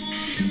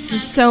 This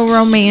is so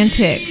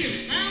romantic.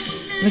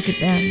 Look at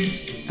them.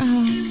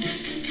 Oh,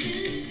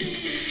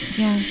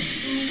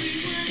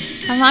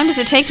 yes. How long does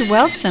it take to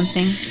weld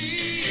something?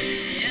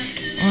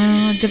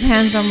 Well, it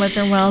depends on what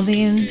they're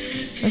welding.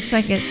 Looks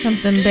like it's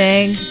something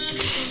big,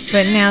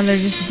 but now they're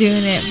just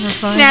doing it for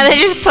fun. Now they're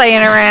just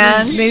playing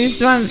around. They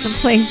just want the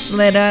place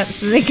lit up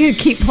so they can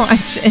keep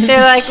watching.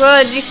 They're like,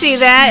 well, did you see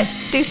that?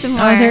 Do some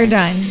more. Oh, they're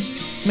done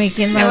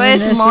making love in It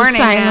was this morning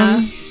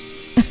asylum.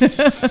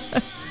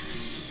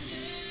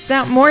 It's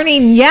not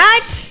morning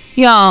yet.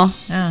 Y'all.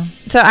 Oh.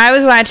 So I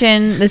was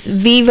watching this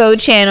Vivo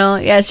channel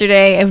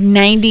yesterday of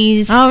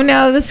 90s Oh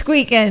no, the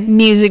squeaking.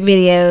 music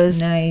videos.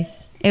 Nice.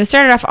 It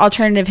started off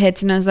alternative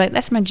hits, and I was like,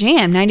 that's my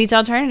jam, 90s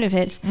alternative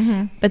hits.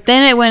 Mm-hmm. But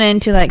then it went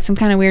into like some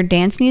kind of weird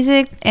dance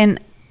music, and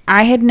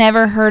I had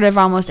never heard of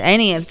almost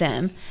any of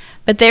them.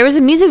 But there was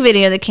a music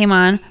video that came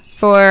on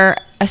for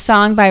a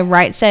song by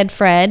Right Said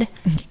Fred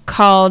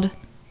called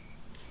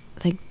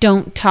like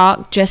Don't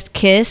Talk, Just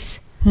Kiss.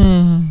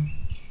 It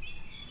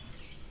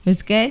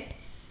was good.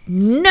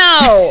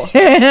 No!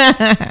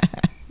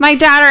 My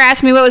daughter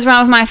asked me what was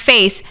wrong with my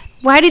face.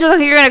 Why do you look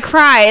like you're gonna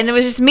cry? And it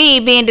was just me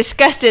being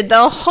disgusted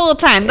the whole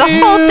time. The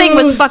whole thing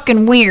was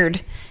fucking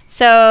weird.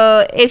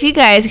 So if you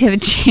guys have a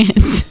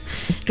chance,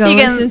 Go you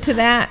can listen to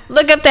that.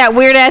 look up that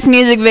weird ass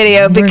music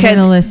video We're because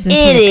gonna listen to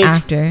it it is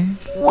after.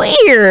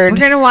 weird. We're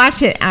gonna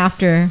watch it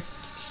after.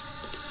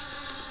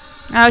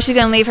 Oh, she's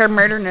gonna leave her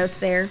murder notes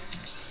there.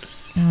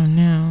 Oh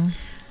no.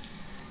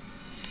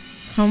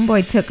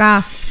 Homeboy took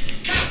off.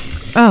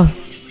 Oh.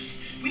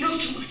 We know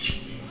too much.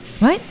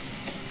 What?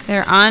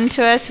 They're on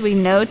to us. We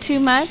know too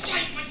much.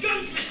 My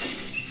gun's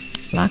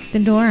missing. Lock the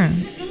door.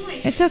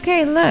 It's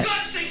okay, look.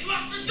 God's sake,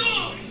 lock the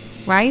door.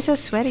 Why are you so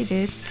sweaty,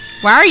 dude?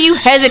 Why are you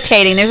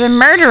hesitating? There's a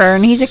murderer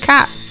and he's a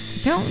cop.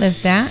 Don't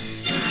lift that.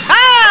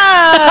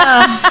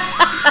 Oh!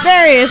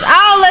 There he is.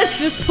 Oh, let's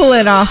just pull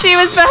it off. She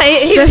was behind,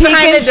 he So was he behind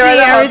can the door see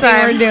the whole everything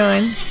time. we're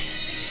doing.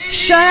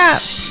 Shut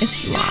up.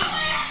 It's locked.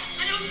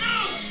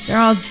 They're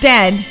all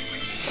dead.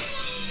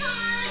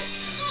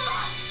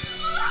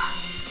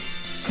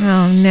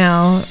 Oh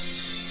no.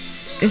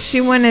 Is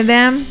she one of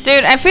them?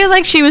 Dude, I feel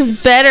like she was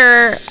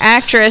better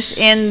actress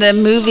in the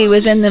movie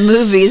within the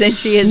movie than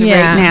she is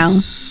Yeah. right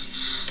now.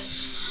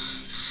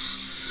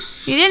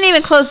 You didn't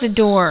even close the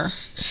door.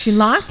 She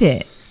locked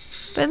it.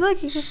 But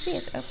look, you can see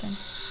it's open.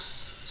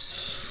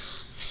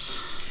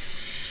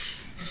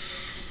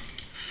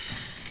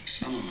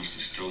 Someone must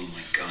have stolen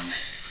my gun.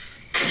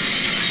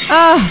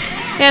 Oh.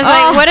 Yeah, it's Oh.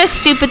 like, what a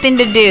stupid thing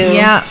to do.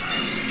 Yeah.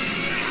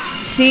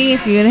 See,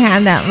 if you had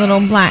had that little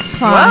black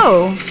cloth.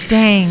 Whoa.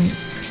 Dang.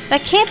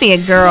 That can't be a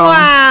girl.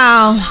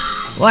 Wow.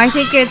 Well, I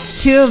think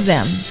it's two of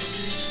them.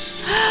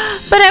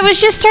 But I was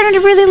just starting to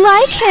really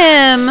like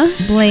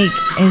him. Blake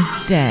is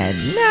dead.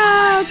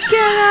 No,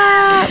 get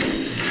up.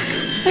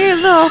 Look at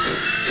little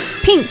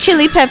pink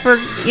chili pepper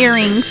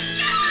earrings.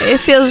 It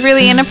feels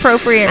really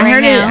inappropriate right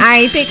now.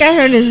 I think I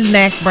heard his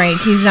neck break.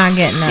 He's not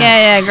getting up.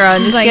 Yeah, girl.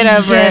 She's Just like, get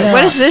over "Get it.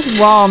 What up." is this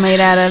wall made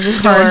out of? This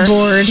door?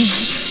 Cardboard.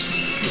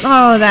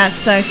 Oh, that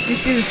sucks. You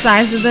see the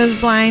size of those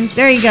blinds?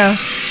 There you go.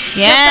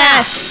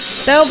 Yes.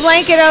 Throw a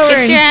blanket over Get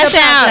and your ass jump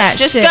out out. that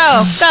Just shit.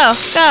 go.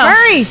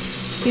 Hurry!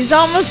 He's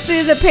almost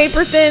through the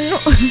paper thin.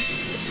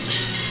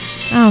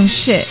 Oh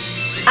shit!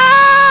 Ah!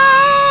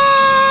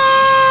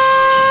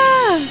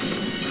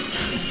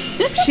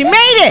 She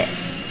made it.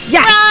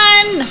 Yes.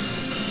 Run!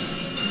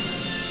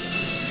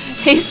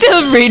 He's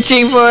still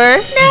reaching for her.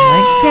 No.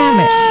 Like, damn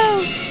it.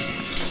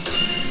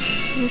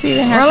 Is he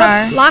in her Roll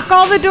car? up, lock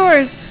all the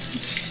doors.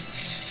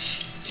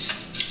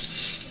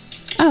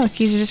 Oh, the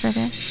keys are just right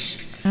there.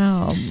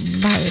 Oh,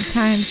 by the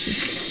time she.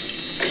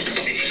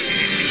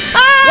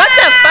 What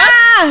the fuck?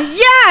 Ah,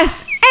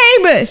 yes,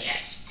 Amos.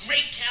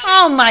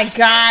 Oh my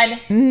god.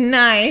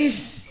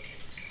 Nice.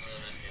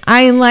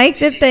 I like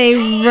that they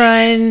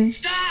run.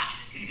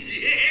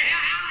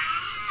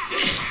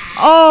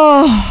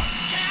 Oh.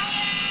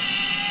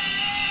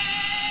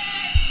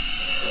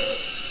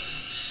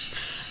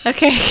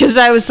 Okay, because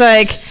I was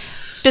like,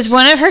 does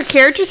one of her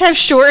characters have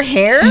short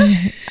hair?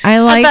 I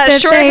like thought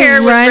that short they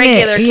hair was run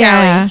regular it.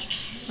 Yeah. Kelly.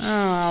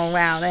 Oh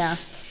wow, yeah,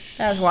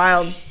 that was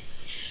wild.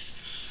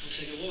 We'll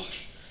take a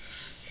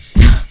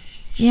walk.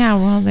 Yeah.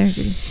 Well, there's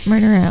a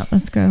murder out.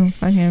 Let's go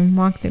fucking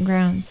walk the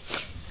grounds.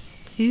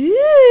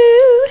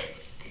 Ooh.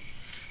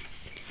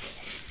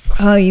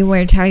 Oh, you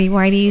wear tidy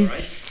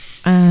whities?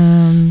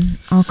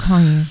 I'll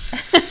call you.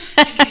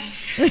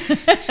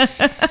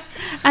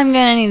 I'm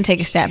gonna need to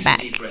take a step back.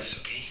 Deep breaths,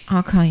 okay?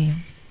 I'll call you.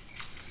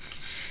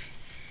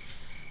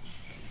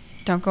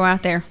 Don't go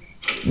out there.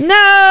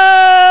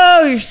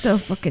 No, you're so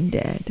fucking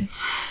dead.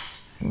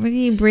 What are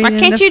you breathing? Why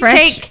can't the you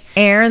fresh take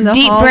air in the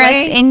deep hallway?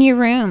 breaths in your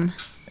room?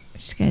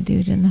 Just gotta do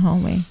it in the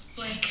hallway.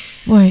 Blake,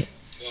 What?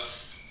 What?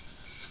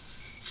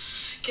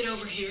 get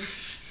over here.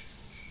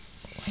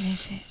 What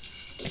is it?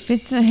 If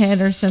it's a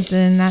head or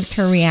something, that's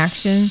her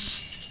reaction.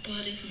 It's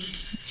blood, isn't it?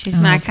 She's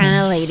Oh, my okay.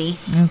 kind of lady.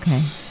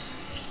 Okay.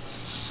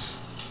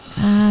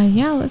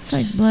 Yeah, looks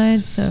like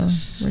blood. So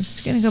we're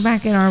just gonna go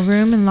back in our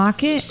room and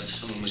lock it, Like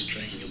someone was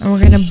dragging a and we're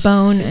body. gonna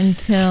bone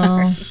until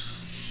Sorry.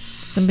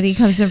 somebody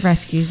comes and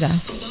rescues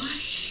us.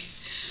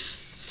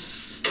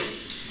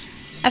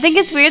 I think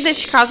it's weird that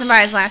she calls him by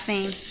his last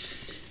name.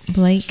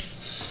 Blake.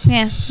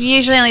 Yeah, you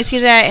usually only see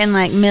that in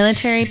like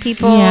military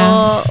people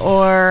Yeah.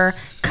 or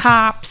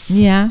cops.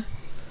 Yeah.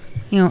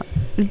 You know,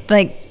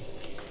 like,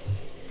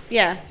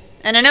 yeah.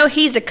 And I know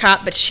he's a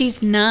cop, but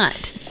she's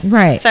not.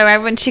 Right. So why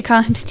wouldn't she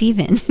call him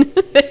Steven?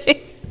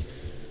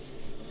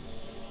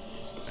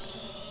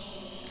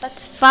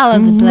 Let's follow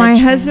the blood My trail.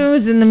 husband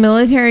was in the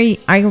military.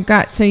 I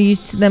got so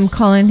used to them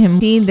calling him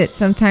Steve that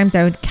sometimes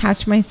I would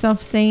catch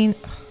myself saying,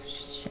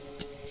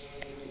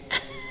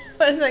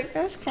 I was like,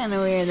 that's kind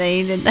of weird that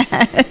you did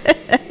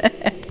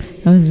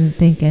that. I wasn't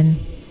thinking.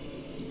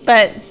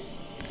 But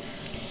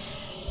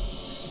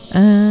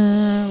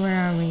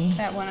Where are we?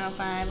 that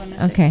 105,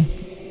 106. Okay.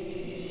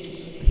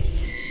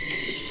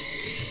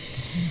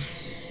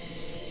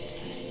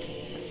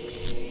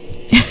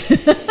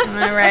 I'm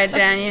gonna write it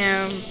down. You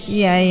know,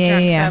 Yeah.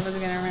 drunk Yeah. stuff I was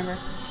gonna remember.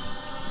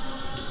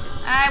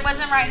 I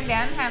wasn't writing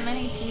down how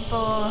many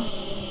people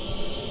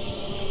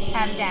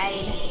have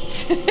died.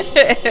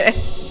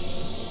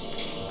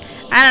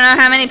 I don't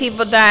know how many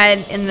people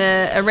died in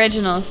the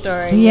original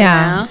story.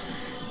 Yeah. You know?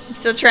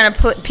 Still trying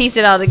to piece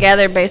it all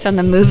together based on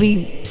the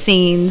movie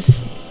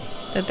scenes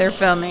that they're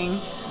filming.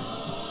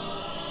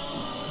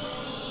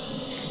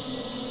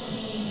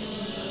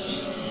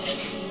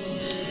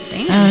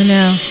 Damn. Oh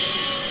no.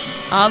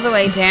 All the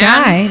way down.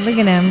 Guy, look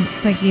at him.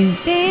 It's like he's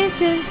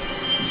dancing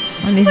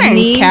on his Wearing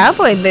knees.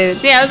 cowboy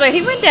boots. Yeah, I was like,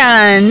 he went down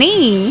on a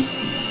knee.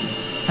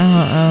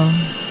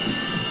 Oh.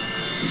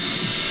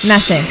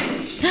 Nothing.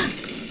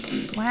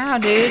 Wow,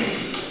 dude.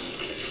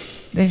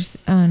 There's.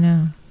 Oh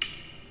no.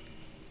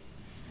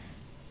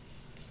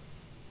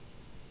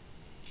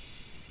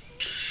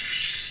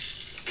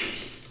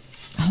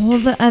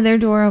 Hold the other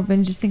door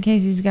open just in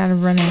case he's got to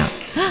run out.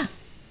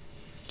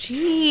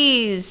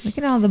 Jeez. Look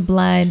at all the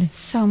blood.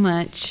 So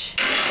much.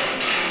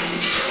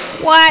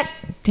 What?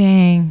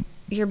 Dang.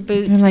 Your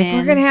boots, They're like, man.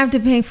 we're going to have to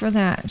pay for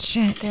that.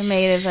 Shit. They're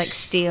made of, like,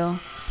 steel.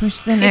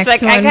 Push the He's next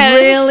like, one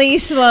really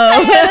slow.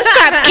 I gotta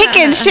stop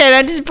kicking shit.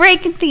 I'm just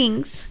breaking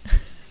things.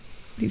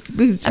 These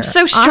boots I'm are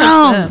so strong.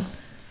 awesome.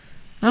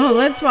 Oh,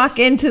 let's walk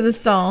into the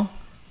stall.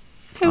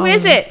 Who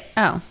is it?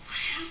 Oh.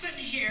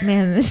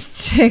 Man,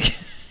 this chick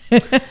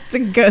has to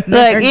go to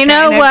Look, her you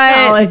know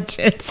what?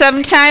 gynecologist.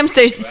 Sometimes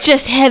there's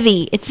just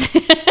heavy. It's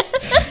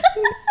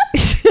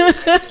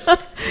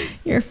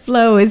Your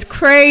flow is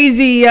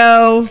crazy,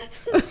 yo.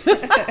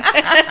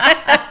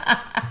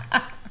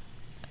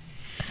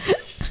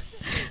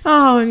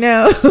 Oh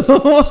no.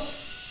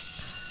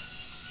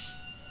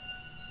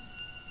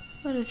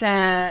 What is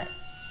that?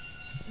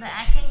 The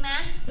acting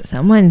mask?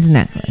 Someone's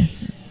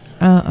necklace.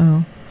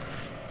 Uh-oh.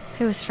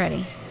 Who was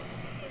Freddy?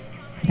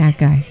 That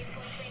guy.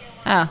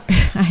 Oh.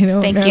 I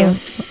don't Thank know. you.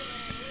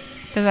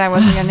 Because I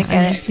wasn't going to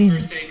get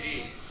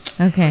it.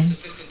 Okay.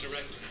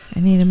 I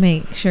need to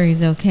make sure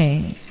he's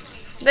okay.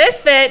 This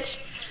bitch.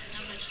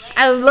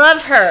 I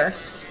love her.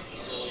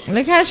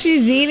 Look how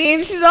she's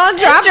eating. She's all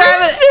dropping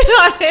driving- shit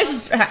on his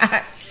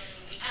back.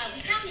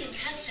 We found the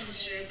intestines,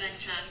 sir, but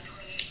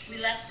we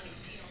left them.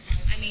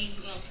 I mean,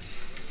 well,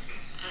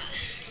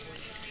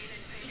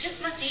 we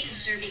just must have eaten,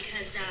 sir,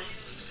 because,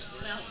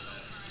 well,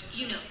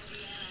 you know.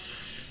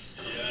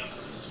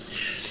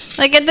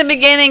 Like at the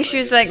beginning, she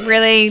was like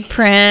really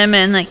prim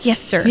and like, yes,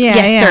 sir. Yeah,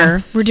 yes, yeah.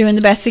 sir. We're doing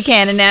the best we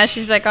can. And now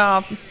she's like,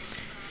 oh.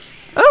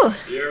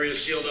 The area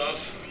sealed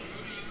off?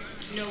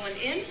 No one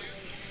in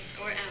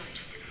or out.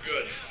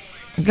 Good.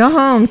 Go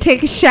home.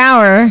 Take a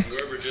shower.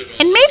 Whoever did all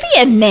And maybe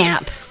a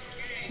nap.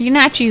 You're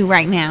not you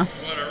right now.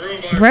 want a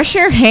room by Brush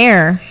your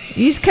hair.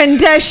 Use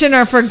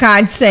conditioner, for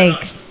God's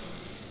sakes.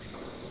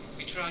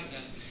 We tried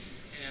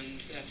that, and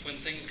that's when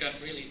things got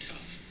really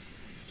tough.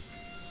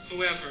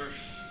 Whoever,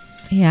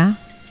 Yeah.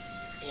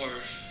 or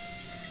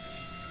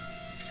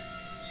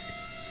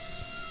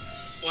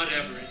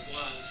whatever it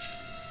was,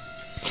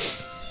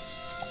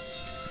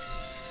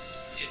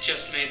 it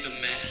just made them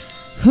mad.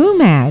 Who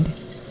mad?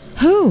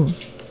 Who?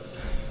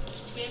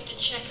 We have to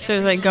check. So it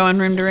was like going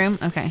room to room?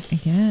 Okay. I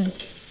guess.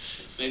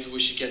 Maybe we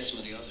should get some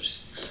of the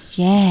others.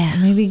 Yeah.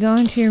 Maybe go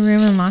into your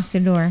room and lock the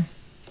door.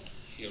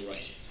 You're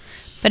right.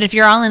 But if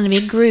you're all in a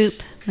big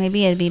group,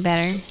 maybe it'd be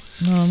better.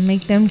 Well,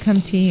 make them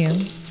come to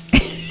you.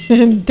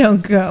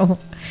 Don't go.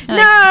 You're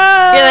No!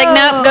 like, you're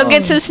like, nope, go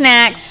get some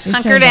snacks. You're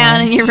Hunker so down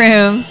bad. in your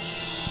room.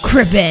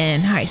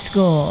 Cribbin High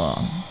School.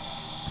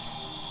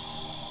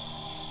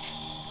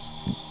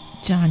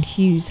 John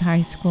Hughes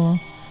High School.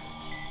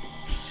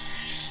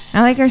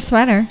 I like her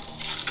sweater.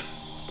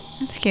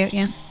 That's cute,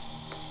 yeah.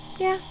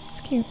 Yeah,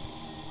 it's cute.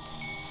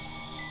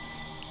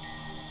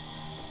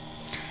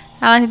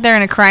 I think they're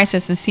in a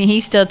crisis, and see,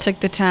 he still took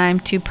the time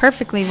to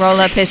perfectly roll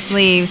up his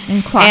sleeves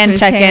And crop and his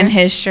tuck hair. in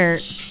his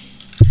shirt.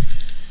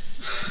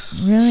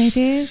 Really,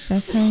 dude?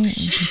 That's how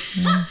you...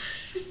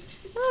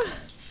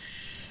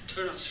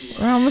 Turn on some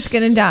We're almost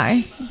gonna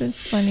die.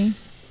 That's funny.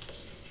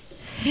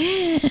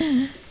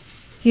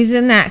 He's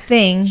in that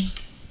thing.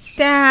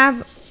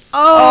 Stab.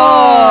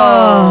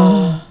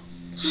 Oh!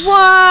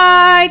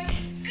 What?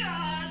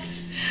 God.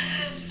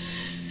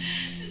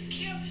 This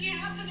can't be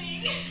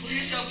happening. Pull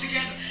yourself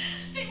together.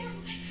 They were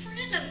my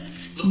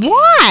friends.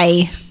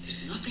 Why?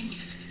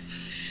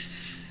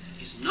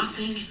 There's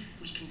nothing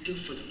we can do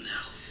for them now.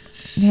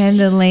 They had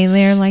to lay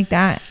there like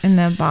that in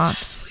the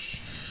box.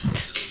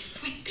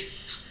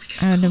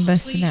 I would have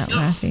busted out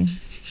laughing.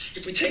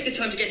 If we take the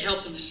time to get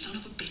help, then the son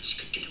of a bitch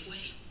could get away.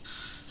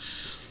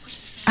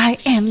 I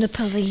am the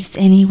police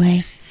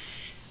anyway.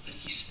 But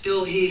he's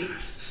still here.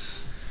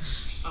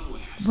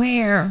 Somewhere.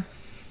 Where?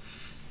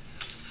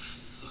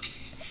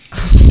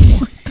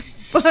 What the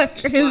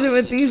fuck is it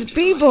with these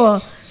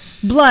people?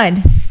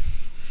 Blood.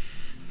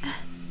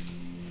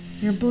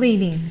 You're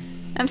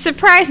bleeding. I'm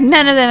surprised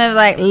none of them have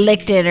like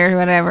licked it or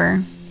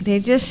whatever. They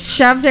just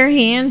shoved their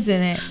hands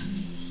in it.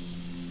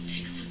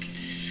 Take a look at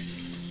this.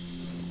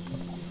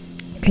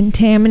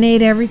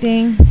 Contaminate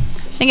everything.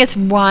 I think it's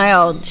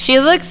wild. She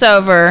looks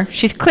over.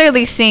 She's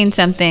clearly seen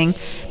something,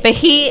 but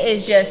he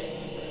is just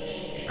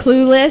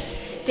Clueless.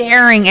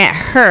 staring at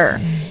her.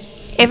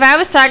 If I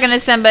was talking to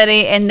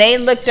somebody and they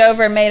looked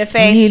over and made a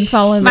face, He'd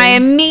follow them. my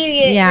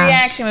immediate Yeah.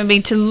 reaction would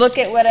be to look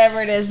at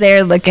whatever it is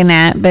they're looking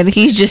at. But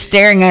he's just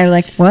staring at her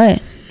like,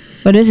 what?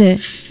 What is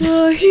it?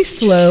 Oh, he's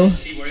slow.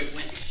 See where it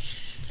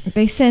went.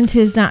 They sent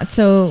his not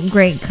so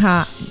great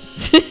cop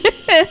over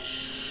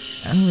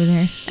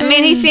there. I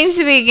mean, he seems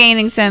to be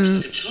gaining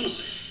some The tunnel.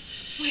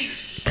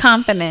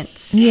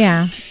 confidence.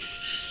 Yeah.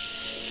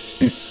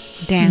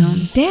 Down.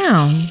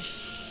 Down.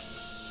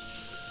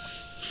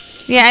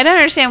 Yeah, I don't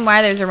understand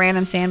why there's a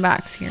random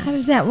sandbox here. How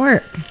does that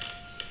work?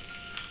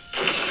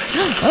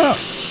 Oh,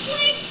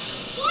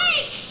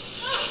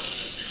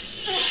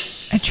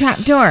 a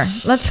trap door.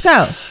 Let's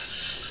go.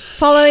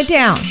 Follow it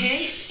down.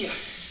 Okay? Yeah.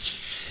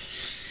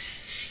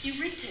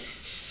 You ripped it.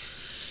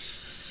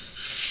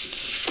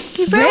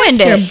 You ruined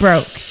Ripped or it.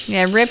 broke.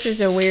 Yeah, ripped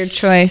is a weird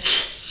choice.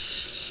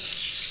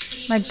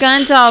 My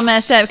gun's all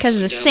messed up because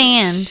of the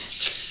sand.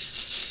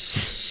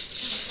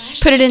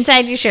 Put it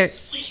inside your shirt.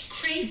 What are you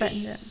crazy?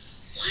 Buttoned up.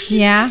 Why does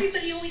Yeah.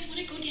 everybody always want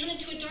to go down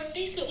into a dark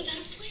basement without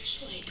a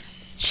flashlight?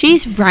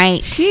 She's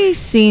right. She's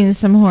seen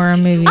some horror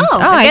movies. Oh,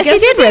 I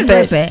guess he did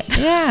rip it.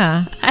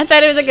 Yeah. I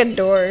thought it was like a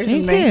door or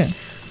Me something. too.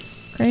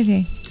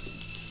 Crazy.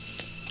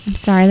 I'm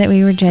sorry that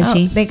we were Oh,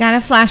 judgy. they got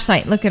a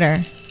flashlight. Look at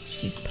her.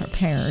 She's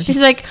prepared. She's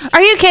like,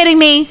 "Are you kidding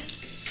me?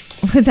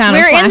 Without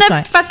We're a in the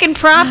flashlight. fucking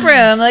prop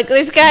room. Like,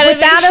 there's gotta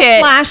Without be a shit."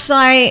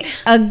 flashlight,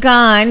 a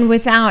gun,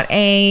 without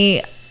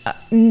a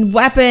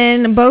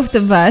weapon, both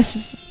of us,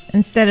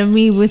 instead of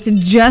me with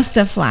just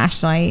a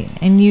flashlight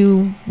and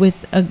you with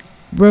a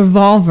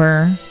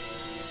revolver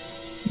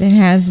that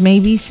has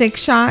maybe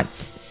 6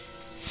 shots.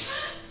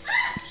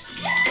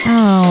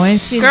 Oh, and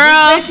she's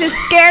Girl. just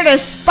scared of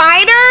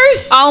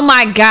spiders? Oh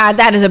my god,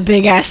 that is a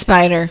big ass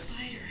spider.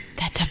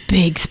 That's a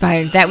big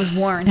spider. That was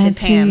warranted,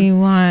 That's who Pam. you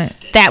want.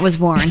 That was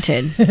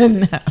warranted.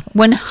 No.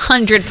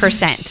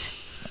 100%.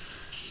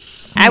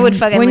 I would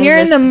fucking When leave you're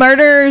this. in the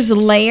murderer's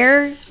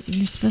lair,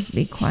 you're supposed to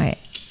be quiet.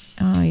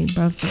 Oh, you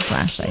broke the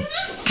flashlight.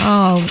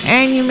 Oh,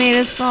 and you made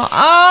us fall.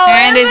 Oh,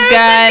 And his there's the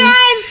gun.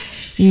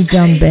 You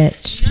dumb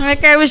bitch.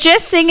 Like, I was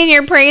just singing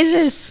your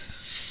praises.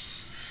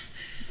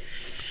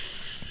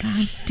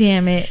 God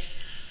damn it.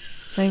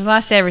 So you've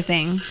lost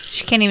everything.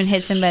 She can't even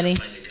hit somebody.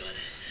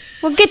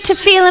 Well, get to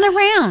feeling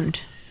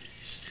around.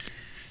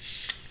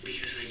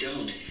 Because I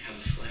don't have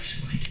a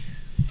flashlight.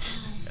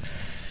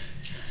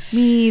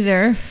 Me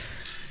either.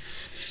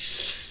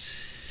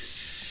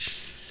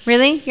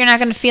 Really? You're not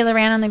going to feel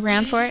around on the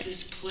ground for it?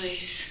 This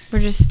place. We're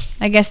just,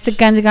 I guess the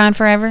gun's gone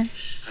forever.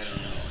 I don't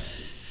know.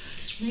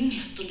 This room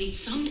has to lead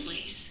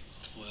someplace.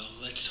 Well,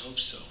 let's hope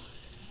so.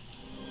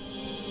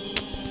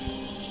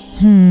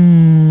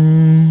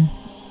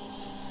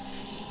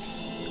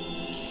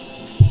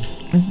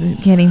 Is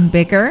it getting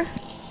bigger?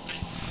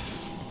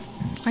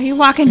 Are you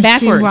walking Is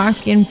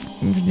backwards? she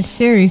walking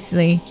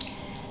seriously?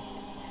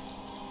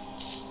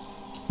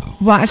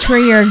 Watch where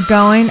you're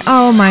going.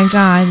 Oh my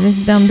god,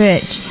 this dumb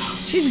bitch.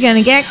 She's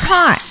gonna get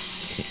caught.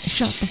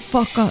 Shut the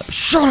fuck up.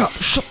 Shut up.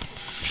 Shut.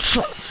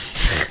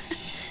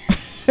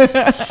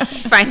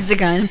 Finds the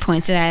gun and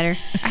points it at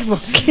her. I will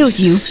kill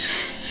you.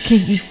 Can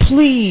you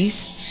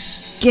please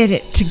get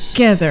it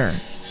together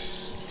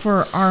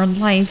for our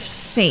life's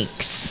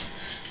sakes?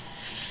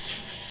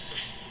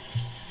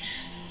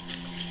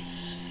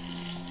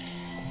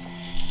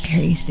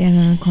 Here, you stand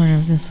in the corner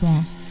of this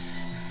wall.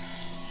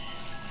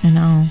 And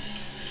I'll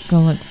go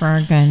look for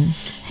our gun.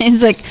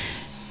 He's like,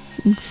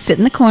 sit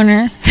in the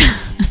corner.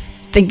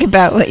 Think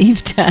about what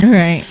you've done.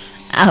 Right.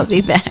 I'll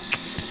be back.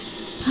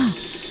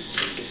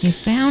 You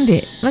found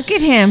it. Look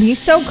at him. He's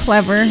so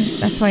clever.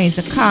 That's why he's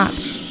a cop.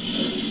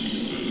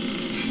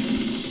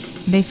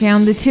 They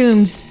found the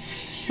tombs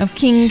of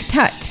King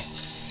Tut.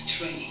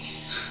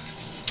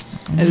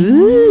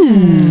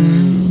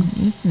 Ooh.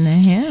 Listen to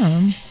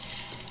him.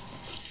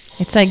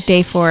 It's like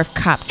day 4 of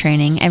cop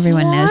training.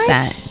 Everyone knows What?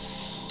 that.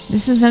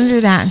 This is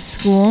under that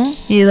school.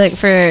 You look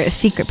for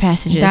secret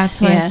passages.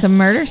 That's why Yeah. it's a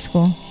murder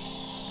school.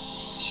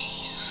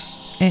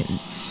 It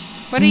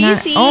What are you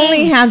not seeing?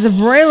 only has a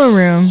boiler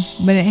room,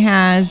 but it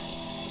has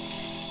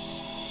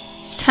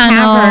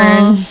tunnels.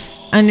 caverns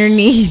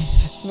underneath.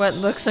 What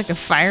looks like a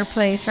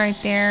fireplace right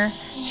there.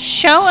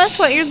 Show us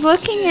what you're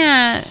looking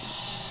at.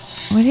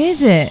 What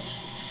is it?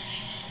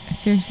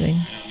 Seriously.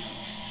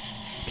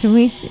 Can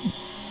we see?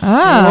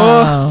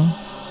 Oh.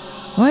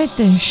 What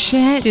the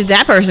shit? Dude,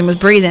 that person was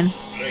breathing.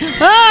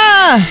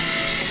 Ah!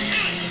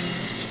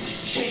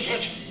 Don't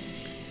touch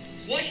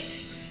it. What?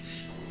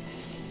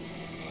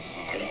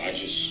 I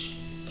just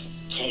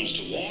comes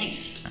to warn you.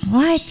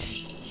 What?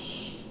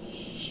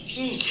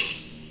 Look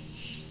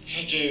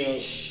at their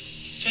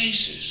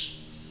faces.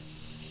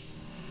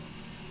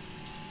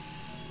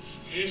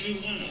 Every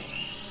one of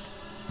them.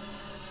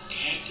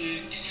 Kathy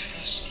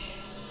Castle.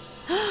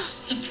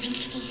 The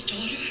principal's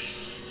daughter?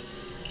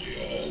 They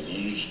all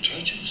wanted to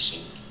touch her, so.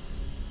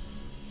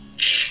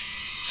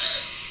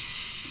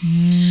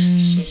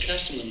 So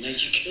Castleman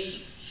made you kill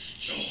him?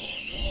 No.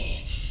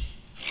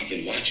 I've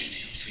been watching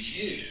him for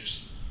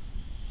years.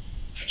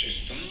 I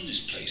just found this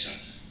place.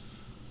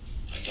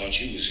 I thought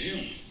you was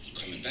him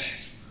coming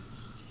back.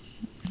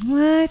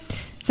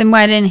 What? Then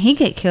why didn't he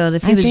get killed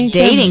if he I was think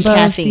they're dating both-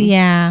 Kathy?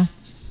 Yeah.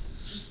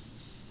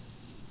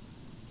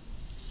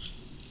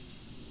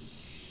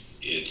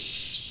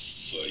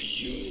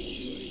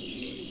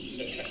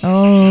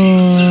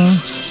 Oh.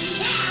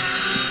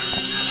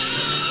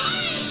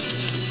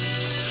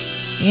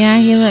 Yeah,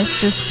 he looks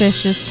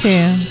suspicious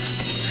too.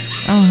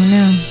 Oh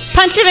no.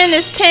 Punch him in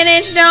his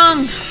 10-inch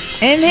dong.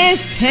 In his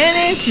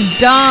 10-inch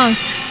dong.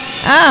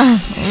 Oh,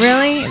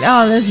 really?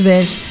 Oh, this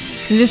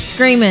bitch. You're just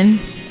screaming.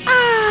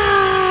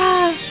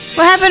 Ah!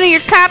 What happened to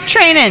your cop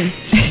training?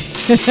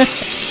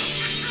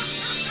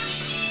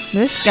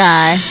 This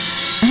guy.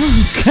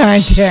 Oh,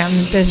 god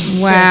damn. This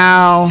is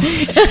Wow.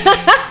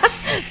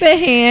 the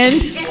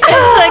hand.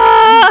 It's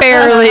like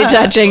barely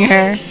touching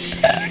her.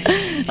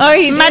 Oh,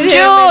 he My did hit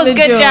him in jewels. the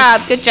Good jewels.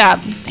 job. Good job.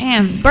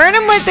 Damn. Burn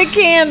him with the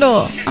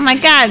candle. Oh my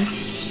god.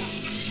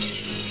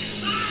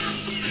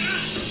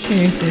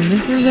 Seriously,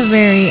 this is a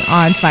very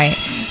odd fight.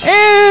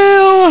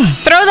 Ew!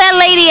 Throw that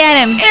lady at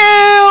him.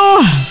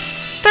 Ew!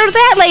 Throw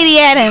that lady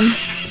at him.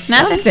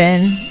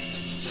 Nothing. Something.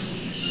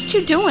 What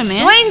you doing,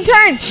 man? Swing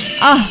turn.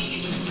 Oh,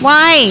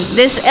 Why?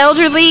 This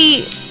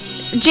elderly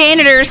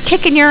janitor is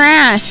kicking your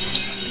ass.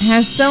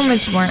 has so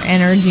much more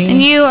energy. And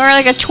you are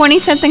like a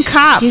 20-something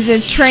cop. He's a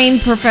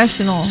trained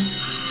professional.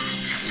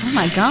 Oh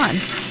my god.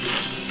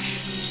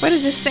 What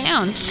is this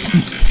sound?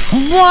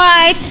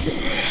 What?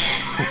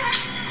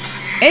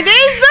 It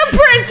is the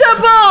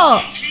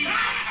principal!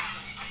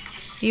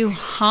 You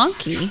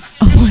honky.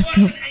 What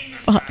the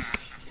fuck?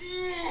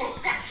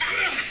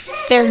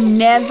 There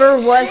never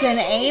was an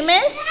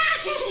Amos?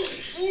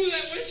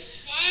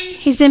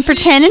 He's been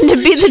pretending to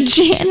be the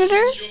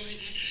janitor?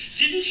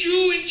 Didn't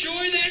you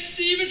enjoy that,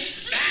 Stephen?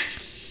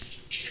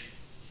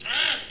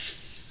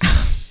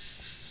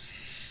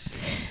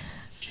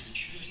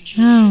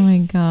 Oh my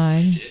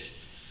god.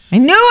 I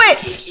knew it!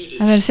 I was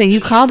going to say,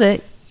 you called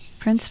it.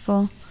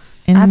 Principal.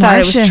 And I thought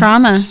it was Marcia.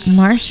 trauma.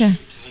 Marcia.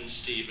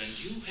 Stephen,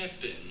 you have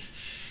been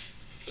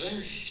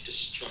very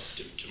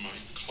destructive to my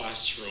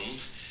classroom.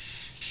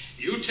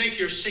 You take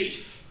your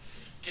seat.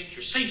 Take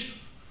your seat.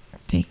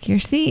 Take your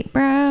seat,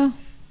 bro.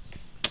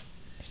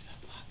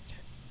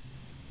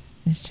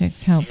 This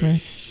chick's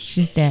helpless.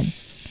 She's dead.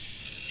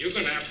 You're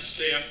going to have to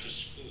stay after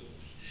school.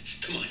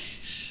 Come on.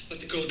 Let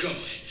the girl go.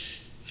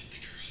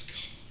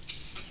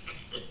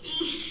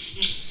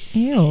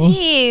 Ew.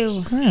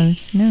 Ew.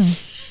 Gross. No.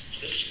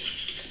 This one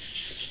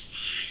is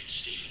mine,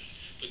 Stephen.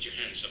 Put your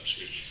hands up,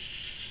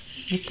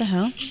 sweetie. What the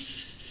hell?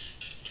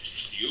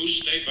 You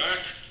stay back.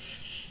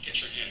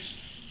 Get your hands.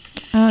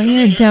 Oh,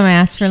 you're a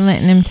dumbass for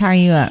letting him tie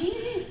you up. Not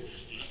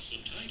so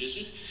tight, is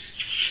it?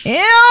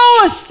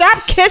 Ew!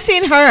 Stop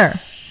kissing her.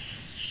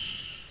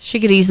 She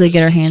could easily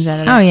get her hands out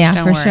of it. Oh, yeah,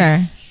 Don't for worry. sure.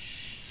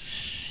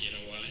 You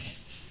know why?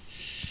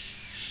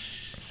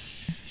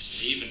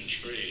 It's an even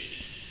trade.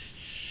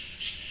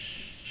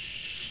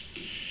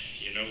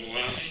 You know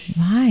why?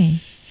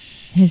 Why?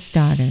 His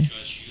daughter.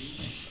 Because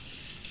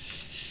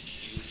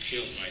you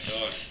killed my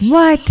daughter.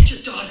 What?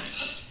 Your daughter?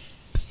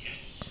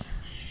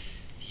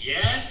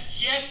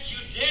 Yes. Yes, you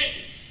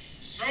did.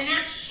 So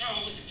much so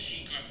that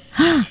she got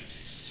pregnant.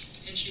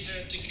 And she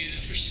had to give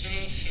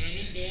herself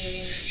an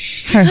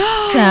abortion.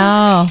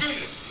 Herself.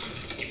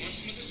 You want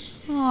some of this?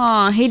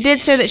 Aw, he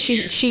did say that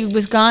she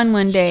was gone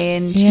one day,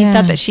 and he Yeah.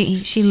 thought that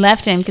she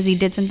left him because he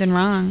did something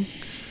wrong.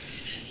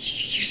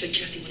 You said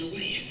Kathy went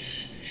away.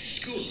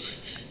 School.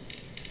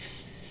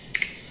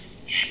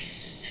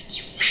 Yes,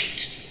 that's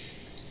right.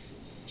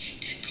 She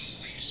did go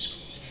away to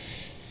school.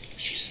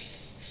 She's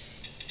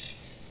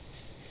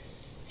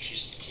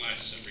She's in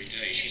class every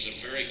day. She's a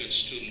very good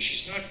student.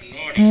 She's not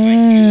naughty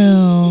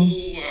Oh. like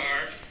you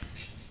are.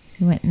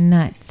 He went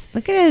nuts.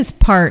 Look at his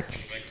parts.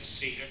 Would you like to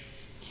see her?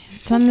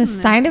 It's on the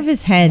side of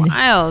his head.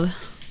 Wild.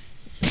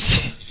 Would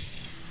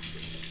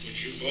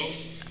you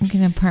both I'm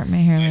gonna part my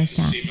hair like like to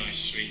that. see my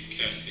sweet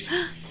Kathy?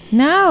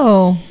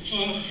 No.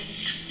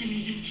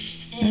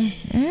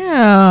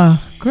 Ew.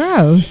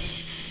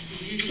 Gross.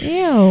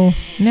 Ew.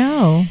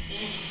 No.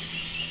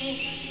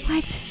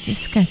 What?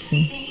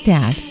 Disgusting.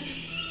 Dad.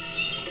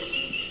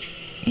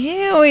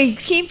 Ew, he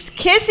keeps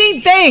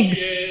kissing things.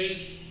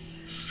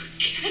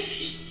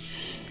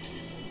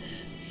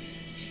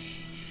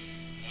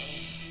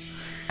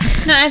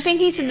 No, I think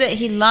he said that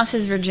he lost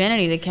his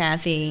virginity to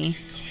Kathy.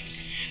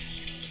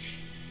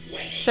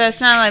 So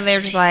it's not like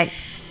they're just like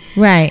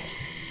Right.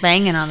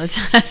 banging all the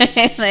time.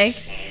 Like,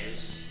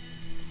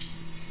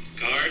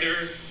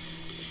 Carter.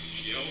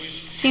 She always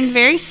seemed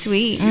very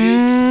sweet.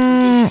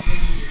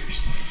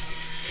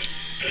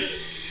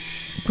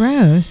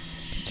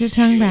 Gross. Put your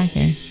tongue back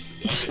in.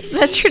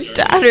 That's your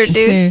daughter,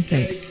 dude.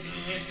 Seriously.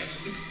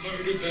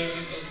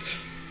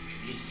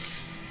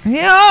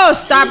 Ew,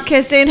 stop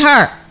kissing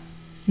her.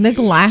 The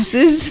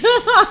glasses.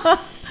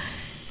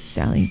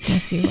 Sally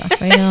Jesse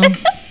Raphael.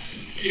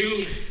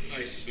 You,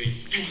 my sweet.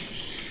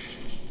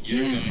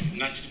 You're going.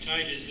 Not too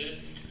tight, is it?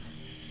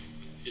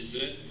 Is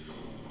it?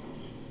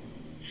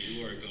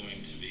 You are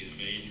going to be the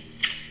maid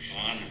of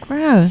honor.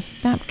 Gross.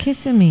 Stop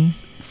kissing me.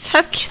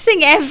 Stop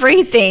kissing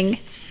everything.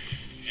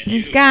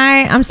 This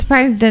guy, I'm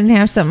surprised he doesn't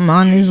have something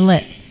on his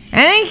lip.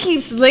 And then he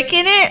keeps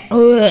licking it. Ugh.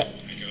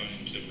 You're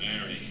going to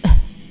marry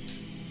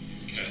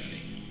Kathy.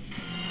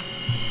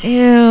 Ew.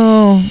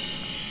 I'm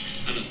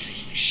not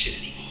taking your shit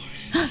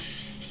anymore.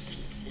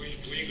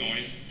 Keep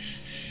going.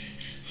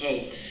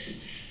 Oh.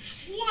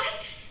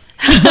 What?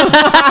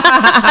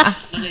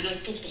 Monday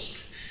Night Football.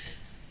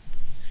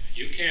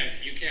 You can't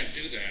do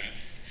that.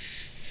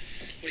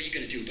 What are you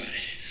gonna do about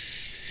it?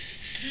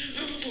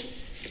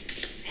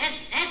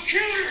 I'll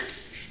kill her!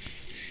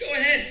 Go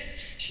ahead.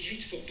 She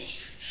hates football.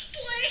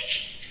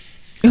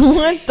 Blake!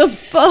 What the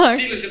fuck?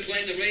 Steelers are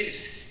playing the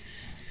Raiders.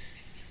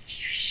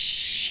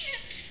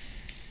 Shit.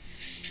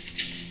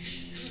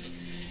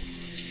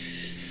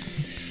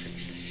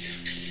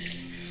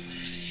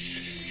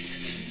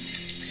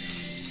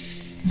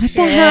 What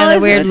the Yeah, hell the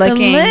is weird it with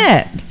looking. the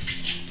lips?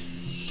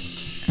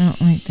 I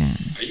don't like that.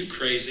 Are you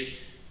crazy?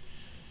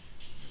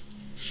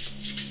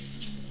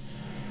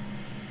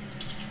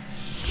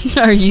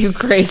 Are you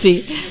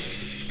crazy?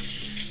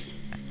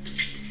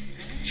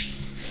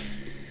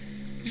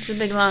 It's a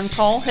big long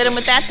pole. Hit him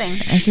with that thing.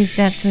 I think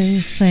that's what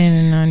he's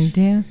planning on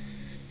doing.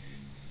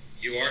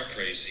 You are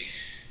crazy.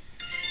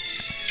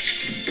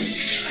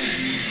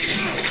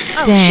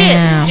 Oh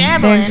Damn. shit,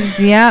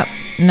 javelin. Yep.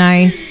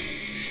 Nice.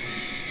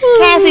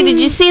 Kathy, did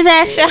you see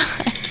that shot?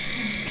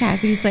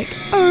 Kathy's like,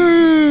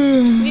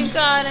 oh. You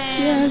got it.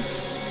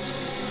 Yes.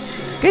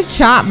 Good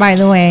shot, by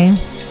the way.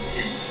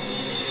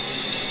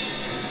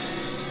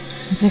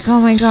 He's like, oh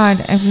my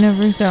god, I've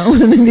never thrown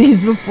one of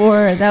these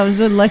before. That was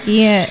a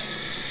lucky hit.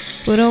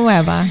 Pura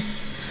hueva.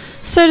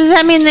 So does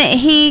that mean that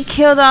he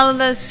killed all of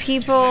those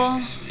people?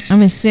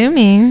 I'm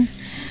assuming.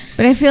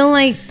 But I feel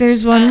like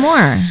there's one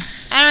more.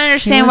 I don't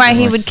understand why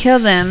he wasn't would kill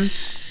them.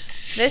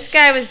 This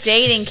guy was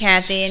dating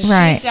Kathy, and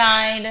Right. she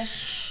died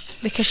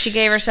because she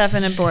gave herself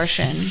an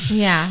abortion.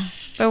 Yeah.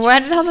 But why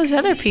did all those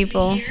other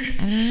people? I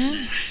don't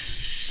know.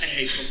 I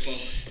hate football.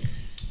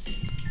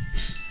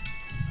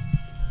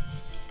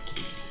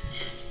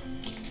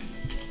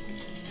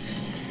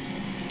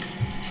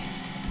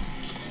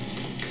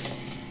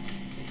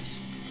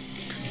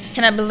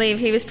 Can I believe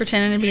he was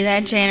pretending to be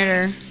that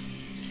janitor?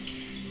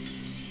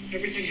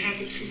 Everything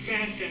happened too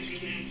fast after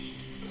that.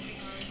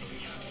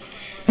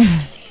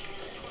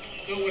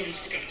 No one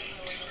else got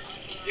out.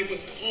 It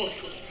was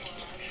awful.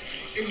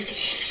 It was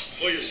awful.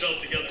 Pull yourself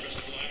together,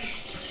 Mr. Black.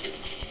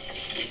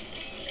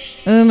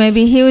 Oh,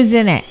 maybe he was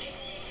in it.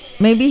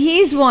 Maybe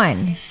he's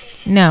one.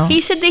 No.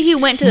 He said that he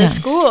went to No. the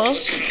school.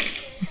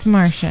 It's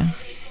Marsha.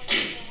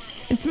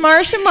 It's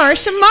Marsha. Where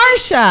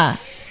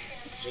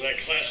that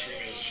classroom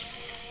is.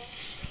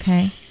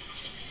 Okay.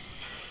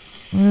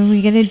 What are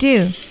we gonna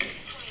do?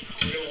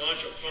 We're gonna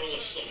launch a frontal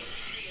assault.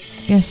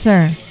 Yes,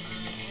 sir.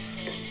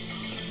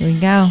 Here we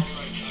go.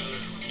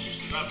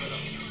 Wrap it up.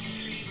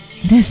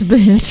 This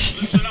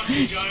bitch.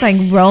 Just like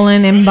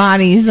rolling in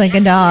bodies like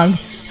a dog.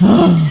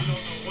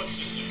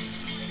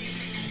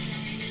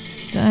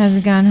 Still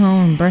hasn't gone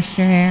home and brushed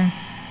her hair.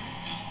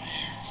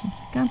 She's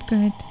like, I'm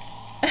good.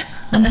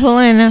 I'm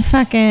pulling a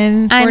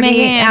fucking I'm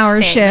making a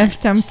 48-hour statement.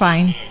 shift. I'm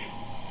fine.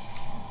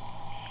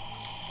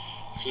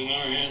 It's in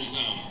our hands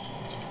now.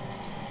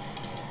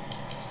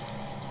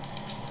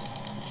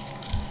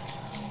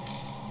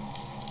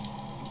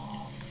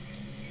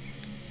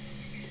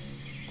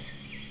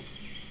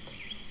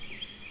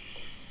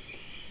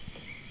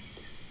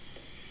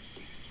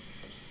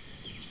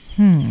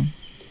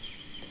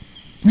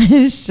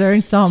 His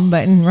shirt's all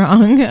buttoned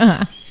wrong.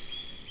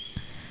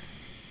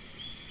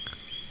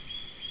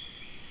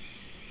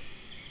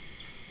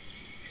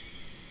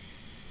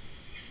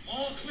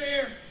 All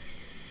clear.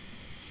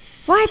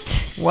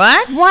 What?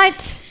 What?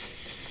 What?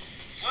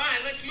 All right,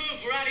 let's move.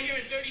 We're out of here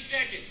in 30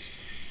 seconds.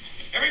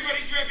 Everybody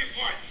grab your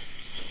parts.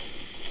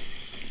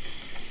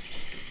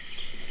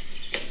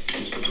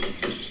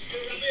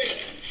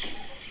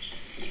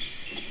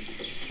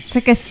 It's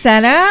like a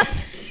setup?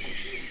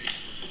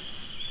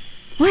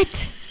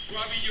 What?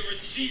 Robbie, you're a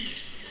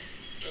genius.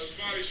 Best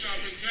body shop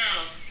in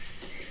town.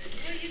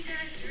 Oh, you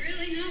guys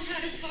really know how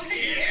to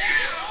party.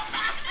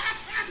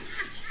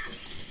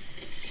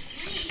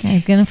 This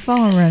guy's gonna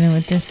fall running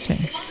with this chick.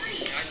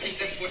 I think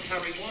that's what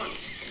Harry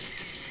wants.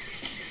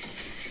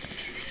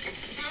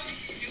 Some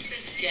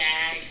stupid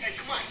Gag. Hey,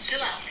 come on, chill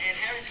out, man.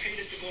 Harry paid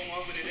us to go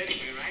along with it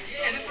anyway, right?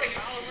 Yeah, just like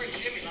Oliver and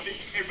Jimmy.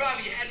 Hey,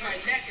 Robbie, you had my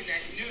neck in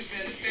that news,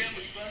 man. The fan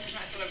was busting.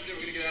 I thought I was never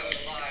going to get out of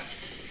it alive.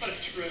 What a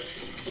trip.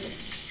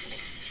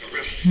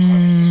 Terrific.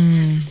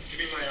 Hmm. Give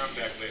me my arm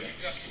back later.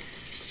 Yes, sir.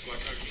 The squad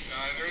car keys.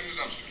 They're in the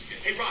dumpster.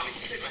 Hey, Robbie,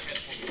 save my head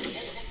for me.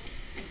 Hold on.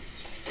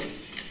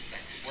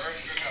 Thanks. Where in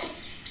good health?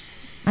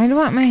 I don't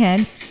want my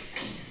head.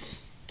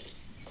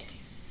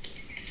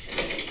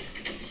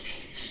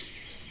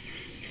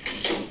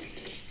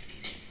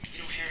 You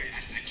know, Harry,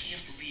 I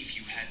can't believe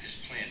you had this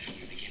plan from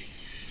the beginning.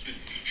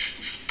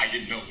 I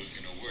didn't know it was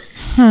going to work.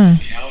 Huh.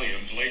 Callie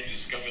and Blake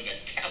discovered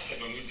that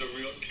Castleman was the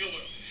real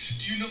killer.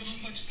 Do you know how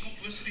much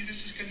publicity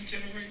this is going to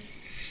generate?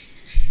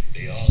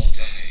 They all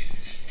died,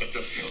 but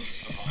the film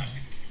survived.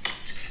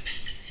 It's going to back.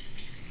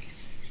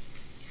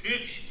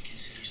 You should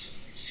consider some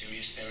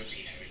serious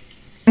therapy, Harry.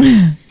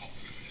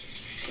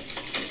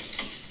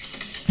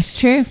 It's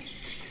true.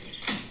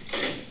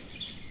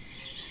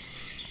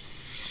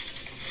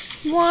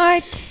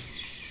 What?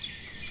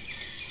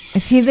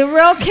 Is he the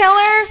real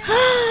killer?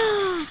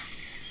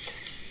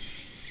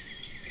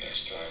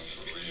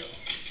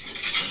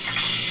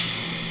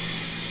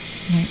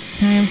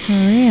 For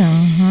real,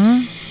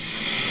 huh?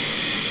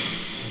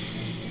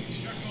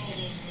 Check all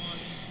those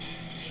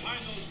bodies.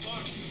 Behind those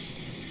boxes.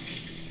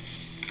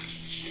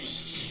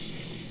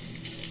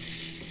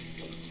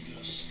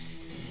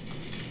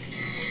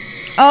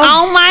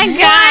 Oh my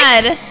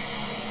God.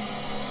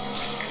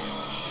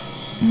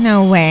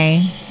 No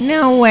way.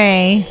 No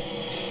way.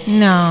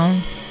 No.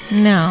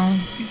 No.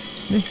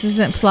 This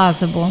isn't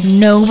plausible.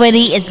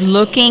 Nobody is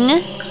looking.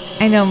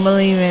 I don't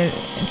believe it.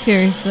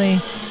 Seriously.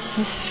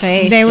 His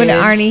face. They would dude.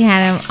 have already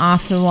had him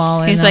off the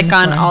wall. He's and like the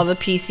on floor. all the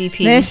PCP.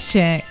 This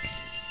chick.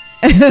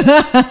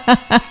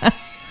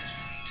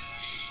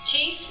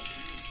 Chief?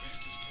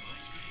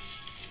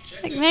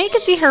 Like, now you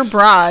can see her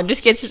bra. It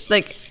just gets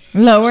like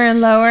Lower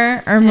and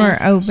lower or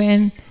more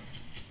open.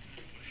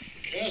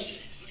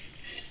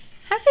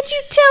 How could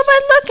you tell by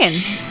looking?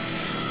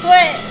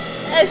 What?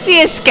 I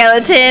see a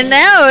skeleton.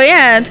 Oh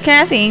yeah, it's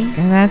Kathy.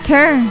 And that's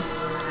her.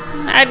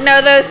 I'd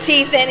know those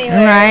teeth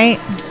anyway. Right?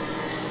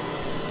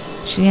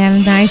 She had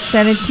a nice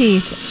set of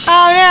teeth.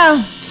 Oh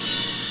no!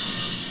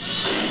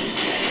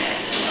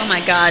 Oh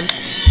my God.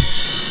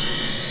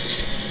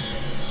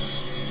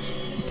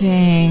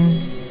 Dang.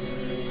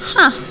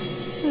 Huh.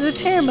 It was a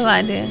terrible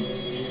idea.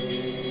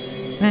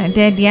 Not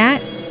dead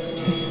yet?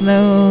 He's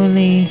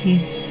slowly.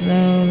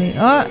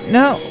 Oh,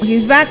 no.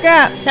 He's back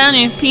up. Telling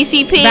you,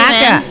 PCP, Back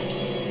man. up.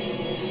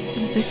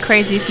 The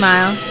crazy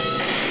smile.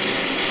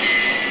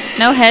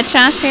 No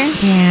headshots here?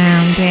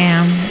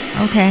 Damn.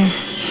 Okay.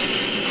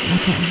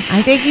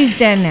 I think he's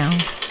dead now.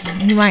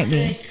 He might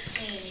be.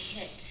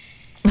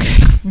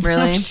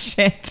 Really? Oh,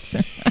 shit.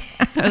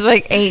 It was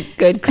like 8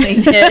 good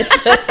clean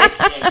hits.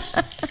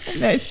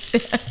 No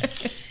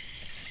shit.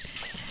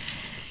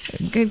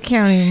 Good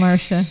counting,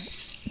 Marcia.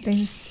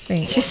 Thanks.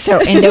 She's so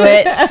into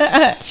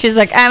it. She's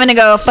like, I'm gonna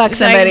go fuck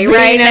somebody like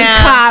right being a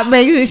now. cop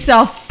makes me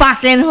so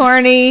fucking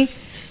horny.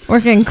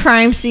 Working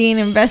crime scene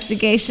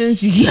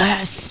investigations.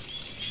 Yes.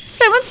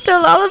 Someone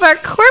stole all of our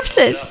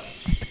corpses.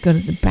 Let's go to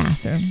the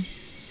bathroom.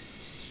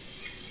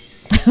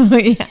 Oh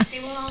yeah. They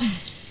were all dead.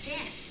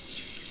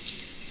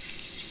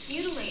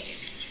 Mutilated.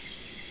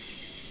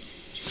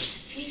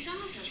 We saw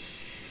them.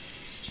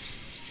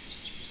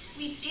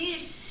 We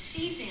did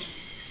see them.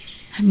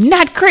 I'm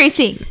not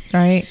crazy.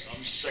 Right.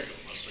 Some sickle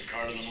must have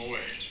carted them away.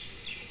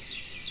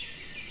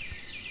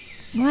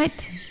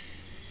 What?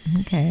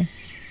 Okay.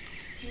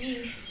 You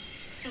mean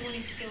someone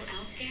is still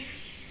out there?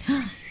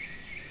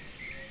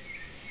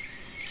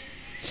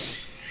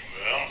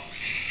 Well,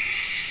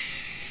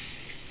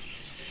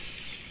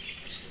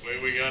 that's the way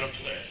we gotta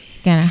play it.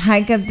 Gotta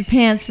hike up the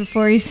pants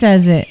before he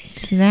says it.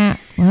 See that?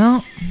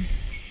 Well,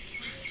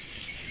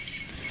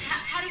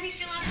 How do we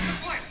fill out the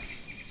reports?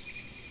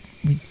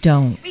 we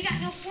don't. We got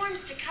no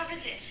forms to cover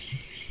this.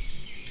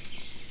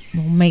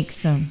 We'll make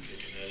some.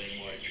 Taking that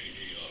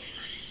NYPD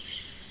offer.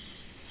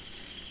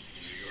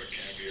 New York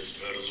can't be as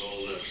bad as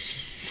all this.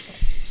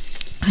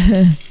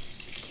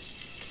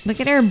 Look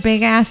at her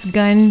big ass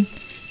gun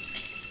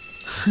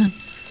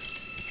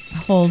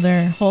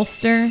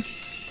holster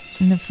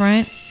in the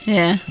front.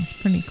 Yeah. It's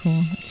pretty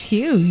cool. It's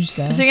huge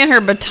though. I was thinking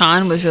her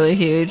baton was really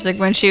huge. Like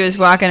when she was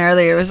walking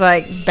earlier, it was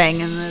like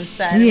banging the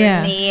side of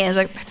Yeah. her knee. I was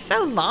like, that's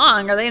so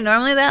long. Are they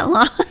normally that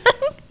long?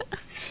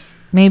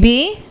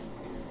 Maybe.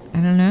 I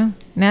don't know.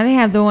 Now they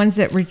have the ones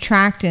that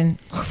retract and.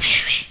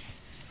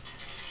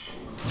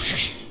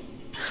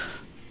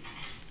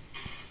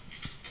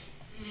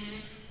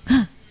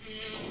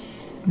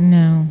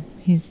 No,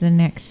 he's the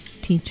next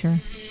teacher,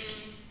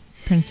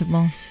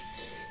 principal.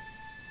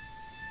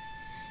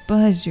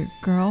 Buzz, your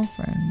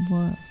girlfriend.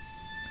 What?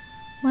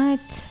 What?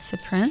 It's a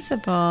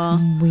principal.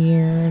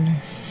 Weird.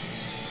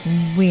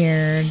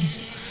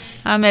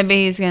 Oh,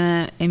 maybe he's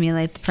going to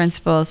emulate the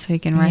principal so he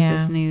can write Yeah.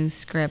 this new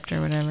script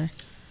or whatever.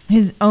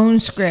 His own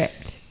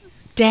script.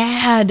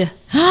 Dad.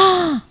 They're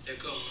gone.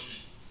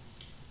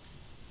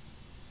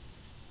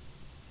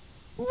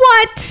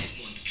 What?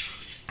 You want the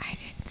truth. I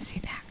didn't see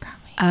that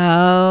coming.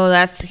 Oh,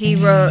 that's, he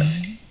wrote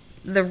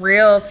the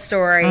real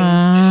story.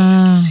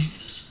 Ah.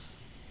 Secrets.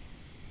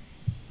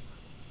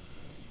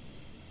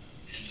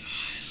 And I'll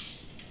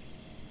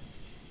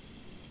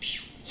be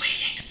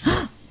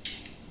waiting.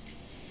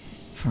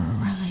 For a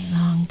really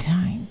long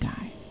time,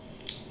 guy.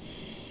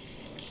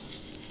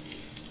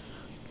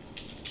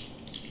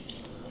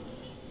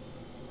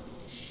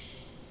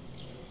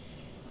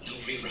 No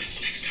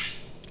rewrites next time.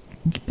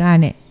 You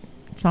got it.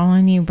 It's all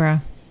on you, bro.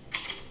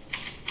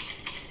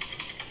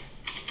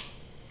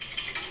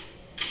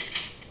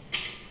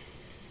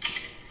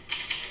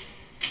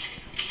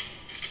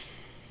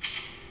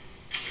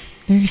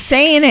 They're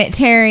saying it,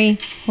 Terry.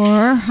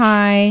 Horror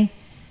high.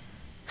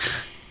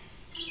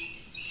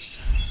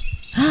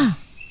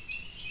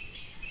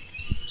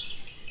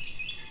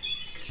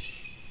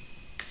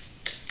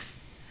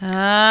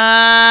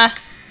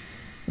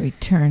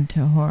 Return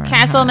to horror. high.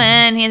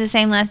 Castleman. He has the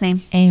same last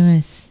name.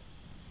 Amos.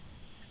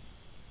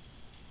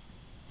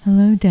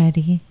 Hello,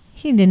 Daddy.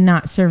 He did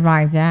not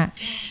survive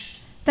that.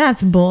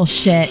 That's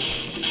bullshit.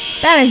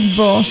 That is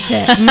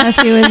bullshit.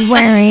 Unless he was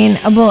wearing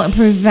a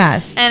bulletproof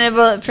vest, And a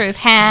bulletproof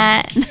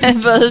hat, a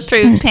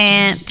bulletproof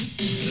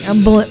pants. a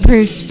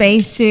bulletproof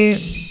spacesuit.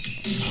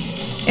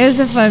 It was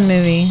a fun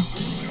movie.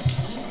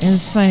 It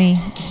was funny.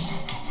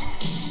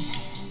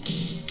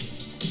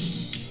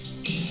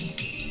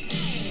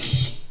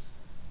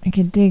 I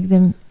could dig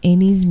the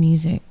 80s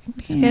music.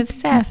 It's good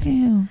stuff.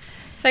 Ew.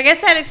 So I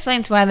guess that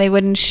explains why they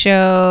wouldn't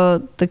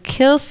show the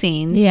kill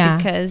scenes. Yeah.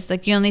 Because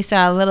like you only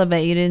saw a little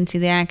bit. You didn't see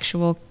the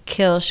actual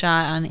kill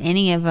shot on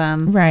any of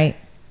them. Right.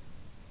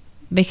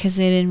 Because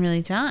they didn't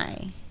really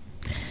die.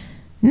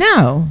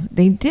 No,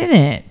 they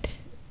didn't.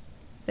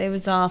 They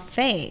was all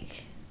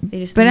fake. They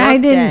just But I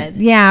looked didn't. dead.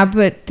 Yeah,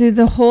 but through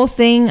the whole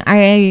thing,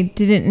 I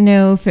didn't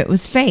know if it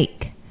was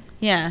fake.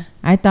 Yeah.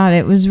 I thought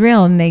it was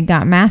real, and they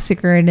got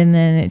massacred, and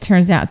then it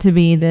turns out to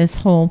be this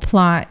whole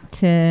plot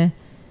to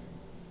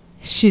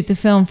shoot the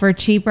film for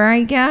cheaper,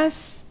 I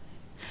guess.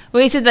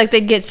 Well, he said like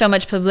they'd get so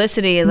much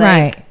publicity,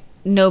 like Right.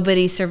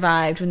 nobody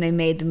survived when they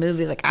made the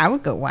movie. Like I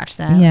would go watch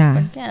that.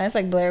 Yeah. But yeah, that's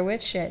like Blair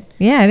Witch shit.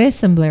 Yeah, it is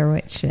some Blair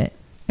Witch shit.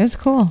 It was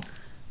cool.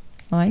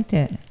 I liked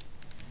it.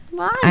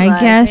 Well, I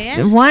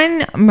guessed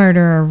one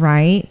murderer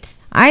right.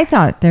 I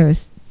thought there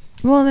was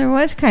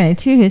kind of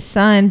two, his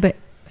son, but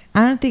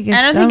I don't think his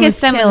I don't son think his was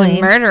son was killing.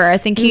 a murderer. I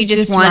think he was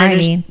just wanted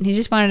writing. he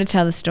just wanted to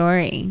tell the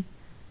story.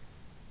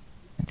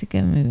 It's a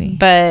good movie.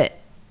 But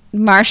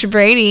Marsha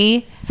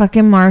Brady,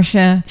 Fucking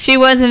Marsha. she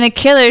wasn't a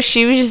killer.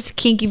 She was just a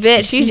kinky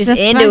bitch. She was She's just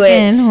a into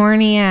fucking it.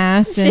 horny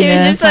ass. She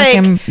was just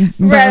like,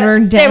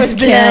 murder, there was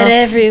blood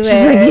everywhere.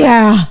 She's like,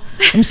 yeah,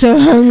 I'm so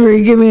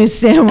hungry. Give me a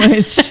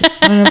sandwich.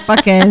 I'm gonna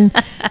fucking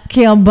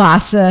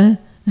kielbasa.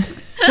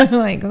 I'm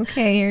like,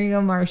 okay, here you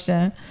go,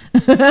 Marsha.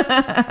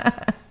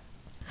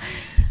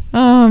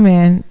 Oh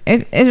man,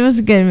 it was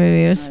a good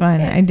movie. It was fun.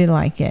 good. I did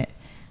like it.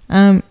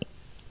 That's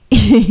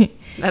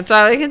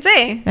all we can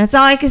say. That's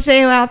all I can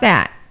say about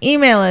that.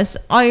 Email us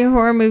all your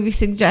horror movie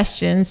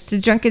suggestions to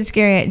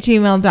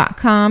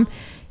drunkandscary@gmail.com.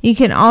 You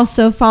can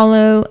also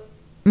follow,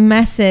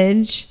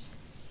 message,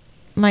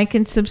 like,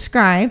 and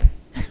subscribe.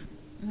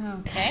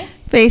 Okay.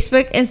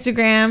 Facebook,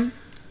 Instagram,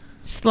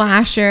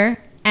 Slasher,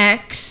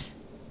 X.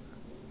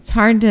 It's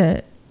hard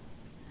to...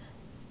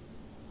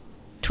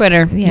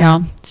 Twitter. Yeah.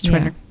 No, it's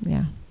Twitter.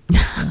 Yeah.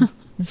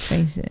 Let's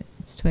face it.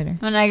 It's Twitter.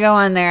 When I go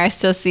on there, I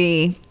still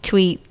see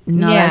tweet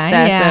and all Yeah, that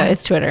stuff. yeah. So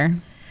it's Twitter.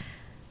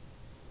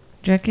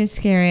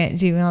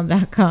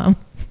 drunkandscary@gmail.com.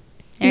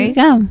 There you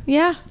go.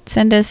 Yeah.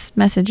 Send us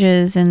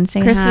messages and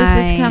say Christmas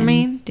hi is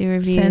coming. and do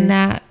reviews. Send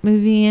that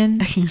movie in.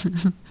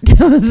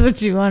 Tell us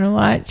what you want to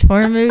watch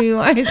horror movie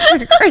wise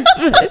for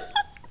Christmas.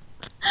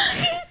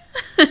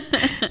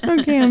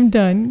 Okay, I'm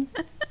done.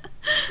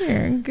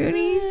 Here,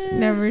 Goonies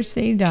never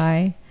say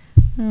die.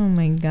 Oh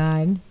my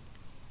god.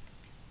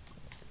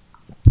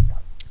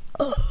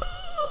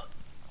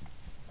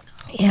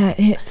 Yeah, it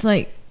hits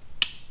like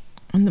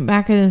on the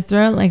back of the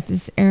throat, like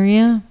this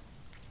area.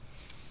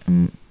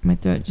 My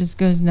throat just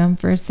goes numb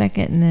for a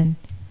second and then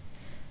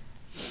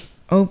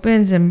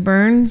opens and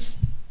burns.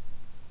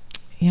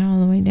 Yeah,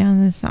 all the way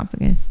down the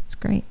esophagus. It's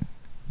great.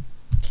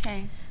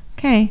 Okay.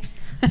 Okay.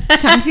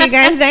 Talk to you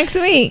guys next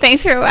week.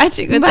 Thanks for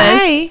watching with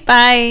Bye. us.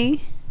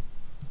 Bye.